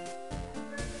now?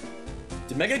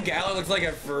 Dude, Mega Gallade looks like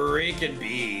a freaking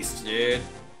beast, dude.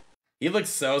 He looks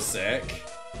so sick.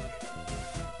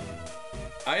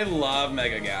 I love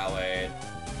Mega Gallade.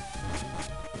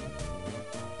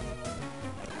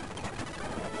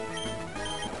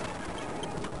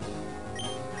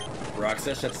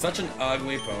 Rockfish, that's such an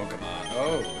ugly Pokemon.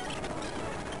 Oh.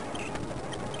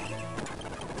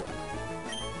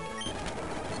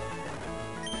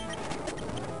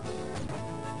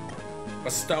 A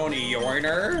Stony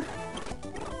Yorner?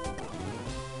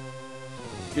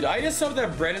 Dude, I just hope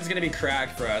that Brennan's gonna be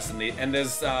cracked for us in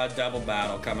this double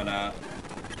battle coming up.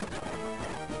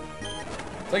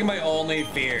 It's like my only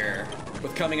fear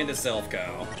with coming into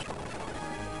Silphco.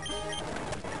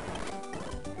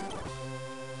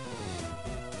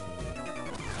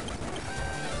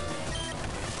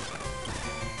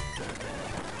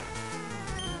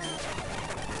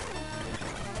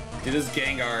 Dude, this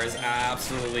Gengar is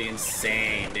absolutely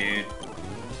insane, dude.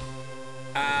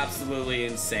 Absolutely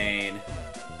insane.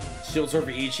 Shield Sword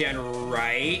for Ichan,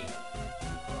 right?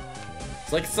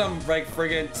 It's like some, like,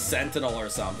 friggin' Sentinel or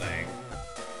something.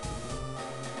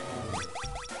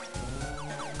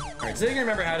 Alright, so you can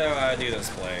remember how to do this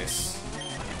place.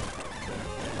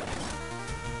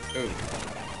 Ooh.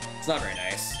 It's not very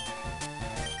nice.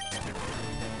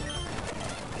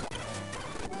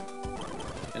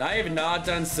 And I have not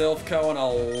done Silphco in a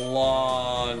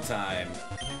long time.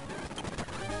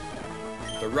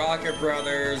 The Rocket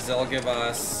Brothers, they'll give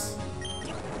us...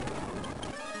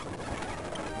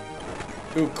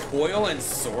 Ooh, Coil and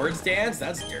Swords Dance?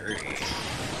 That's dirty.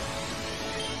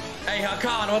 Hey,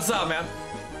 Hakan, what's up, man?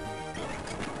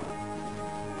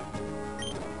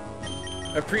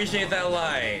 Appreciate that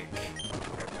like.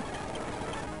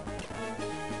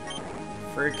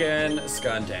 Freaking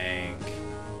Skuntank.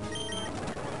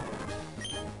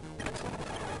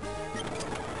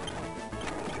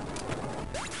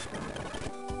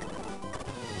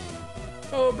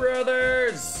 Oh,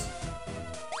 brothers!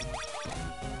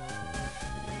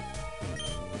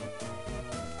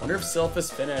 Wonder if Sylph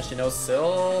is finished. You know,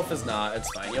 Sylph is not. It's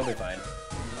fine. You'll be fine.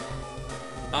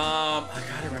 I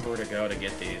gotta remember where to go to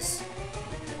get these.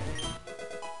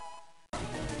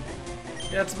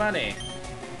 Yeah, it's money.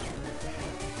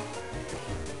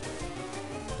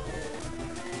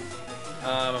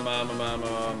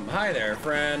 Hi there,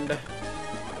 friend.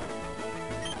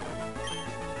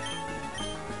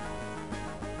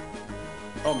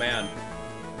 Oh man.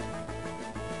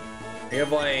 We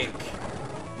have like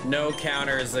no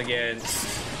counters against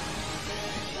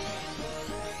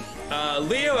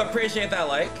Leo, appreciate that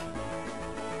like.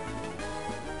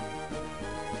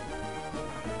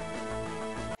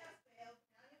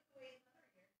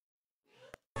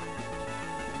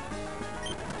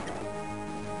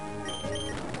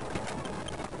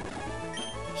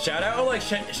 Shout out, like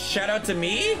shout out to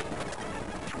me?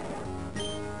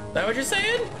 That what you're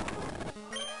saying?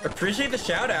 Appreciate the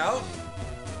shout out.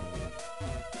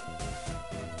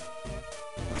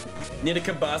 Need a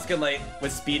Combusken like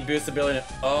with speed boost ability.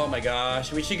 Oh my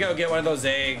gosh, we should go get one of those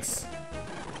eggs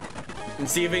and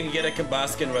see if we can get a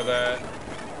Combusken with it.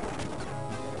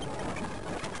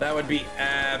 That would be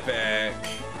epic.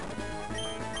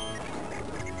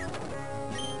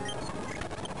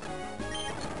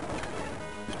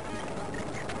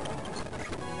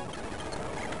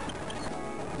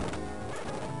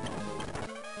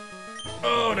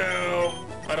 Oh no!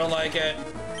 I don't like it.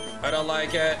 I don't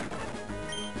like it.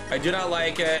 I do not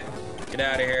like it. Get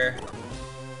out of here.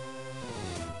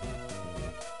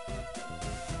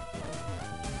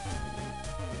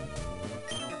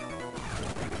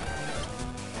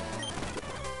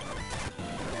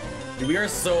 Dude, we are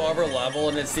so over level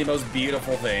and it's the most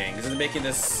beautiful thing. This is making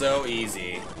this so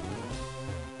easy.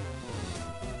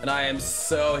 And I am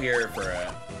so here for it.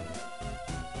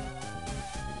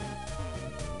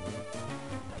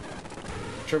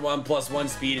 For 1+1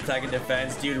 speed, attack, and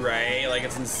defense, dude, right? Like,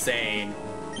 it's insane.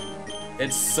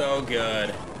 It's so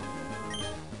good.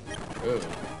 Ooh.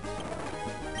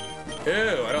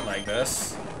 Ooh, I don't like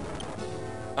this.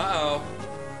 Uh-oh.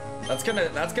 That's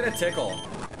gonna tickle.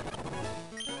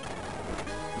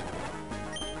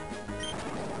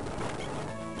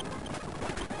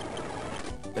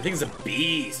 The thing's a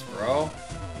beast, bro.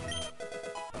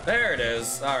 There it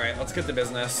is. All right, let's get to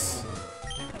business.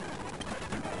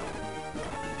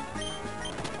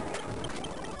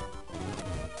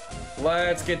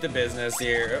 Let's get to business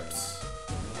here. Oops.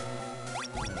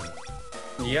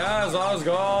 Yes, let's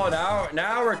go.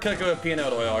 Now we're cooking with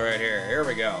peanut oil right here. Here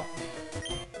we go.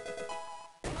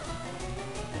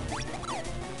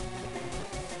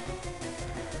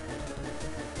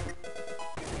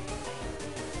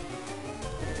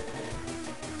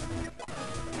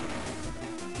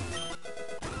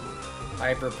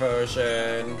 Hyper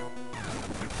potion.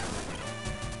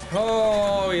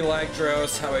 Oh,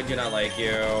 Electros, how I do not like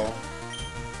you.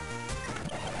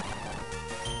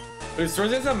 Dude,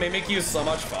 Swords Dance on Mimikyu is so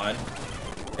much fun.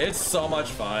 It's so much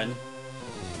fun.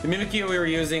 The Mimikyu we were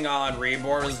using on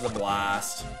Reborn was the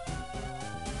blast.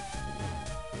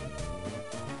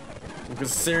 It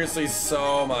was seriously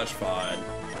so much fun.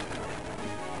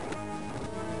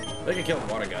 They can kill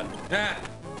with water gun. Ah!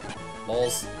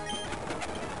 Lols.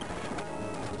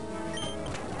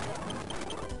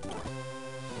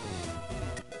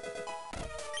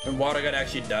 And water gun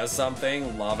actually does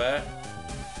something. Love it.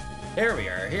 Here we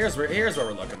are. Here's what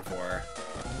we're looking for.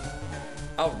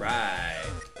 All right.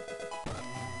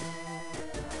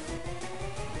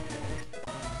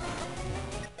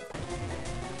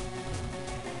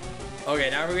 Okay,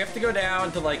 now we have to go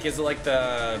down to like, is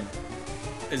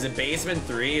it basement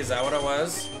 3? Is that what it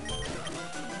was?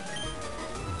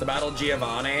 To battle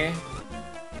Giovanni.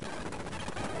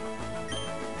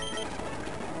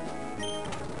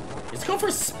 Let's go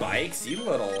for spikes, you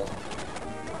little.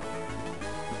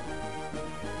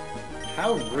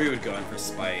 How rude going for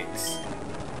spikes.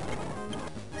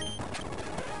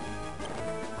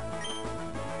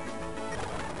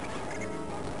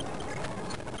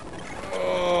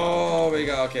 Oh, we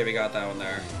got that one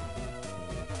there.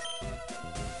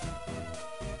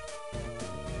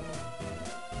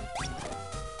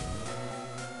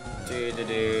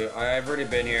 I've already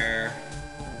been here.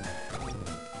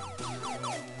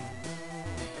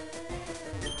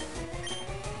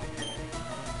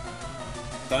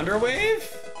 Thunder Wave?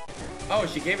 Oh,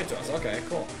 she gave it to us. Okay,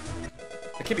 cool.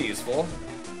 It could be useful.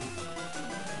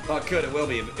 Oh, it could. It will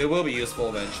be. It will be useful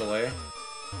eventually.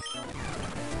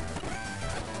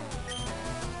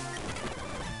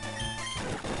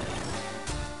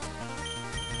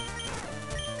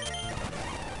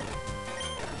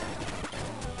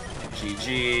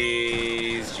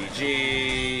 GG's,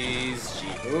 GG's,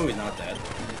 Ooh, he's not dead.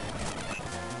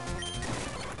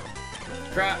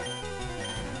 Crap.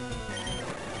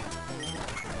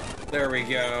 There we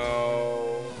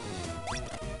go.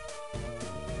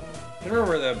 I don't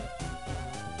remember the...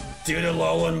 Dude, a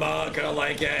Alolan Muk, I don't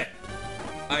like it.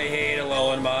 I hate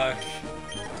Alolan Muk.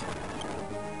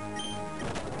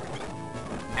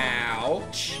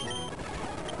 Ouch.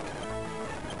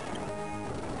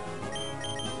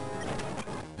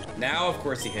 Now, of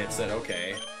course, he hits it.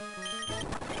 Okay.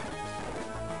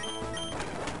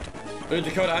 Dude,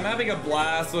 Dakota, I'm having a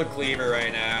blast with Cleaver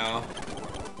right now.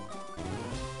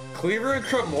 Cleaver and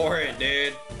Cramorant,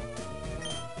 dude.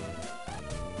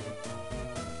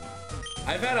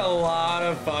 I've had a lot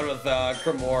of fun with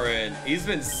Cramorant. He's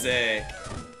been sick.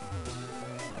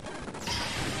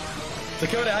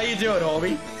 Dakota, how you doing,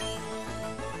 homie?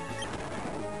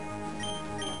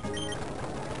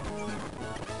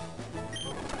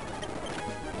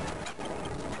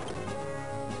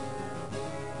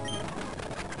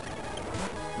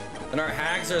 And our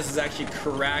Haxorus is actually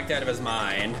cracked out of his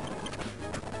mind.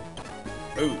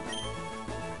 Ooh.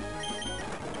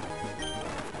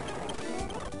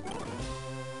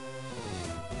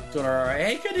 Doing alright.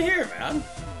 Hey, good to hear, man.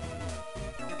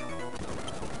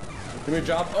 New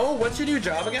job. Oh, what's your new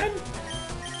job again?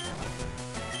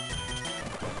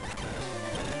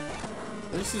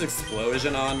 This is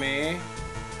explosion on me.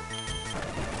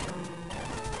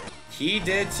 He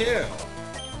did too.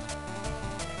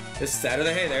 This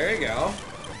Saturday, hey, there you go.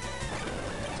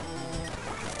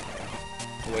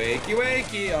 Wakey,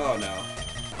 wakey. Oh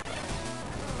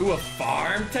no. Ooh, a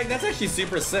farm tech? That's actually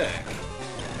super sick.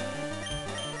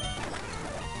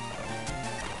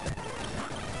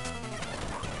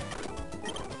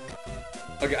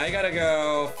 Okay, I gotta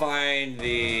go find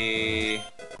the...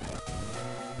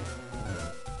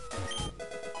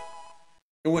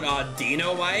 Ooh, an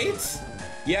Audino White?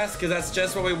 Yes, because that's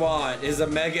just what we want, is a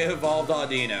Mega Evolved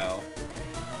Audino.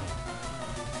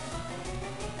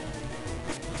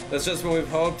 That's just what we've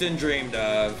hoped and dreamed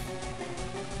of.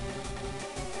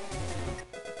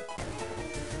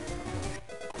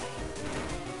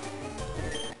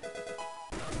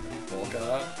 Bulk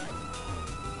up.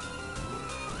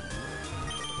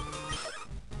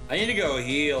 I need to go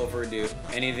heal for do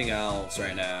anything else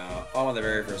right now. Oh, I'm on the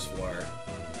very first floor.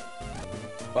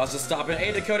 Well, I was just stopping.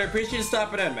 Hey, Dakota, appreciate you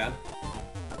stopping in, man.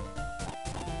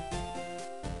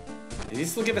 Did he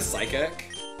still give a Psychic?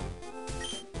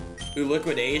 Ooh,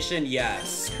 Liquidation?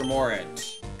 Yes.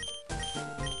 Cramorant.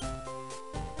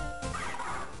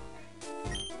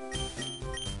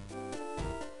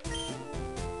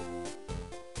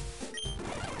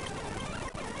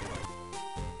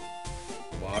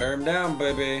 Water him down,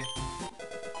 baby.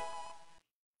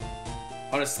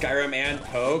 On a Skyrim and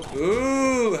Poke.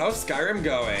 Ooh, how's Skyrim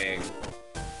going?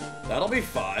 That'll be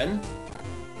fun.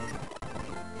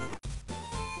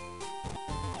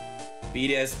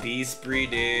 BDSP spree,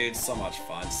 dude. So much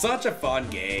fun. Such a fun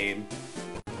game.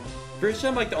 Pretty sure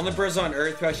I'm like the only person on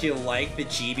Earth who actually liked the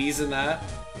chibis in that.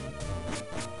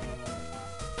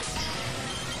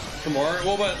 Come on.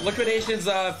 Well, but Liquidation's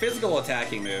a physical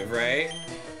attacking move, right?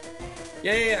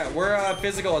 Yeah. We're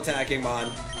physical attacking,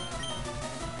 Mon.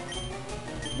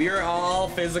 We are all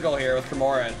physical here with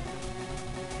Cramorant.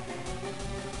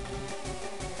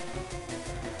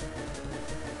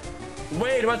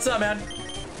 Wade, what's up, man?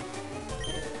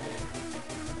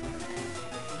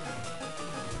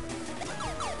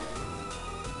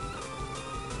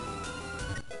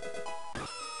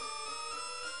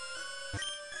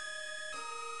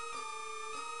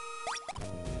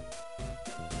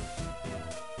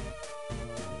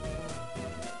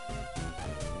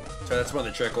 So that's one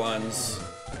of the trick ones.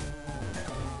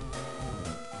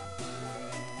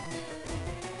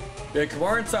 Yeah,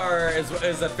 Cramorant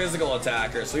is a physical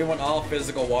attacker, so we want all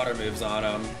physical water moves on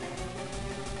him.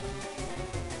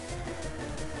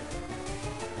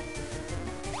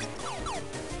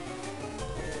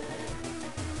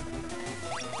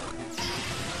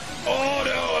 Oh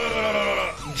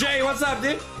no! Jay, what's up,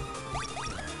 dude?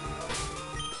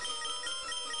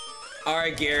 All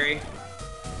right, Gary.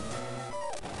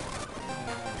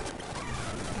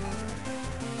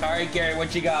 All right, Gary,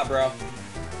 what you got, bro?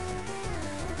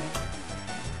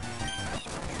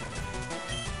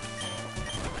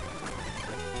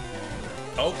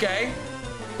 Okay,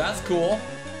 that's cool.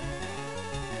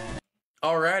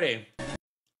 Alrighty.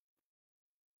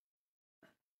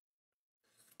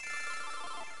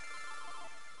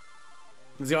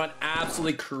 He's got an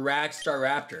absolutely correct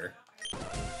Staraptor.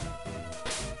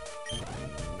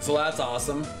 So that's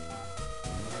awesome.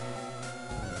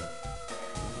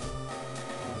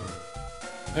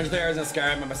 100 hours in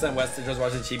Skyrim, my son Weston was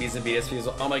watching Chibis and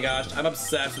BSPs. Oh my gosh, I'm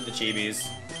obsessed with the Chibis.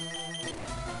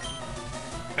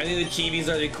 I think the Chibis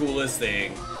are the coolest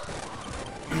thing.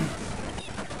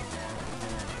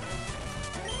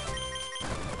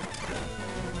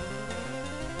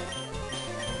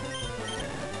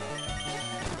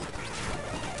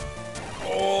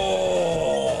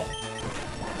 Oh!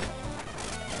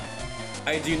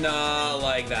 I do not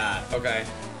like that. Okay.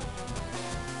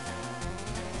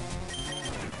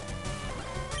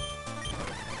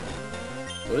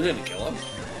 We didn't kill him.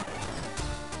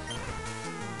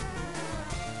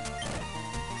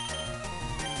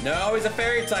 No, he's a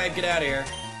fairy type. Get out of here.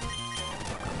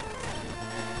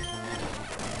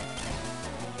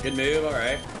 Good move. All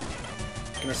right.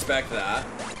 Can respect that.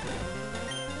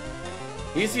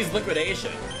 He sees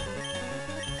liquidation.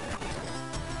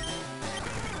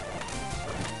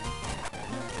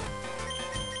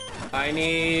 I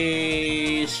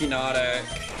need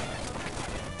Shinotic.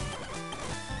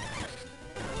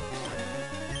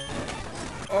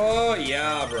 Oh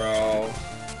yeah, bro.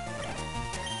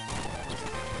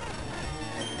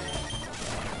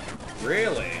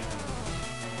 Really?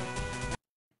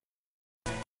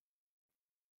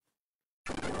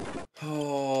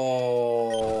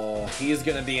 Oh, he's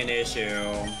gonna be an issue.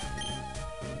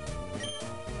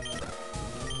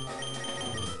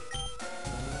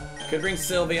 Could bring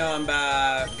Sylveon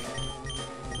back.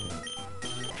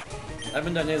 I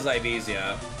haven't done his IVs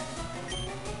yet.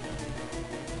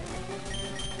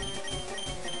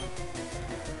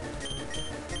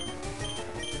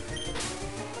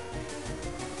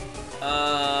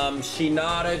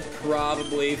 Shinotic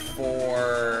probably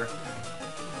for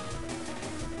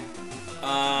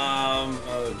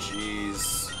oh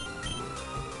jeez.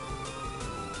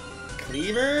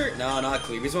 Cleaver? No, not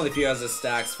Cleaver. He's one of the few who has his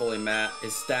stats fully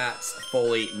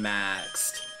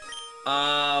maxed.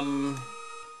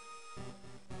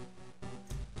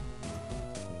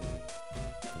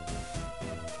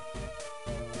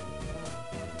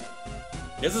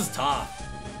 This is tough.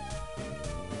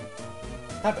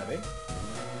 Hi, baby.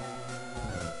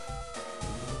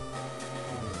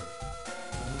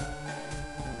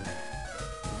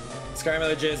 Skyrim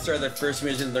legit started their first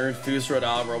mission, learned Foost Road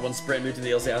Alvaro, one sprint moved to the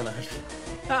DLC. I don't know.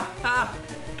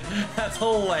 That's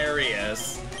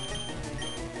hilarious.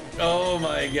 Oh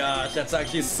my gosh, that's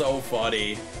actually so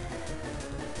funny.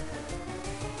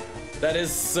 That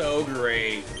is so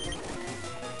great.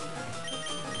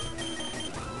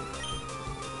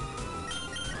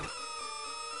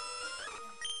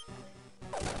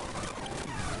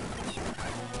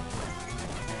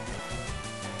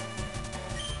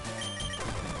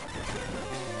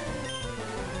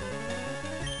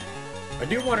 I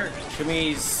do wonder, can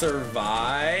we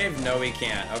survive? No, we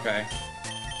can't. Okay.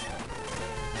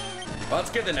 Well, that's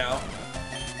good to know.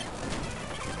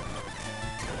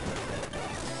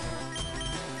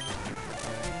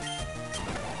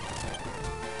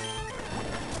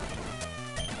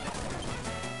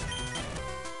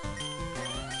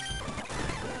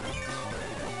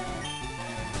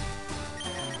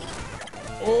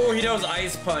 Oh, he knows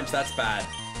Ice Punch. That's bad.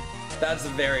 That's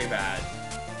very bad.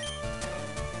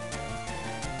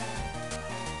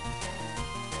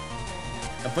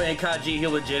 I'm putting Kaji, he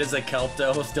legit is a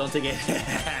Kelpto, still take it.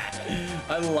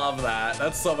 I love that.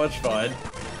 That's so much fun.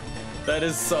 That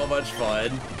is so much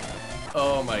fun.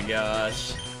 Oh my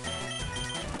gosh.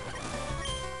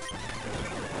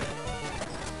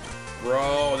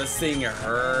 Bro, this thing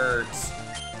hurts.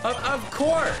 Of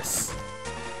course.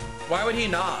 Why would he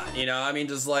not? You know, I mean,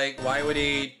 just like, why would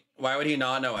he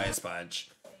not know Ice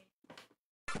Punch?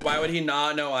 Why would he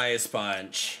not know Ice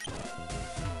Punch?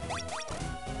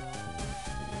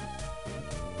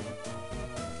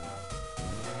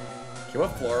 Okay,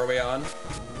 what floor are we on?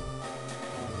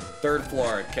 3rd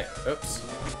floor. Okay, oops.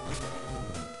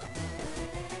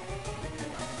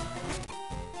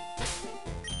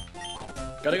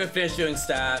 Gotta go finish doing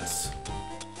stats.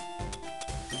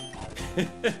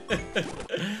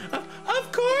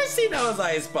 Of course he knows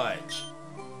Ice Punch.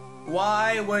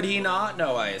 Why would he not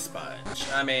know Ice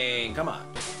Punch? I mean, come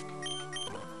on.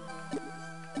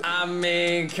 I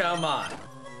mean, come on.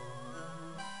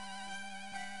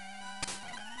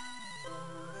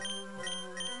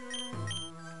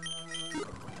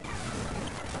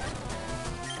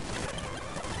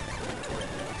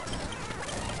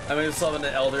 I mean, solving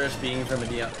the Eldritch being from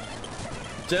India.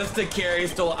 Just to carry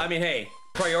still, I mean, hey,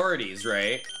 priorities,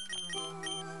 right?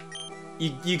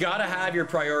 You gotta have your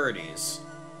priorities.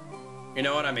 You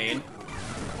know what I mean?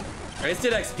 I just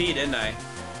did XP, didn't I?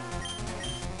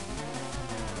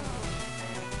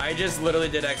 I just literally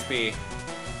did XP.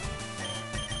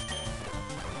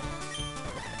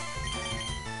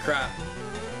 crap.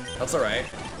 That's alright.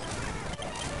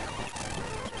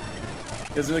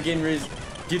 Because the game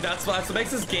dude, that's what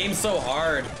makes this game so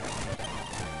hard.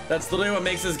 That's literally what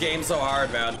makes this game so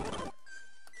hard, man.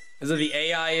 Is that the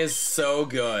AI is so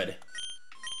good.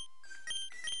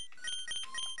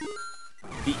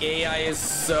 The AI is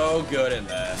so good in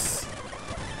this.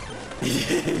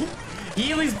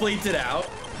 He at least bleeped it out.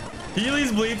 He at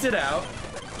least bleeped it out.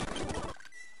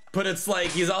 But it's like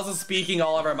he's also speaking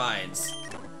all of our minds.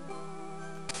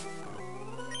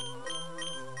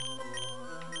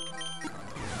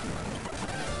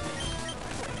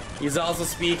 He's also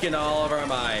speaking all of our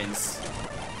minds.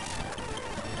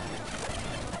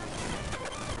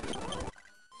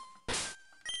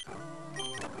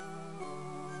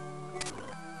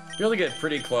 You really get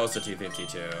pretty close to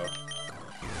 252.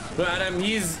 But Adam,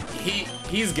 he's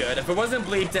good. If it wasn't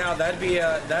bleeped out, that'd be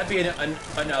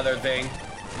another thing.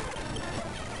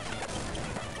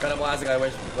 Got a blasting. I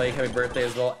wish Blake happy birthday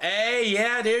as well. Hey,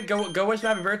 yeah, dude, go wish him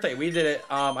happy birthday. We did it.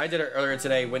 I did it earlier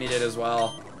today. Winnie did as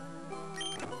well.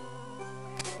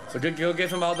 So good, go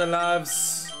give him all the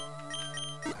loves.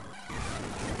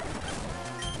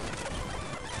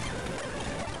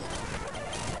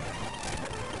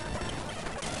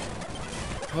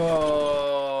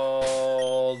 Hold.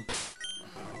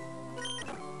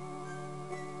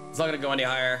 It's not gonna go any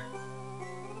higher.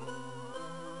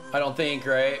 I don't think,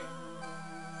 right?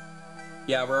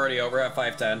 Yeah, we're already over at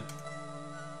 510.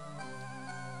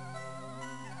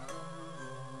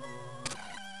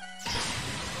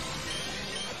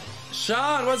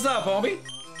 Sean, what's up, homie?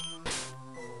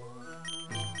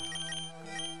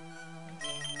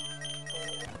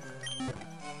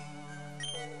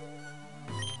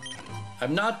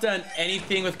 I've not done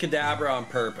anything with Kadabra on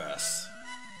purpose.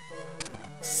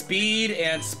 Speed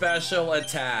and special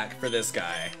attack for this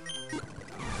guy.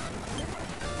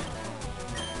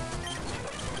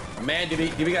 Man, do we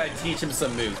gotta teach him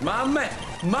some moves. My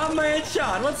man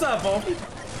Sean, what's up, homie?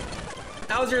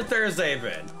 How's your Thursday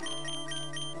been?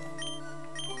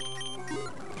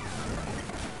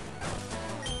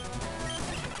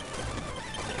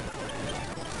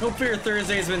 Hope your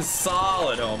Thursday's been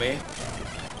solid, homie.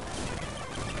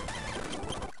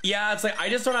 Yeah, it's like, I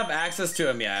just don't have access to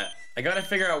him yet. I gotta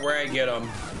figure out where I get them.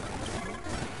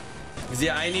 Cause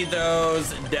yeah, I need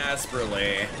those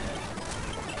desperately.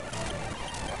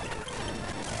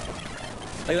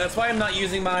 Like, that's why I'm not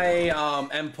using my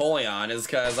Empoleon, is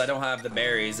because I don't have the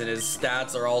berries and his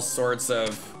stats are all sorts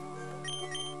of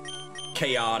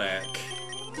chaotic.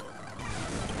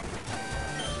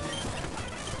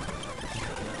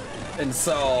 And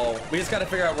so we just gotta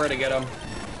figure out where to get him.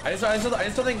 I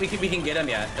just don't think we can get him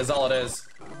yet. Is all it is.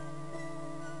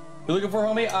 You're looking for,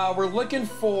 homie? We're looking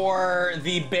for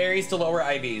the berries to lower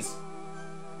IVs.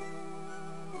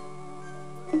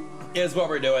 Is what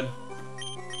we're doing.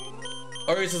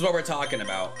 Or this is what we're talking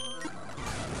about.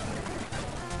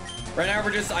 Right now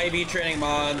we're just IV training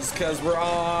Mons because we're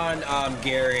on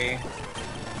Gary.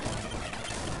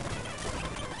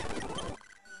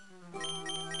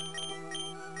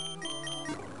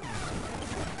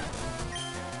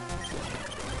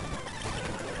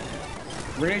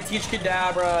 We're gonna teach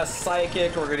Kadabra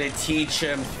Psychic. We're gonna teach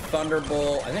him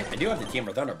Thunderbolt. I think I do have the team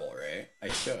for Thunderbolt, right? I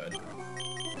should.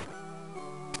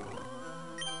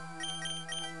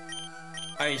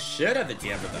 I should have the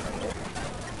team for Thunderbolt.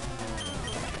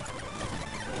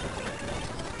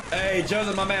 Hey,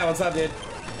 Joseph, my man, what's up, dude?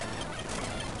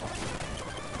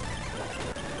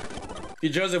 Hey,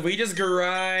 Joseph, we just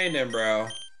grinding, bro.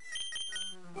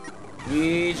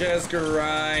 We just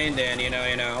grinding, you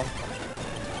know.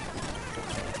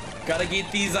 Gotta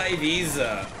get these IVs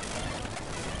up.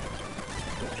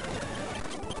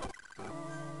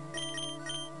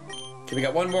 Okay, we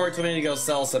got one more, so we need to go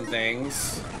sell some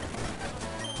things.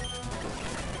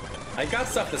 I got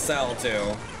stuff to sell,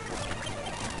 too.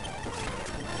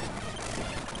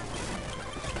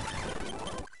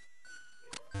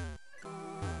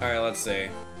 Alright, let's see.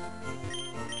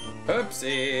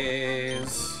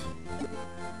 Oopsies.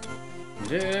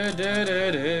 Get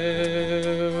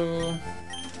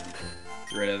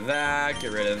rid of that,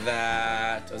 get rid of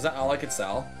that. Is that all I could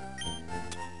sell?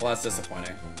 Well, that's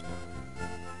disappointing.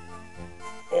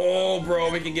 Oh,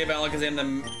 bro, we can give Alakazam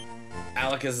the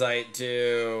Alakazite,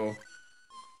 too.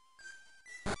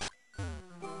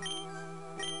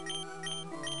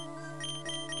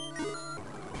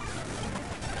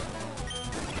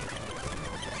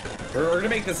 We're gonna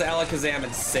make this Alakazam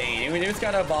insane. We just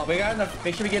gotta evolve. We got enough.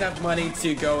 Make sure we get enough money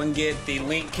to go and get the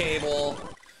link cable.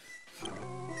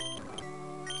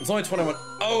 It's only 21.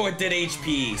 Oh, it did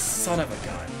HP. Son of a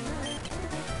gun.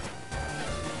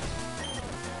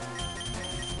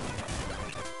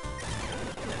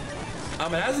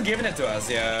 It hasn't given it to us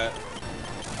yet.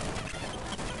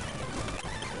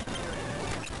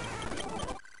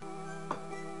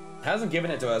 Hasn't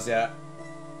given it to us yet.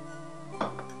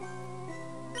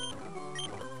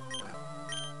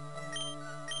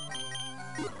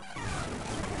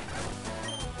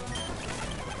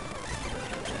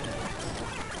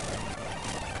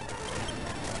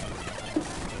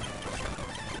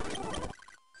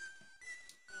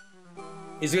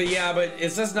 He's good, yeah, but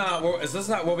it's just not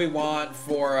what we want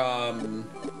for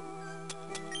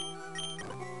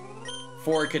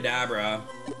Kadabra.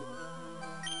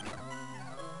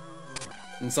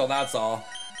 And so that's all.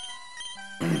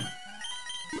 Do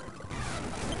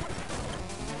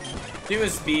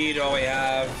his speed while we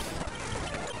have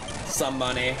some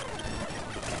money.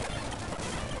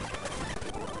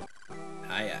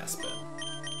 Hi, Aspen.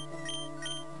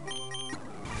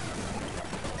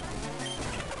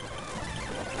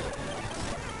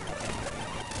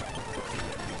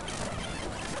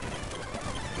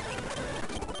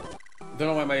 Don't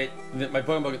know why my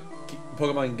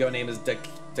Pokemon Go name is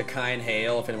Dekine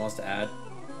Hale, if anyone wants to add.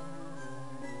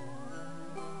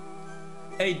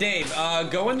 Hey Dave,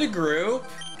 go into group,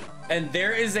 and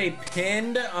there is a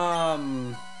pinned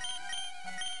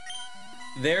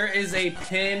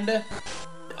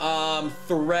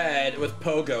thread with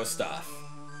Pogo stuff.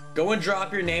 Go and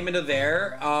drop your name into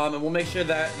there, and we'll make sure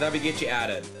that we get you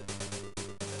added.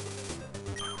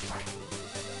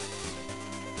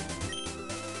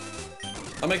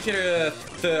 I'll make sure to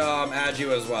add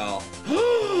you as well.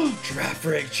 Giraffe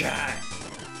Rig chat.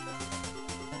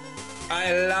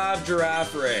 I love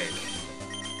Giraffe Rig.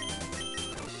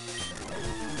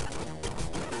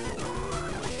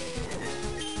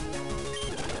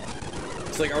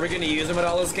 It's like, are we gonna use him at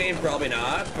all this game? Probably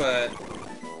not, but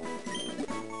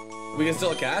we can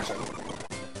still catch him.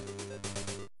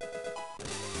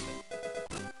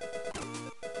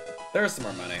 There's some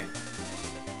more money.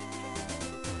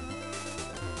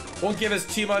 Won't give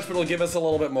us too much, but it'll give us a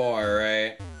little bit more,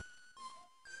 right?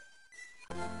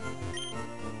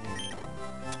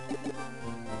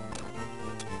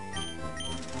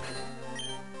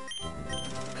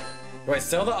 Do I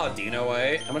sell the Audino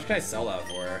away? How much can I sell that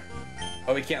for?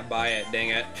 Oh, we can't buy it, dang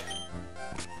it.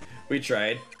 We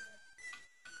tried.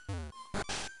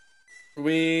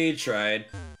 We tried.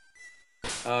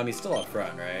 He's still up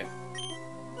front, right?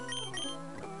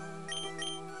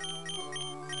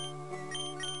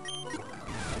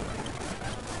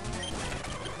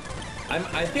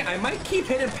 I think I might keep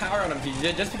Hidden Power on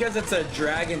him just because it's a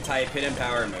dragon type Hidden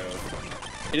Power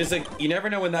move. It is like, you never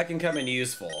know when that can come in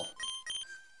useful.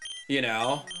 You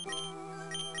know?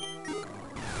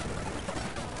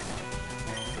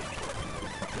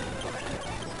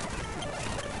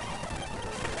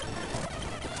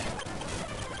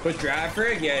 With Giraffe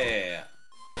Rig? Yeah.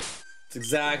 It's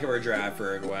exactly where Giraffe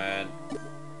Rig went.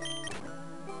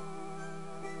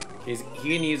 He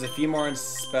can use a few more in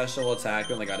special attack.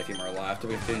 We only got a few more left.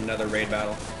 We have to do another raid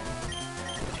battle.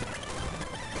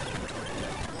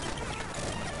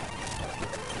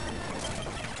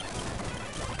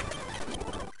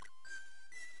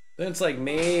 Then it's like,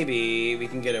 maybe we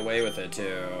can get away with it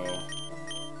too.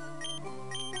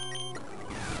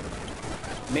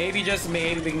 Maybe, just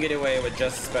maybe, we can get away with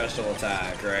just special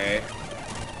attack, right?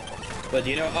 But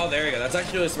you know, oh, there you go. That's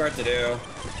actually really smart to do.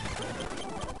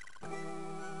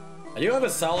 I do have a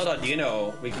solid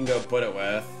Audino we can go put it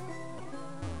with.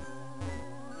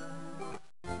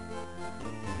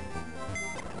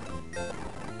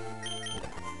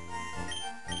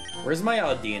 Where's my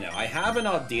Audino? I have an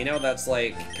Audino that's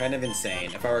like kind of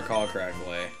insane, if I recall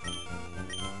correctly.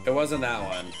 It wasn't that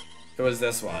one. It was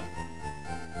this one.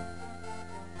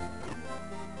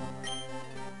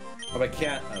 Oh, I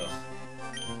can't. Ugh.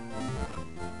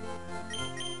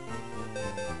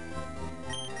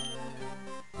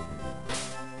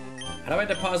 How do I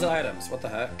deposit items? What the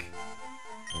heck?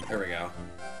 There we go.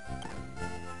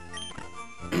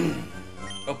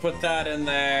 We'll put that in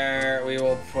there. We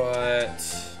will put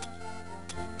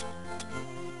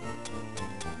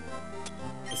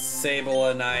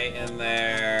Sablonite in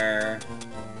there.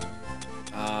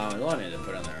 I don't need to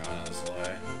put in there, honestly.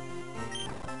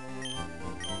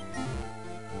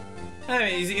 I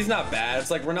mean, he's not bad. It's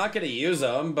like, we're not gonna use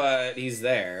him, but he's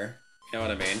there. You know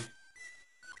what I mean?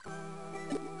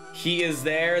 He is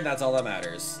there, and that's all that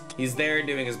matters. He's there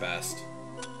doing his best.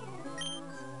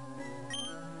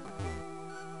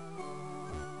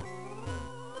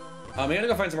 We gotta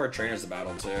go find some more trainers to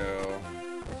battle, too.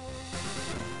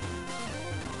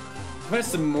 Find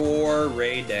some more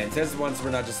raid dens. There's ones we're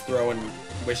not just throwing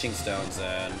wishing stones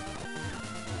in.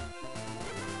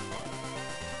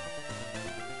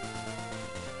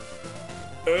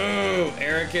 Ooh,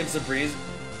 Erica and Sabrina's.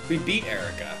 We beat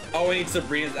Erica. Oh, we need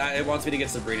Sabrina's. It wants me to get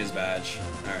Sabrina's badge.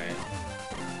 All right.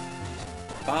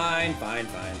 Fine, fine,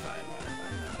 fine, fine.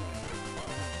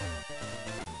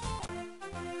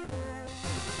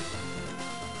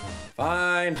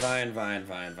 Fine, fine, fine,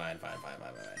 fine, fine, fine, fine, fine,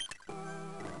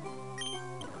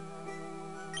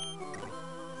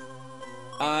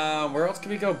 fine. Where else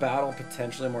can we go battle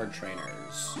potentially more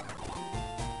trainers?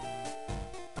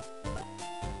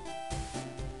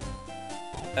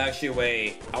 Actually,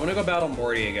 wait. I want to go battle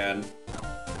Morty again.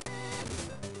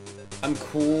 I'm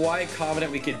quite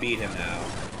confident we could beat him now.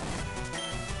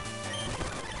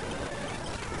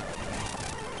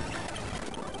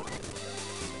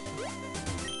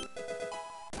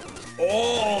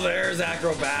 Oh, there's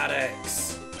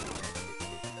acrobatics.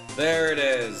 There it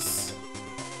is.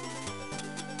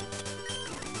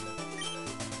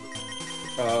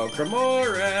 Oh,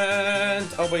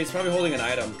 Cremorant. Oh, but he's probably holding an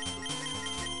item.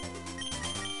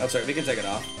 That's right, we can take it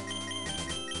off.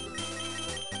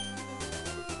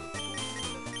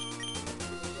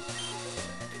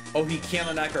 Oh, he can't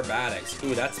on acrobatics.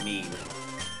 Ooh, that's mean.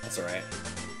 That's alright.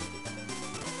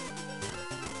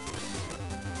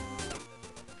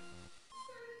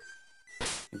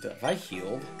 Have I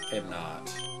healed? I have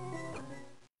not.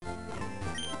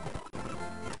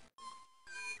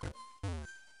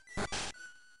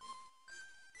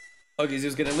 Okay, so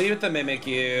he's gonna leave with the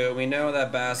Mimikyu. We know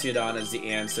that Bastiodon is the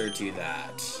answer to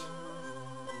that.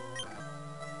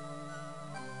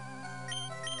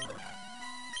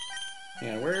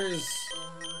 Yeah, where's...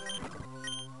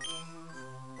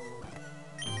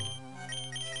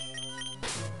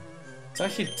 So I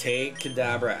should take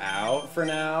Kadabra out for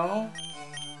now.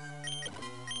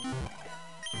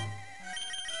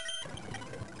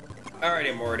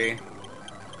 Alrighty, Morty.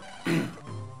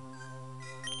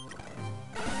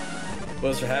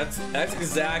 Well, that's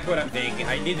exactly what I'm thinking.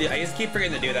 I just keep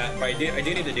forgetting to do that, but I do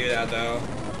need to do that though.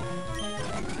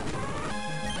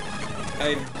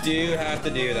 I do have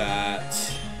to do that.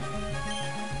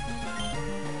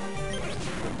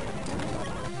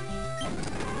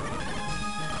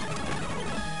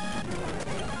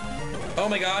 Oh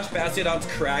my gosh, Bastiodon's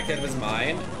cracked out of his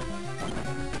mind.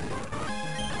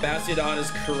 Bastiodon is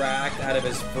cracked out of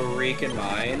his freaking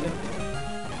mind.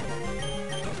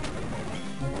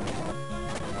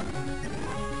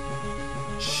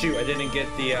 Shoot, I didn't get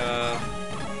the,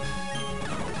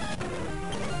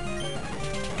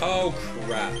 Oh,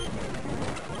 crap.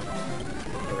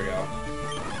 There we go.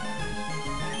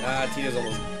 Ah, Tito's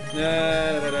almost...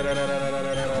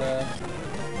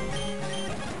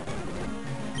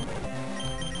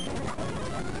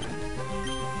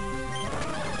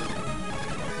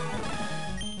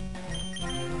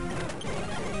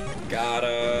 Got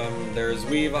him. There's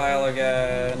Weavile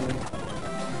again.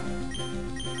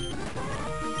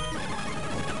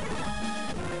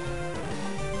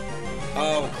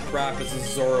 Oh crap, this is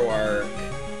Zoroark.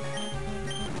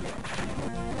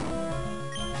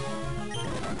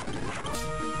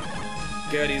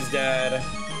 Good, he's dead.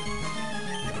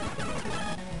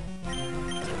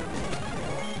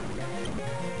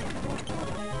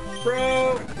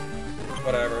 Bro!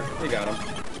 Whatever, we got him.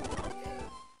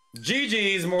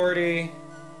 GG's, Morty!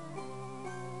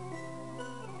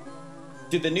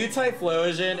 Dude, the new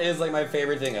Typhlosion is like my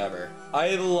favorite thing ever.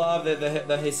 I love the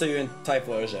Hisuian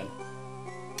Typhlosion.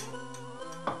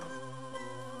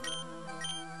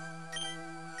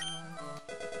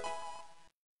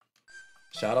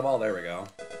 Shadow Ball, there we go.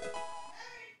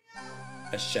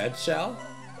 A Shed Shell?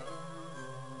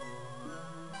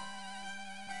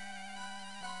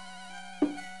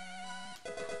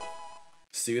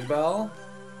 Soothe Bell?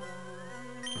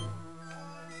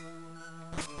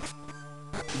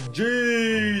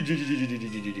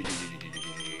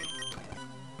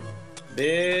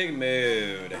 Big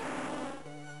mood.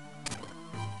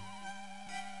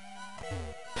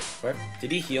 What?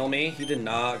 Did he heal me? He did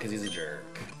not, because he's a jerk.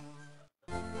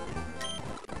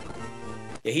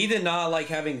 Yeah, he did not like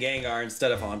having Gengar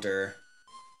instead of Haunter.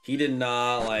 He did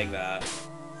not like that.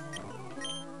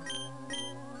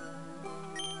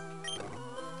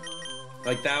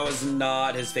 Like, that was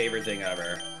not his favorite thing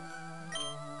ever.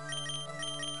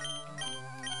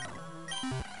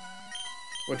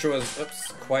 Which was,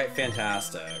 oops, quite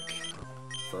fantastic.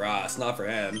 For us, not for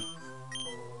him.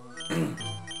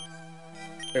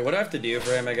 Wait, what do I have to do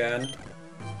for him again?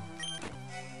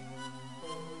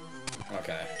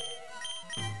 Okay.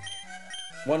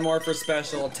 One more for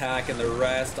special attack and the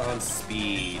rest on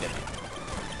speed.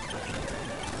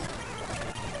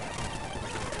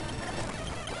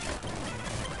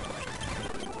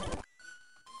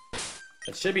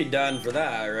 It should be done for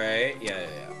that, right? Yeah.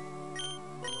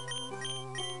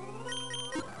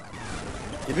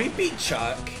 Did we beat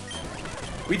Chuck?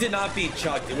 We did not beat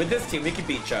Chuck. With this team, we could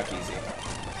beat Chuck easy.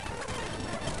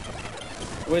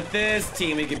 With this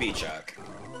team, we could beat Chuck.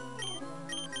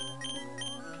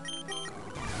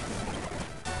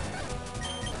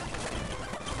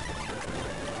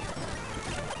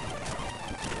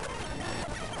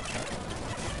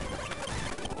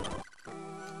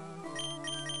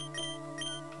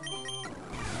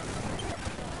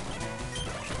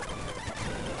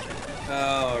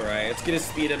 Alright, let's get his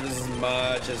speed up as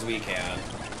much as we can.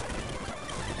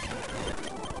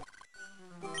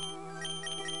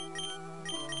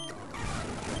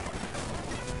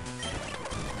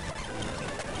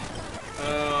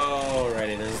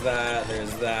 Alrighty, there's that,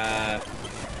 there's that,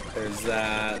 there's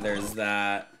that, there's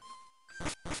that.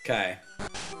 Okay.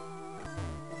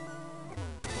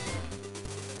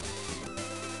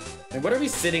 And what are we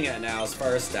sitting at now as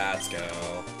far as stats go?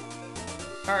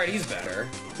 Alright, he's better.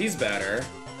 He's better.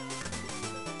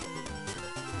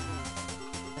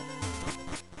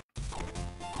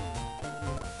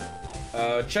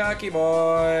 Oh, Chucky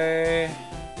boy.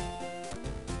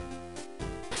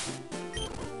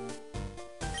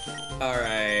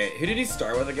 Alright, who did he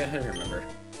start with again? I don't remember.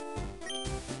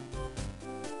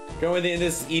 Going in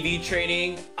this EV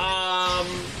training.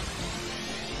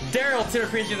 Daryl, to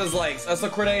appreciate those likes. So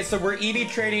Corday, so we're EV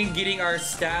training, getting our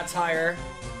stats higher.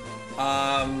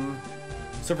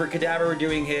 So for Cadaver, we're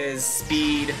doing his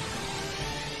speed.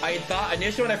 I thought,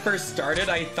 initially when I first started,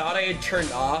 I thought I had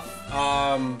turned off,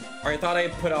 or I thought I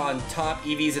had put on top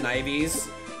EVs and IVs,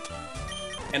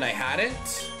 and I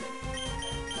hadn't.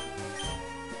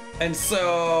 And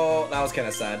so, that was kind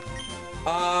of sad.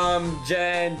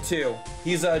 Gen 2.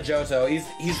 He's Johto.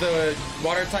 He's the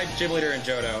water type gym leader in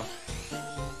Johto.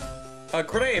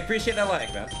 Corday, appreciate that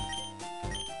like, man.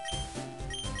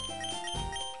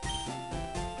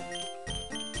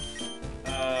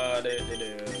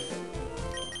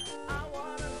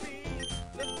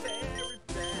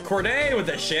 Corday with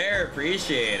the share,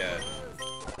 appreciate it.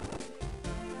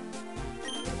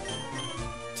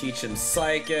 Teach him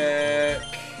Psychic.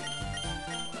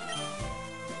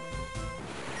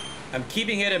 I'm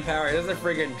keeping Hidden Power. This is a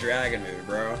friggin' dragon move,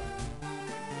 bro.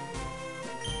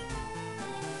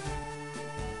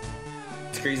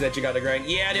 It's crazy that you got to grind.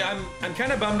 Yeah, dude, I'm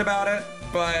kind of bummed about it,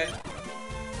 but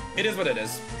it is what it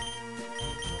is.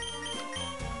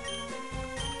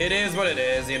 It is what it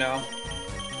is, you know.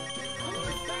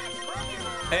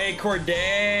 Hey,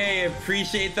 Corday,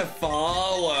 appreciate the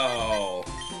follow.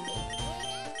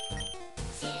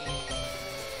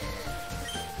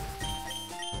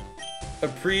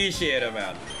 Appreciate it,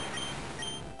 man.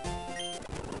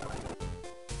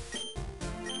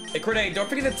 Hey, Corday, don't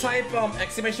forget to type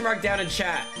exclamation mark down in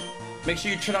chat. Make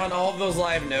sure you turn on all of those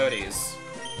live noties.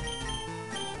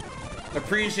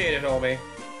 Appreciate it, homie.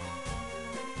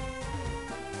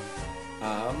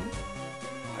 I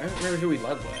don't remember who we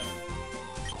led with.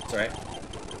 That's right.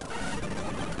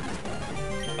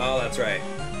 Oh, that's right.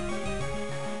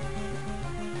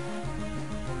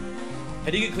 How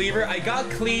do you get Cleaver? I got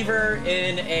Cleaver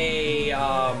in a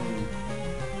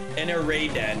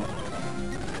raid den.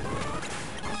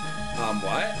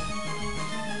 What?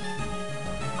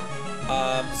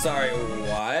 Sorry,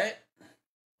 what?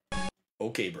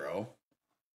 Okay, bro.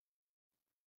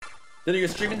 Then you're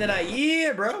streaming tonight?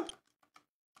 Yeah, bro.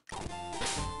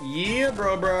 Yeah,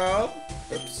 bro.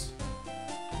 Oops.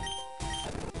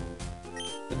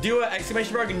 Do an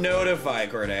exclamation mark notify,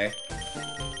 Corday.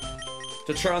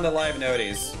 To turn on the live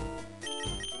noties.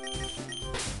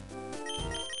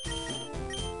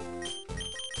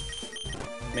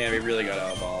 Man, we really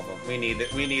gotta evolve them. We need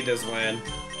this win.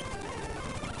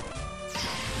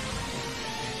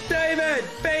 David!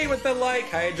 Fade with the like!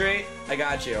 Hydrate. I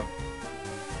got you.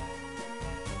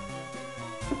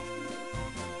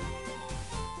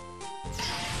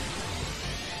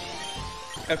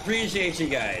 Appreciate you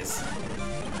guys.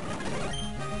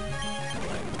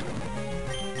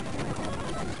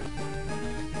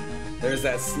 There's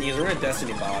that sneeze. We're gonna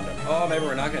Destiny Bond him. Oh, maybe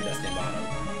we're not gonna Destiny Bond him.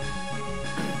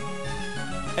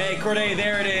 Hey, Corday,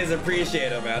 there it is.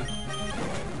 Appreciate it, man.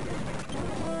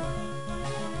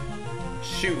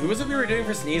 Shoot, who was it we were doing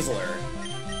for Sneasler?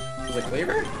 Was it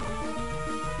Cleaver?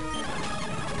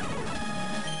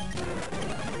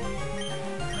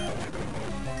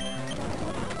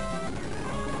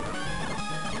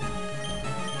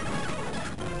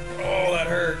 Oh, that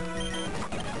hurt.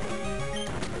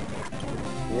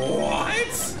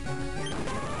 What?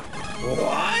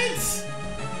 What?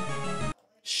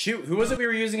 Shoot, who was it we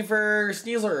were using for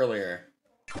Sneasler earlier?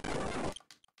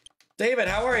 David,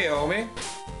 how are you, homie?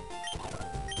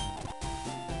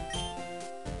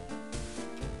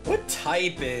 What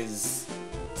type is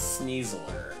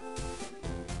Sneasler.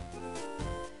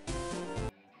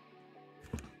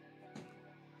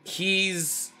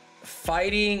 He's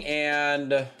fighting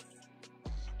and...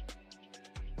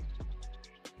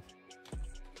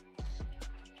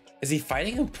 Is he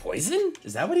fighting in poison?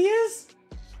 Is that what he is?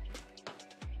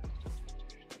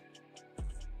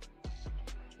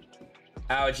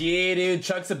 Ouch, yeah, dude,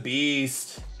 Chuck's a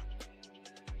beast.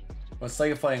 What's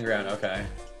like a playing ground? Okay.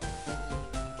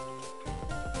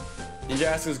 Ninja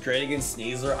Ask was great against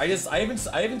Sneasler. I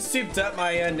haven't souped up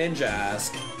my Ninja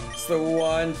Ask. It's the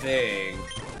one thing.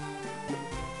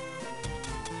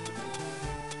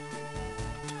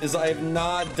 Is I have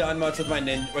not done much with my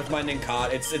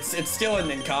Nincada. It's still a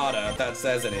Nincada, if that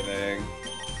says anything.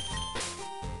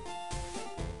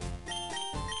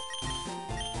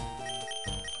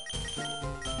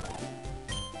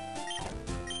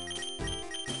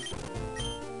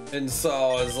 And so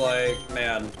I was like,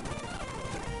 man.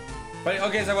 But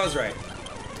okay, so I was right.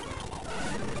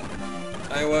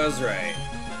 I was right.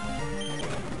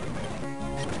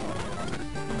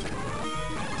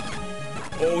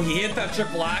 Oh, he hit that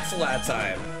triple axle that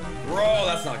time. Bro,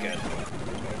 that's not good.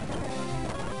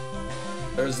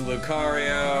 There's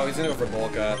Lucario. He's gonna go for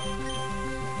Volca.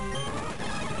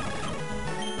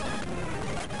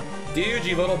 Dude,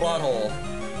 you little butthole.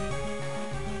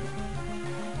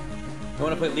 I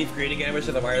want to play Leaf Green again. I wish I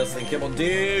had the wireless link cable.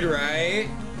 Dude, right?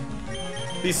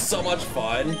 Be so much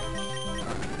fun.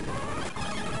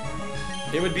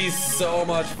 It would be so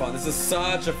much fun. This is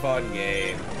such a fun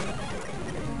game.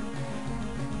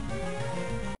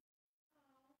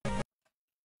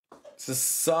 This is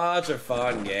such a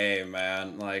fun game,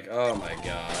 man. Like, oh my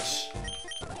gosh.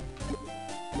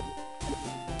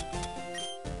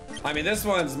 I mean, this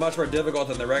one's much more difficult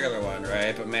than the regular one,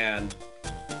 right? But man,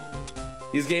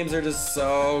 these games are just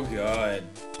so good.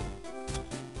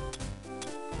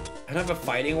 I don't have a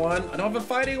fighting one. I don't have a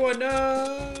fighting one,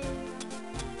 no!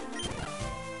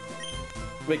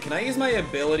 Wait, can I use my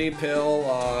ability pill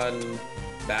on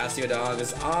Bastiodon?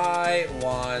 Because I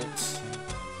want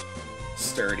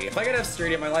Sturdy. If I could have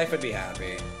Sturdy, my life would be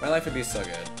happy. My life would be so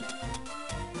good.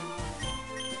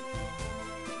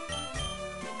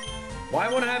 Why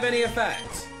won't it have any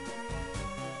effect?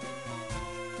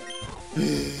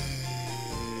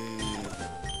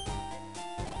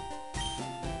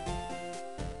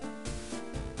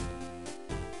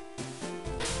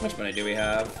 How much money do we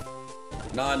have?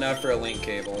 Not enough for a link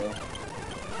cable.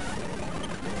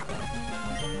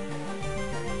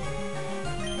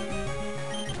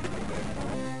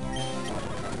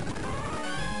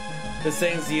 This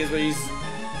thing's used, but he's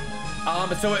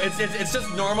so it's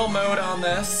just normal mode on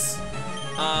this.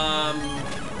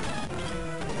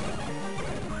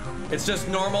 It's just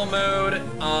normal mode.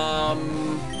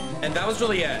 And that was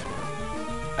really it.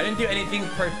 I didn't do anything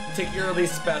particularly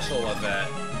special with it.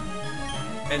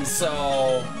 And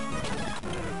so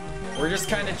we're just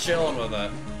kind of chilling with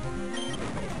it.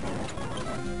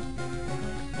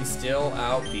 He still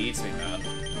outbeats me, man.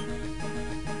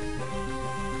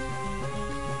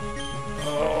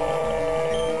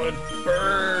 Oh, it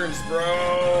burns,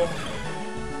 bro.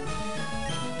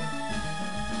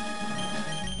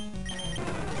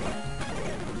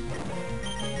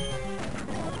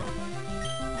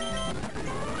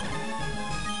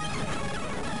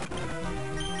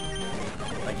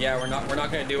 Like, yeah, we're not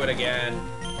gonna do it again.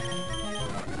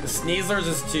 The Sneaslers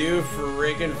is too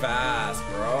freaking fast,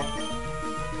 bro.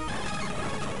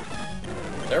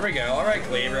 There we go. All right,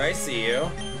 Cleaver, I see you.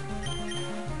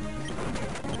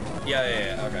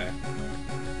 Yeah, okay.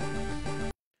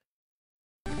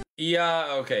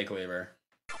 Yeah, okay, Cleaver.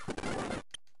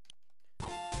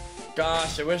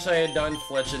 Gosh, I wish I had done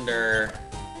Fletchender.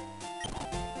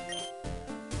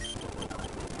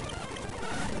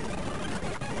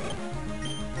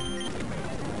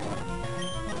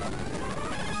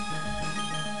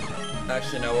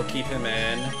 Actually, no, we'll keep him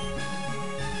in.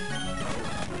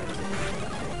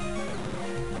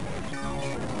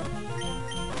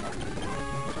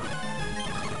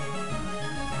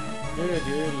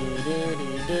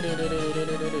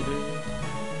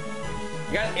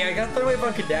 I got throw away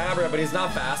from Kadabra, but he's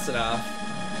not fast enough.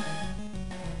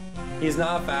 He's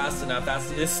not fast enough.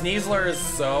 This Sneasler is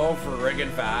so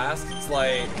friggin' fast. It's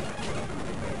like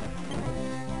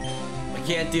I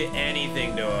can't do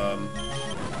anything to him.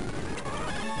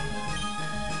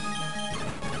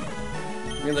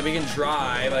 I mean, like, we can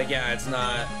try, like, yeah, it's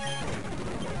not.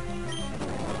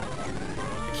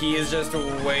 He is just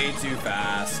way too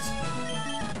fast.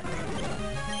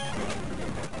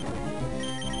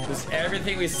 Just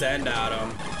everything we send at him.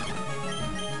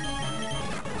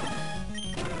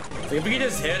 Like, if we could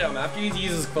just hit him after he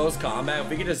uses close combat, if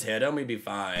we could just hit him, we'd be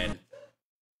fine.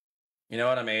 You know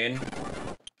what I mean?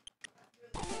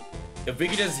 If we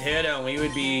could just hit him, we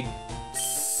would be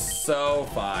so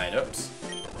fine. Oops.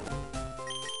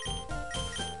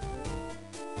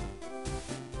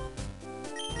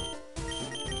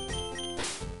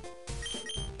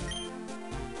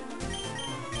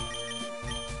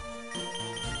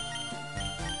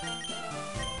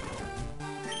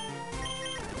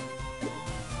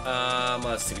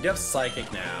 Let's see, we do have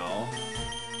Psychic now.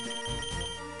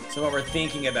 So while we're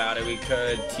thinking about it, we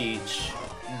could teach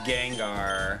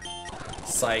Gengar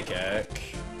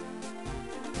Psychic.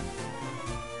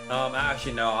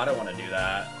 Actually, no, I don't want to do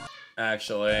that.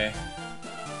 Actually.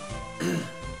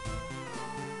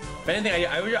 If anything,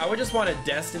 I would just want a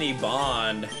Destiny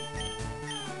Bond.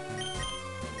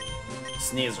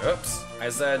 Sneeze. Oops. I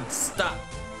said stop.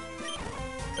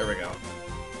 There we go.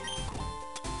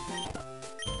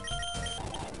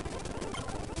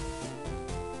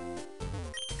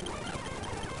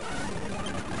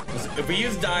 If we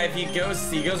use dive, he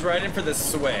goes right in for the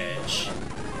switch.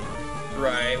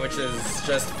 Right, which is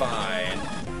just fine.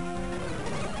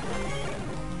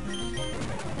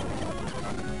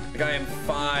 Like, I am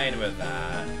fine with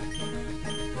that.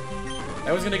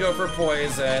 I was gonna go for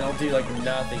poison. I'll do like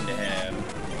nothing to him.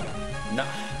 No.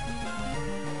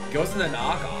 Goes in the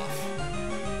knockoff.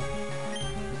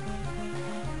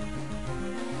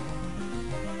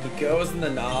 He goes in the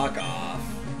knockoff.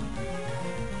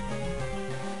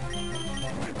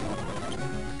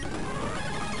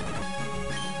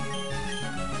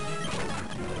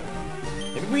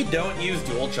 We don't use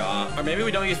dual chop, or maybe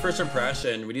we don't use first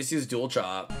impression. We just use dual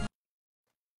chop.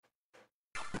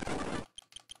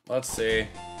 Let's see.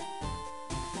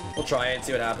 We'll try it and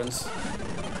see what happens.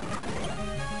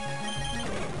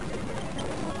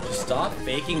 Just stop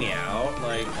faking me out,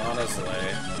 like, honestly.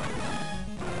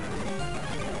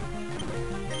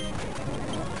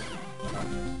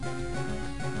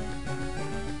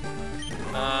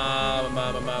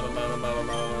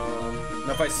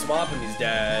 Now if I swap him, he's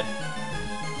dead.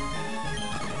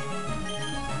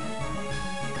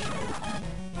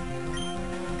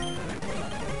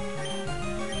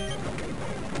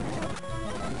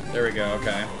 There we go,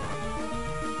 okay.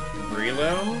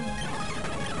 Breloom?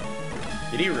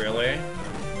 Did he really?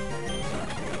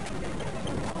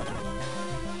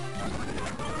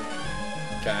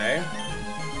 Okay.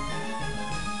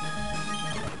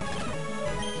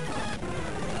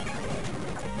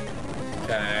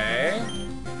 Okay.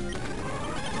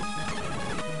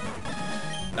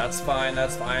 That's fine,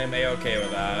 that's fine. I'm A-okay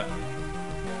with that.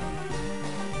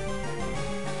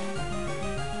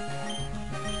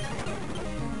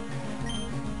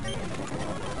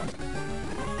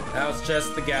 Now it's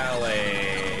just the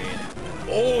Gallade.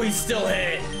 Oh, he's still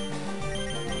hit.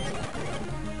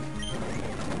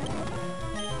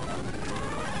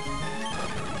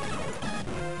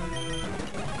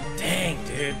 Dang,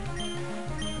 dude.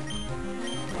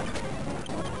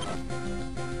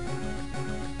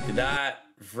 Dude, that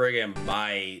friggin'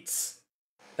 bites.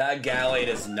 That Gallade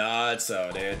is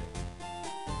nutso, dude.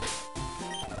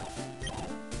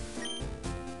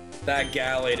 That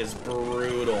Gallade is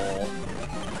brutal.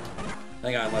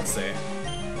 Hang on, let's see.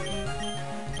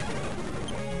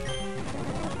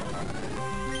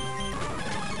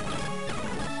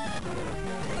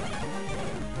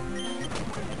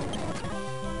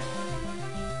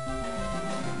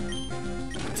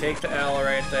 Take the L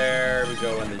right there. We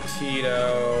go into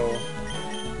Tito.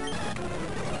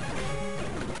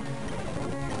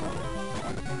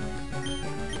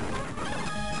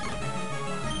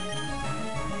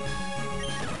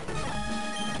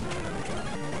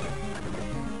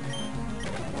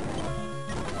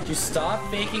 You stop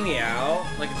faking me out?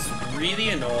 Like, it's really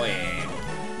annoying.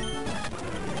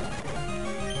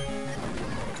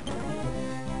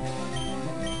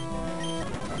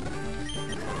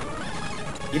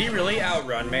 Did he really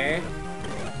outrun me?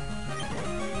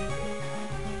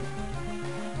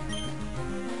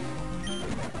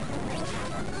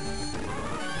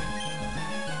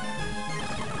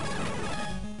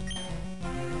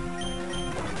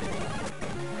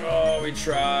 Oh, we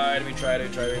tried.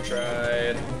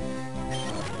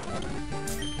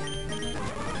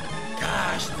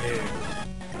 Gosh, dude.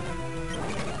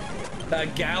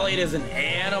 That Gallade is an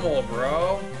animal,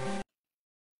 bro.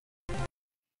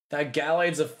 That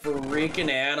Gallade's a freaking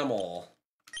animal.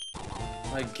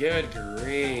 My good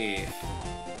grief.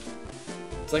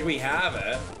 It's like we have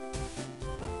it.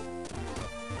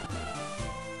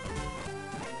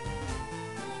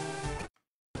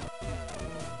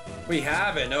 We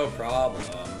have it, no problem.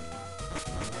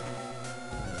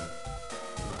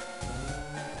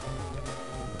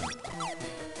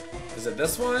 Is it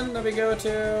this one that we go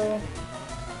to?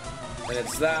 And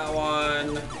it's that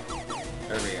one.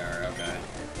 There we are, okay.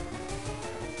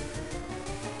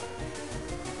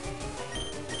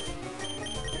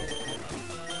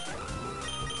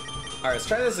 Alright, let's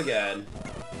try this again.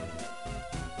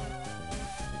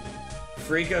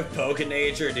 Freak of Poke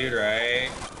Nature, dude,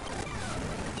 right?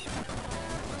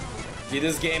 Dude,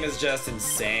 this game is just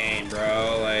insane,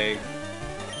 bro. Like,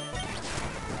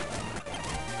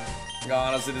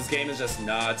 honestly, this game is just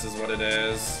nuts, is what it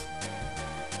is.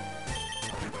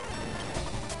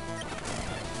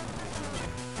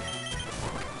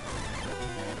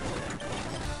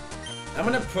 I'm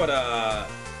gonna put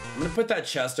that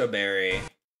Chesto Berry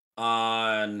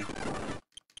on.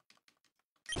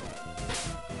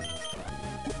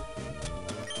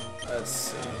 Let's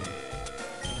see.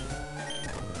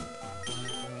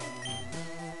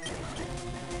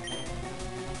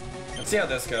 Let's see how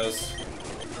this goes.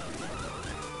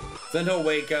 Then he'll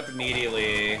wake up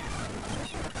immediately.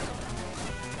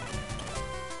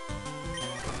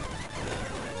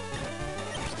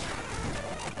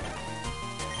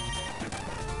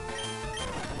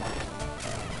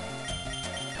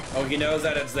 Oh, he knows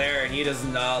that it's there and he does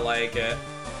not like it.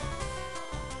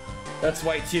 That's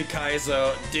White 2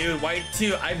 Kaizo. Dude, White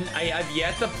 2, I've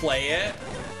yet to play it.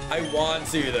 I want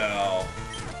to though.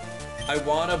 I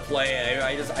want to play it.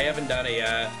 I haven't done it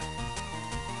yet.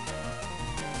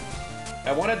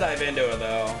 I want to dive into it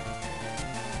though.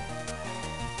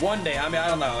 One day, I mean, I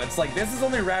don't know. It's like, this is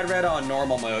only Rad Red on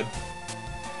normal mode.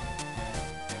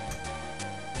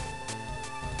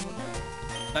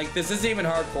 Like, this isn't even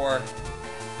hardcore.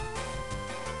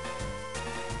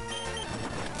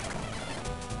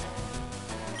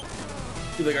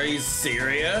 Dude, like, are you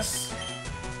serious?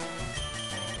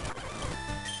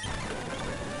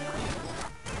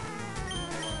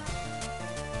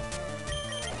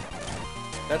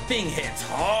 That thing hits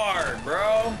hard,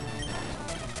 bro.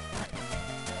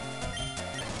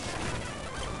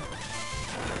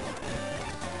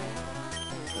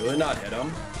 Really not hit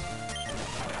him.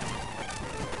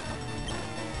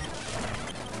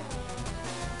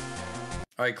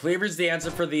 All right, Cleaver's the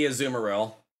answer for the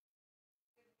Azumarill.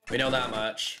 We know that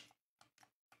much.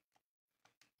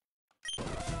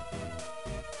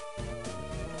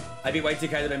 I beat White 2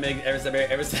 Kaizo by Mig ever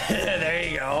there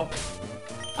you go.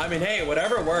 I mean, hey,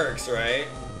 whatever works, right?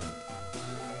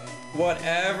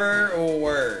 Whatever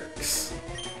works.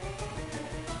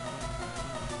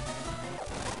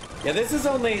 Yeah, this is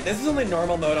only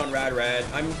normal mode on Rad Red.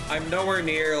 I'm nowhere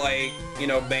near, like, you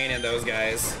know, Bane and those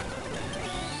guys.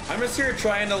 I'm just here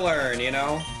trying to learn, you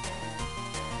know?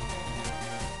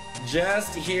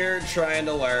 Just here trying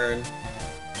to learn.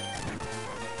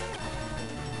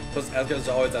 Plus, Eska's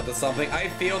always up to something. I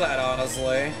feel that,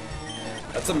 honestly.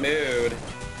 That's a mood.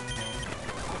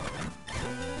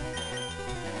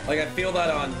 Like, I feel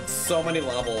that on so many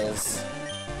levels.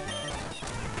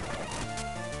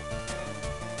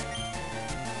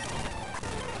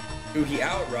 Ooh, he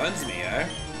outruns me, eh?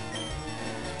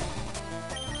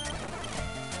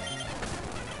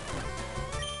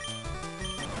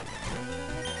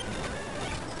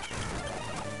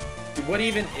 Dude, what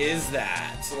even is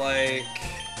that? Like...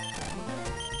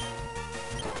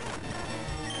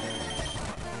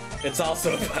 It's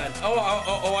also a pun.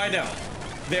 Oh, I know.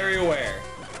 Very aware.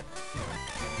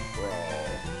 Bro.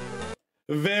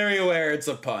 Very aware it's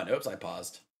a pun. Oops, I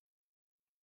paused.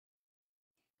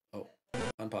 Oh,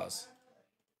 unpause.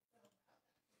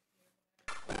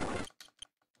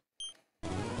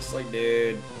 It's like,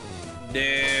 dude.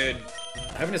 I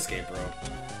have an escape rope.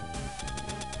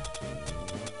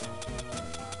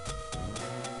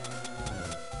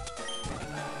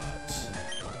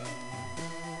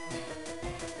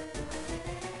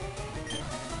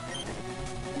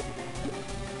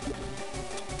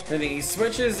 I think he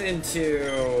switches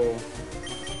into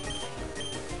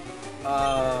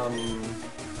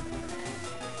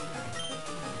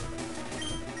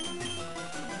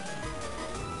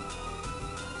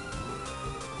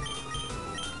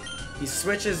he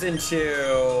switches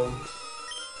into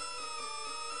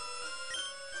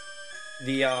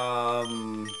the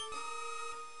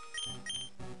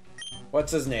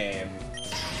what's his name?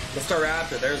 The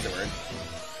Staraptor, there's the word.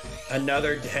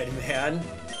 Another dead man.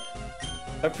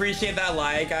 Appreciate that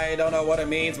like. I don't know what it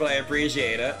means, but I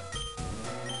appreciate it.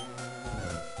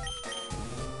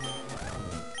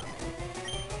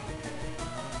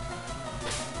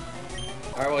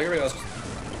 Alright, well, here we go. You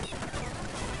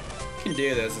can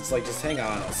do this. It's like, just hang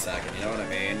on a second, you know what I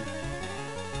mean?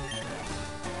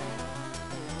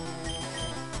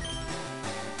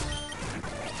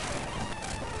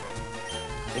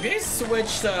 Maybe I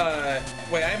switched,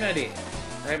 wait, I have an idea.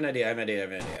 I have an idea, I have an idea, I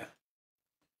have an idea.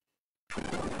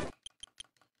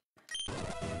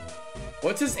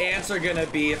 What's his answer gonna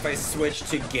be if I switch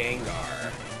to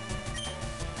Gengar?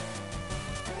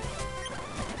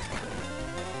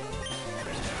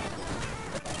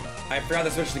 I forgot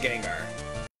to switch to Gengar.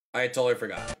 I totally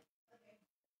forgot.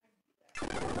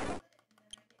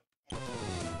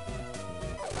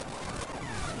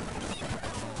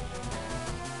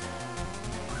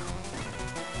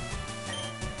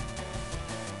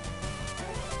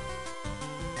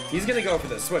 He's gonna go for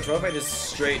the switch. What if I just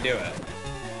straight do it?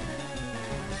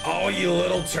 Oh, you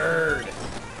little turd.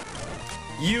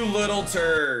 You little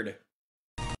turd.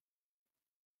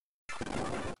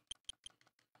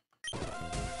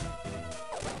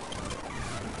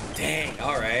 Dang,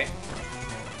 all right.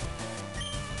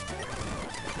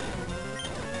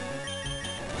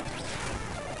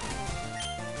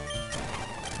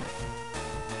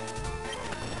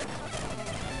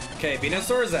 Okay,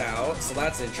 Venusaur's out, so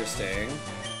that's interesting.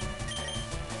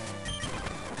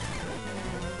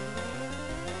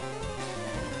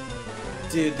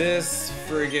 Dude, this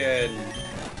friggin'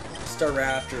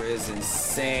 Staraptor is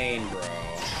insane, bro.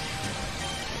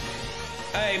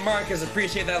 Hey, Marcus,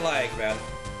 appreciate that like, man.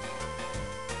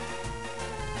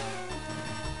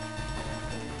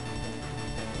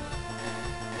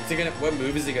 What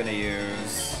move is he gonna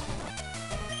use?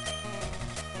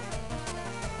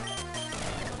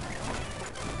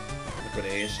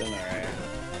 Liquidation, alright.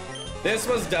 This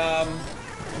was dumb.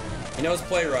 He knows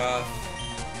play rough.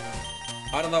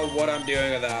 I don't know what I'm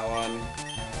doing with that one.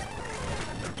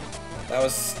 That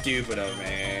was stupid of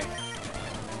me.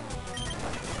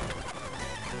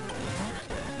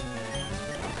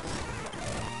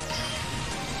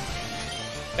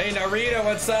 Hey Narita,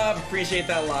 what's up? Appreciate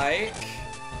that like.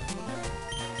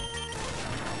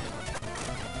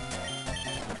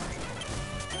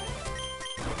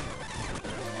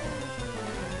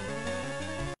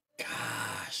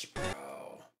 Gosh, bro.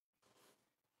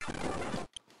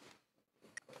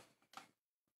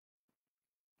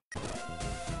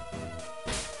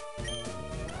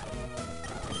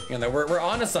 You know, we're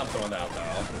onto something with that,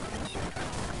 though.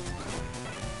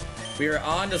 We are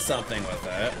onto something with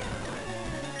it.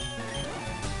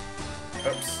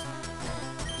 Oops.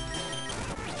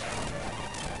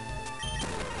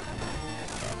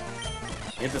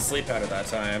 Hit the sleep powder that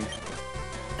time.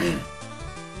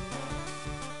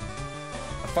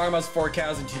 A farm has 4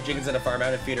 cows and 2 chickens and a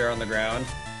farmhouse and feeder on the ground.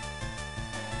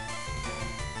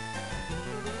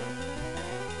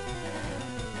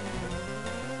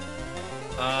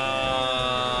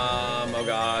 Oh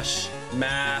gosh.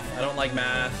 Math. I don't like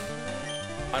math.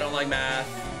 I don't like math.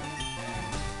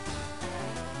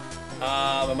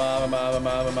 Mom.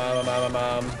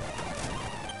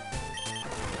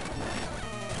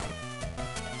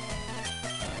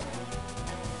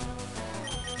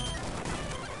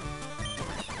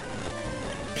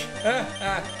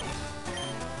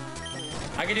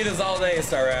 I could do this all day,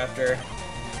 Staraptor.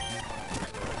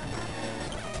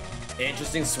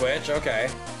 Interesting switch, okay.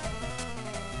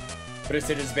 Put a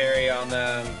Citrus Berry on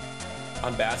the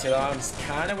Bastiodon. It's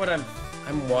kind of what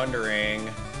I'm wondering.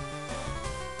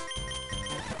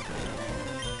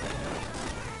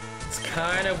 It's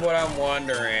kind of what I'm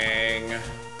wondering.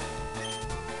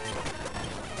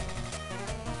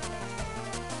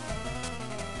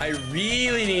 I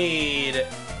really need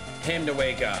him to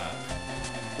wake up,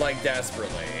 like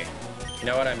desperately. You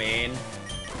know what I mean?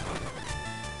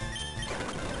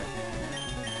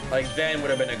 Like then would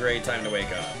have been a great time to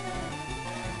wake up.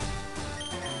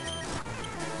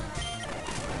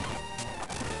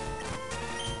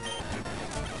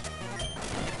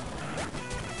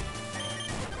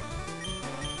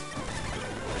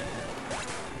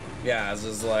 Yeah, this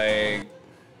is like...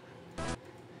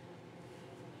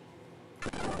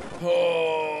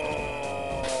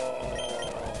 Oh.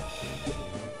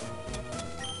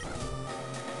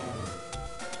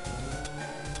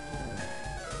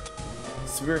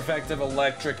 Super effective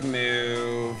electric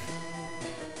move.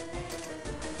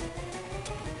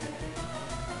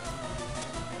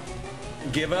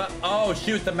 Give up? Oh,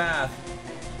 shoot the math.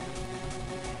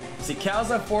 See, cows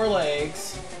have 4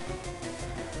 legs.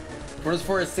 4 is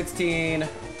 4 is 16.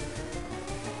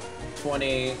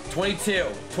 20, 22.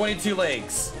 22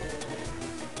 legs.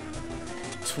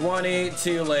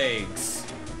 22 legs.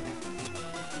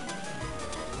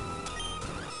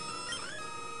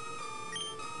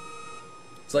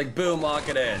 It's like, boom, lock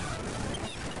it in.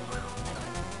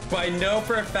 But I know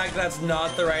for a fact that's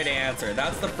not the right answer.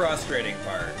 That's the frustrating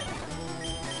part.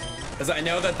 Because I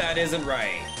know that that isn't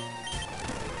right.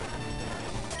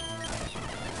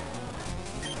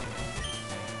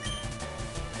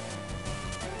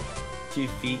 2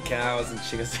 feet cows and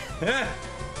chickens.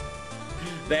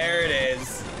 There it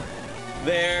is.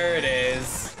 There it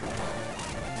is.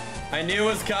 I knew it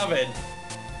was coming.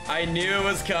 I knew it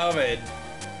was coming.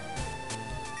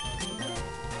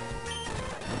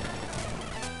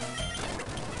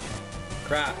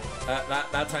 Crap.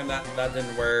 That time that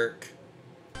didn't work.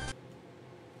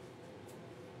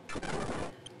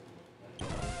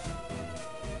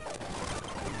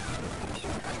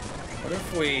 What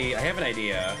if we... I have an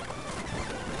idea.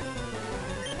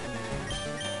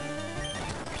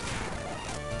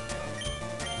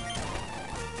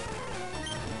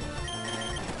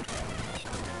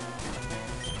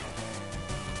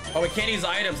 Oh, we can't use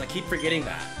items. I keep forgetting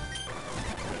that.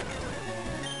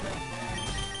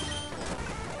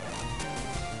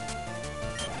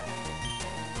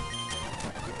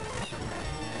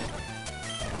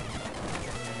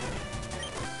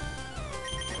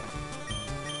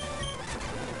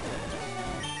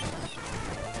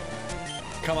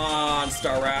 Come on,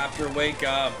 Staraptor, wake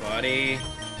up, buddy.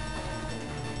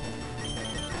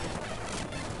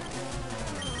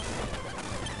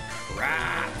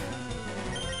 Crap.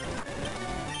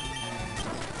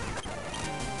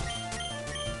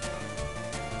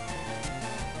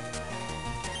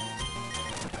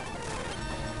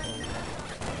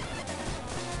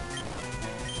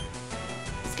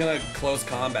 It's gonna close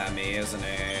combat me, isn't he?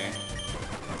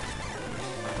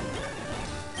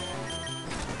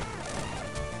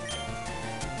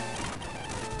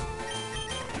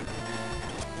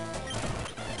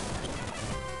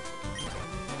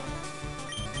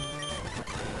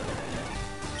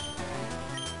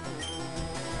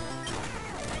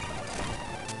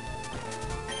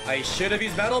 I should have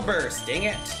used Metal Burst, dang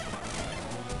it.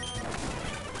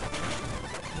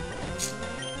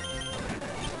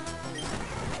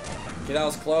 Okay, that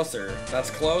was closer. That's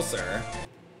closer.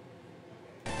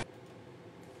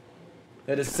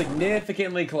 That is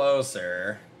significantly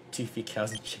closer. 2 feet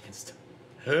cows and chickens.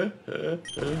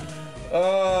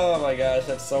 Oh my gosh,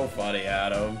 that's so funny,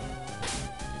 Adam.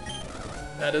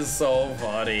 That is so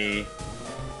funny.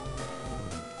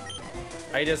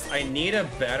 I need a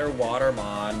better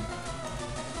Watermon.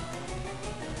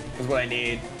 Is what I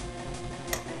need.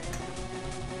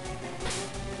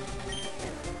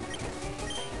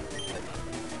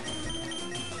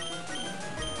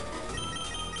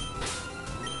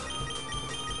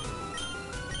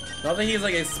 Not that he's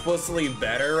like explicitly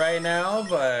better right now,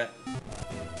 but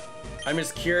I'm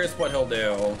just curious what he'll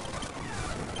do.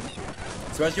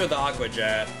 Especially with the Aqua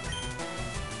Jet.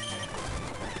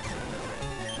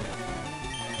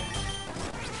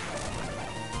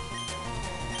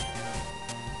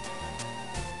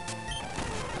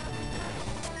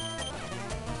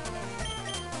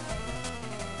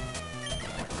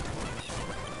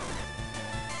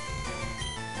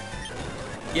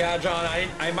 Yeah, John,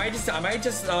 I might just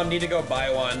need to go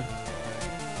buy one.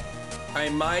 I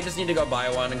might just need to go buy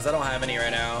one because I don't have any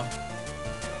right now.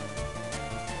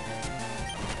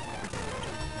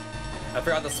 I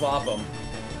forgot to swap them.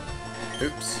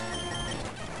 Oops.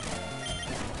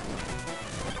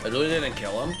 I really didn't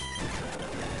kill him.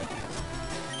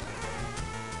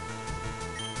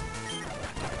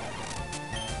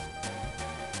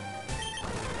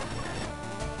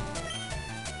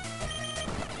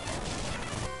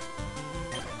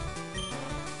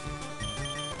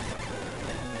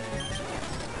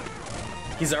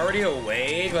 He's already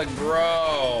awake? Like,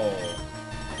 bro.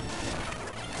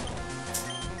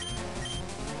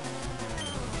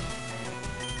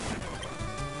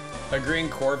 A green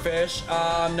corphish?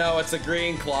 No, it's a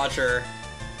green clotcher.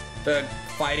 The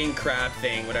fighting crab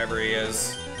thing, whatever he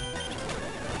is.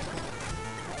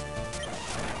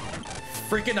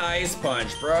 Freaking ice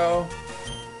punch, bro.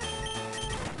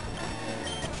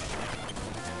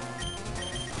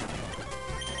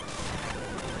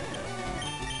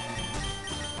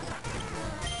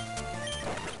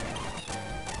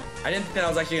 I didn't think that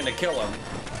was actually gonna kill him.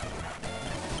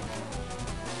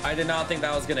 I did not think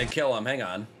that was gonna kill him. Hang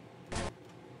on.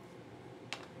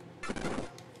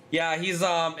 Yeah, he's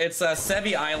it's a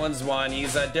Sevi Islands one.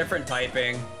 He's a different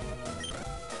typing.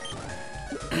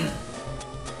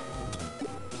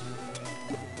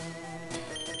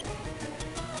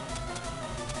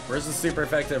 Where's the super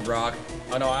effective rock?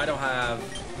 Oh no, I don't have.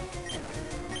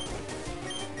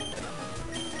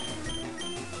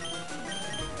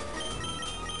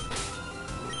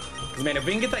 Man, if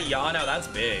we can get that yawn out, that's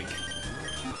big.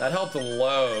 That helped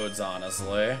loads,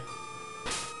 honestly.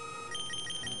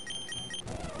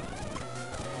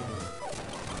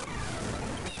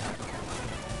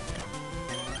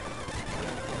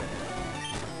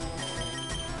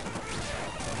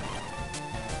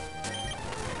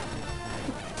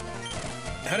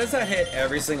 How does that hit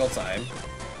every single time?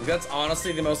 That's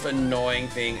honestly the most annoying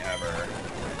thing ever.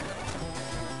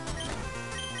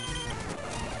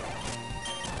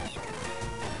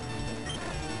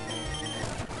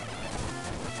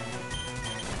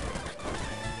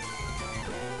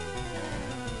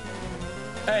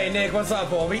 Hey Nick, what's up,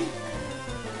 homie?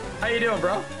 How you doing,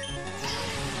 bro?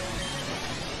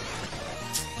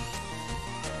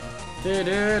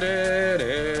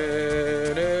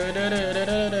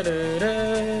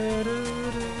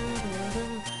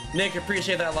 Nick,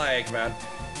 appreciate that like, man.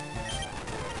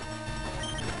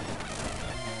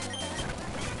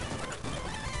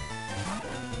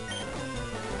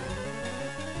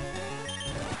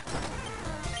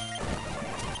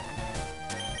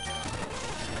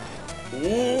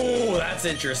 Ooh, that's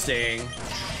interesting.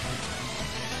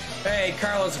 Hey,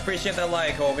 Carlos, appreciate that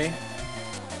like, homie.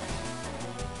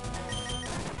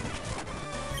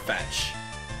 Fetch.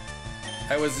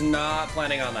 I was not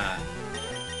planning on that.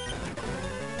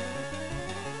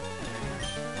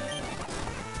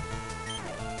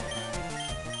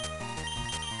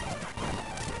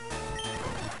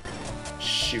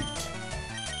 Shoot.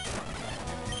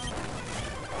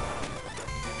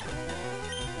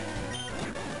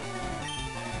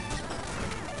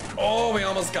 Oh, we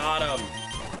almost got him.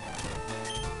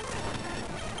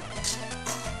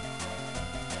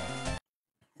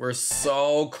 We're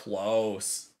so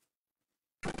close.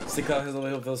 Stick up his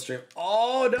little stream.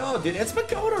 Oh no, dude, it's been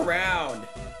going around.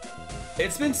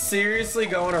 It's been seriously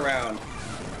going around.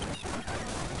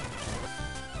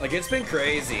 Like, it's been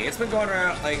crazy. It's been going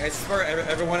around. Like, I swear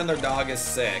everyone and their dog is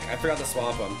sick. I forgot to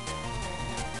swap them.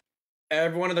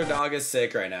 Everyone and their dog is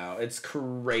sick right now. It's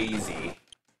crazy.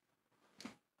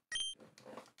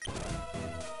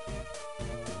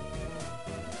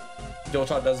 Dual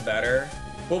Shot does better.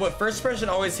 Well, but first impression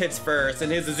always hits first,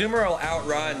 and his Azumarill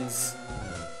outruns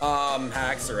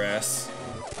Haxorus.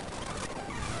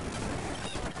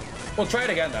 We'll try it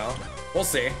again, though. We'll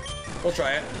see. We'll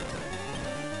try it.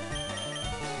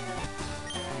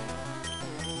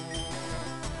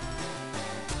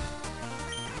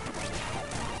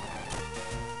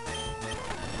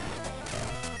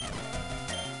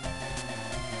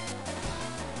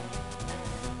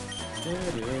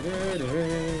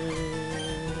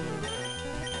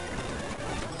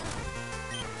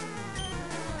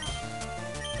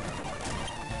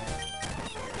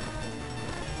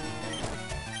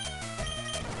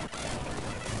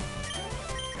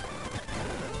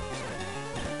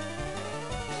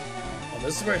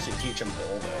 This is where I should teach him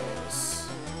Bulldoze.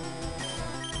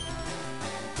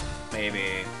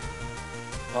 Maybe.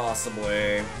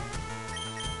 Possibly.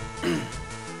 Would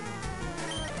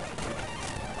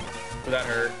that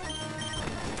hurt?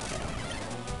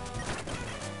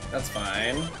 That's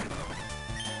fine.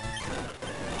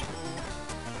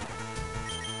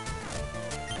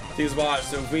 Please watch,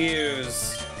 so if we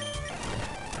use...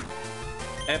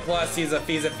 And plus, he's a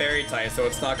fairy type, so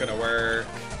it's not gonna work.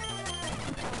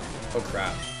 Oh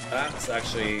crap. That's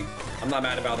actually... I'm not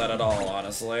mad about that at all,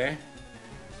 honestly.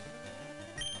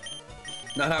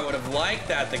 Not how I would have liked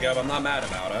that to go, but I'm not mad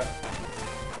about it.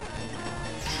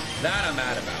 That I'm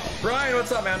mad about. Brian,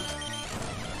 what's up, man?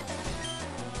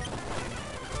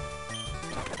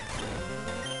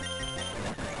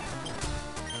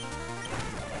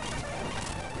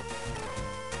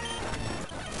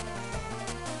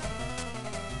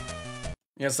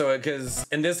 Yeah, so because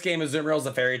in this game, Azumarill's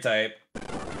a fairy type.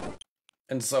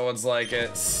 And so it's like,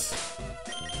 it's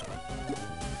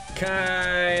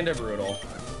kind of brutal.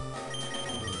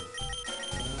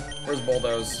 Where's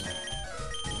Bulldoze?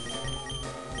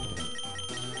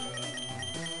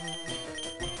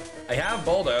 I have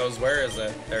Bulldoze. Where is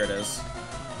it? There it is.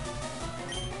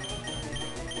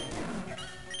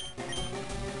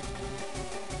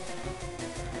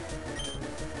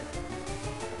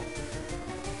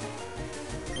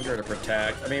 I'm here to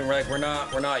protect. I mean, we're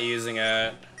not using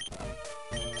it.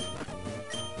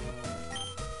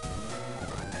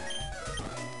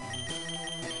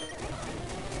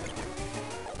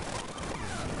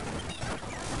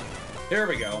 Here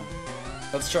we go.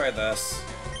 Let's try this.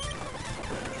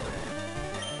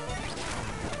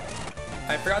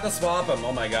 I forgot to swap him.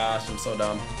 Oh my gosh, I'm so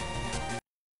dumb.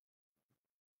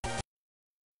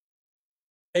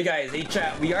 Hey guys, hey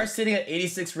chat, we are sitting at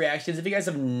 86 reactions. If you guys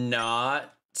have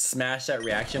not smashed that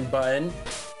reaction button,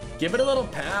 give it a little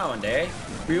pound, eh?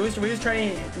 We always try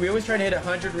to hit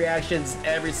 100 reactions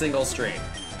every single stream.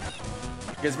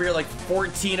 Because we're like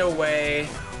 14 away.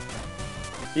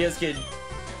 You guys could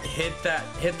hit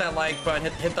that like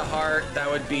button, hit the heart. That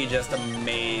would be just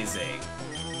amazing.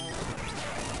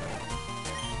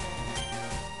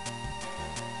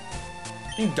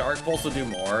 think Dark Pulse will do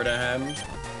more to him.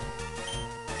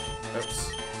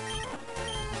 Oops.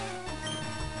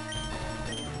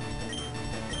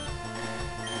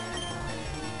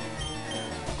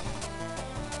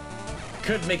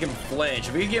 Could make him flinch.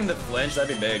 If we could give him the flinch,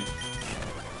 that'd be big.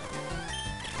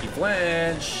 He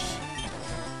flinched.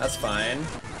 That's fine.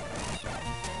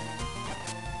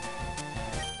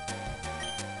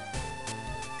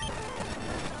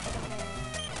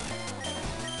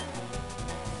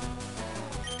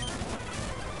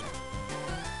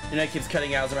 You know, it keeps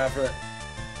cutting out after it.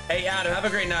 Hey, Adam, have a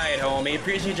great night, homie.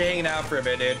 Appreciate you hanging out for a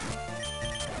bit, dude.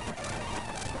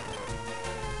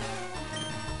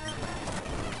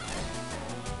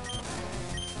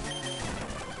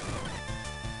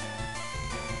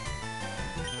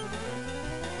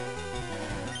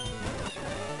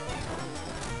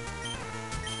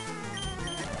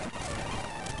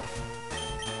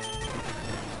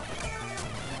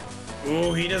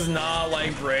 Ooh, he does not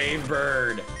like Brave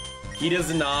Bird. He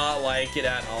does not like it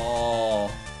at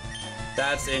all.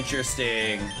 That's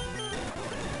interesting.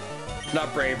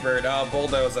 Not Brave Bird,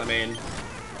 Bulldoze, I mean.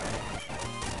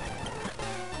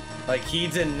 Like, he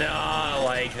did not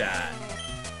like that.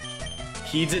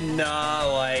 He did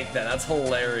not like that. That's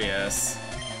hilarious.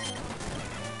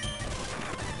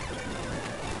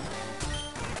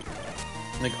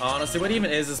 Like, honestly, what even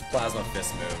is this Plasma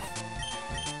Fist move?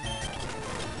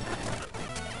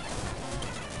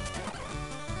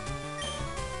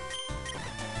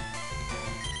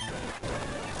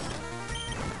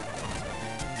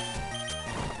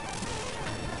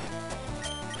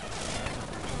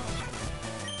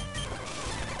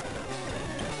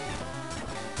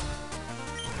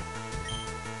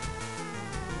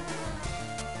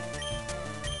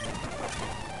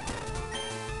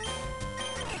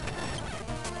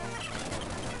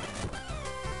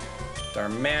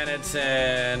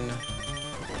 Darmanitan.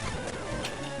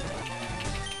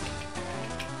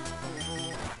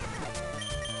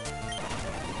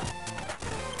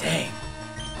 Dang.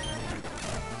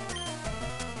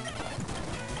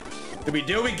 Did we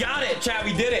do it? We got it, chat.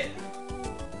 We did it.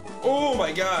 Oh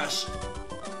my gosh.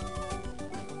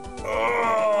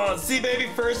 Oh, see, baby,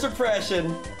 first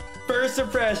impression. First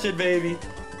impression, baby.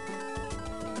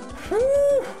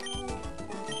 Whew.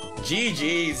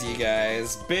 GG's, you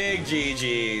guys. Big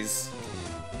GG's.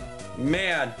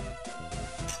 Man.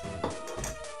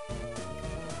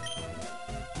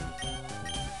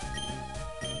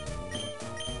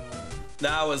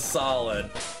 That was solid.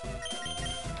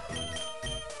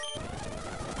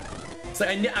 So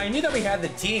I knew that we had the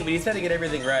team, we just had to get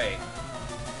everything right.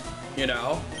 You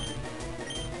know?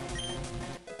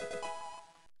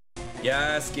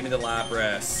 Yes, give me the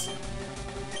Lapras.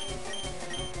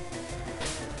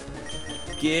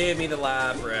 Give me the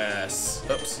Lapras.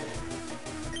 Oops.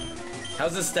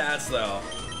 How's the stats though?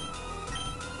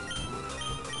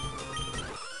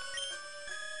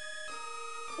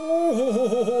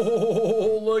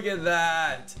 Oh, look at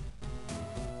that.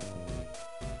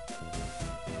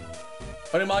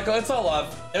 Okay, Michael, it's all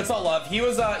love. It's all love. He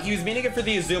was meaning it for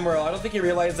the Azumarill. I don't think he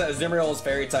realized that Azumarill is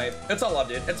fairy type. It's all love,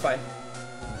 dude. It's fine.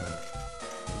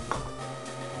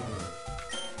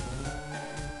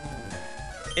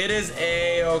 It is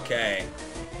A-okay.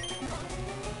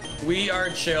 We are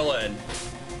chillin'.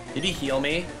 Did he heal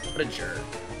me? What a jerk.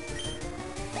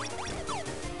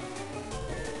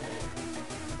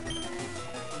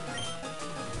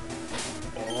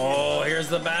 Oh, here's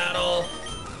the battle.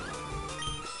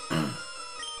 I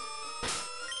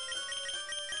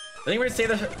think we're gonna say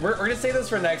this. We're gonna say this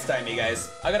for next time, you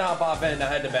guys. I'm gonna hop off and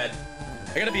head to bed.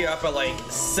 I gotta be up at like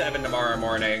 7 tomorrow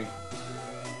morning.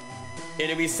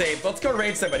 It'll be safe. Let's go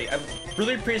raid somebody. I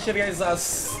really appreciate you guys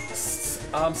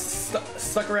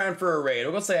stuck around for a raid.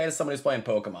 We'll go say hi to somebody who's playing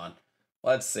Pokemon.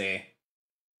 Let's see.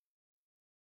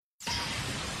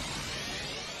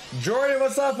 Jordan,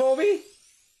 what's up, homie?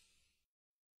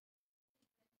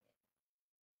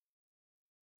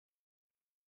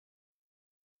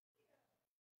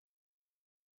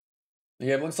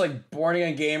 Yeah, it looks like Born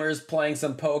Again Gamer's playing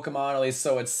some Pokemon, at least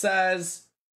so it says.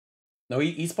 No,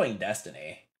 he's playing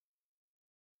Destiny.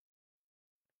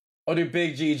 Oh, dude,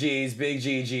 big GG's, big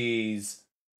GG's.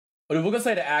 Oh, dude, we'll go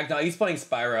say to Agnot. He's playing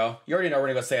Spyro. You already know we're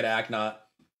gonna go say to Agnot.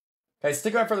 Okay,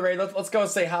 stick around for the raid. Let's go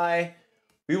say hi.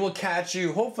 We will catch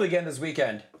you hopefully again this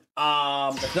weekend.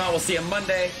 If not, we'll see you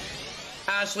Monday.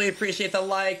 Ashley, appreciate the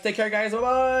like. Take care, guys.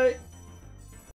 Bye-bye.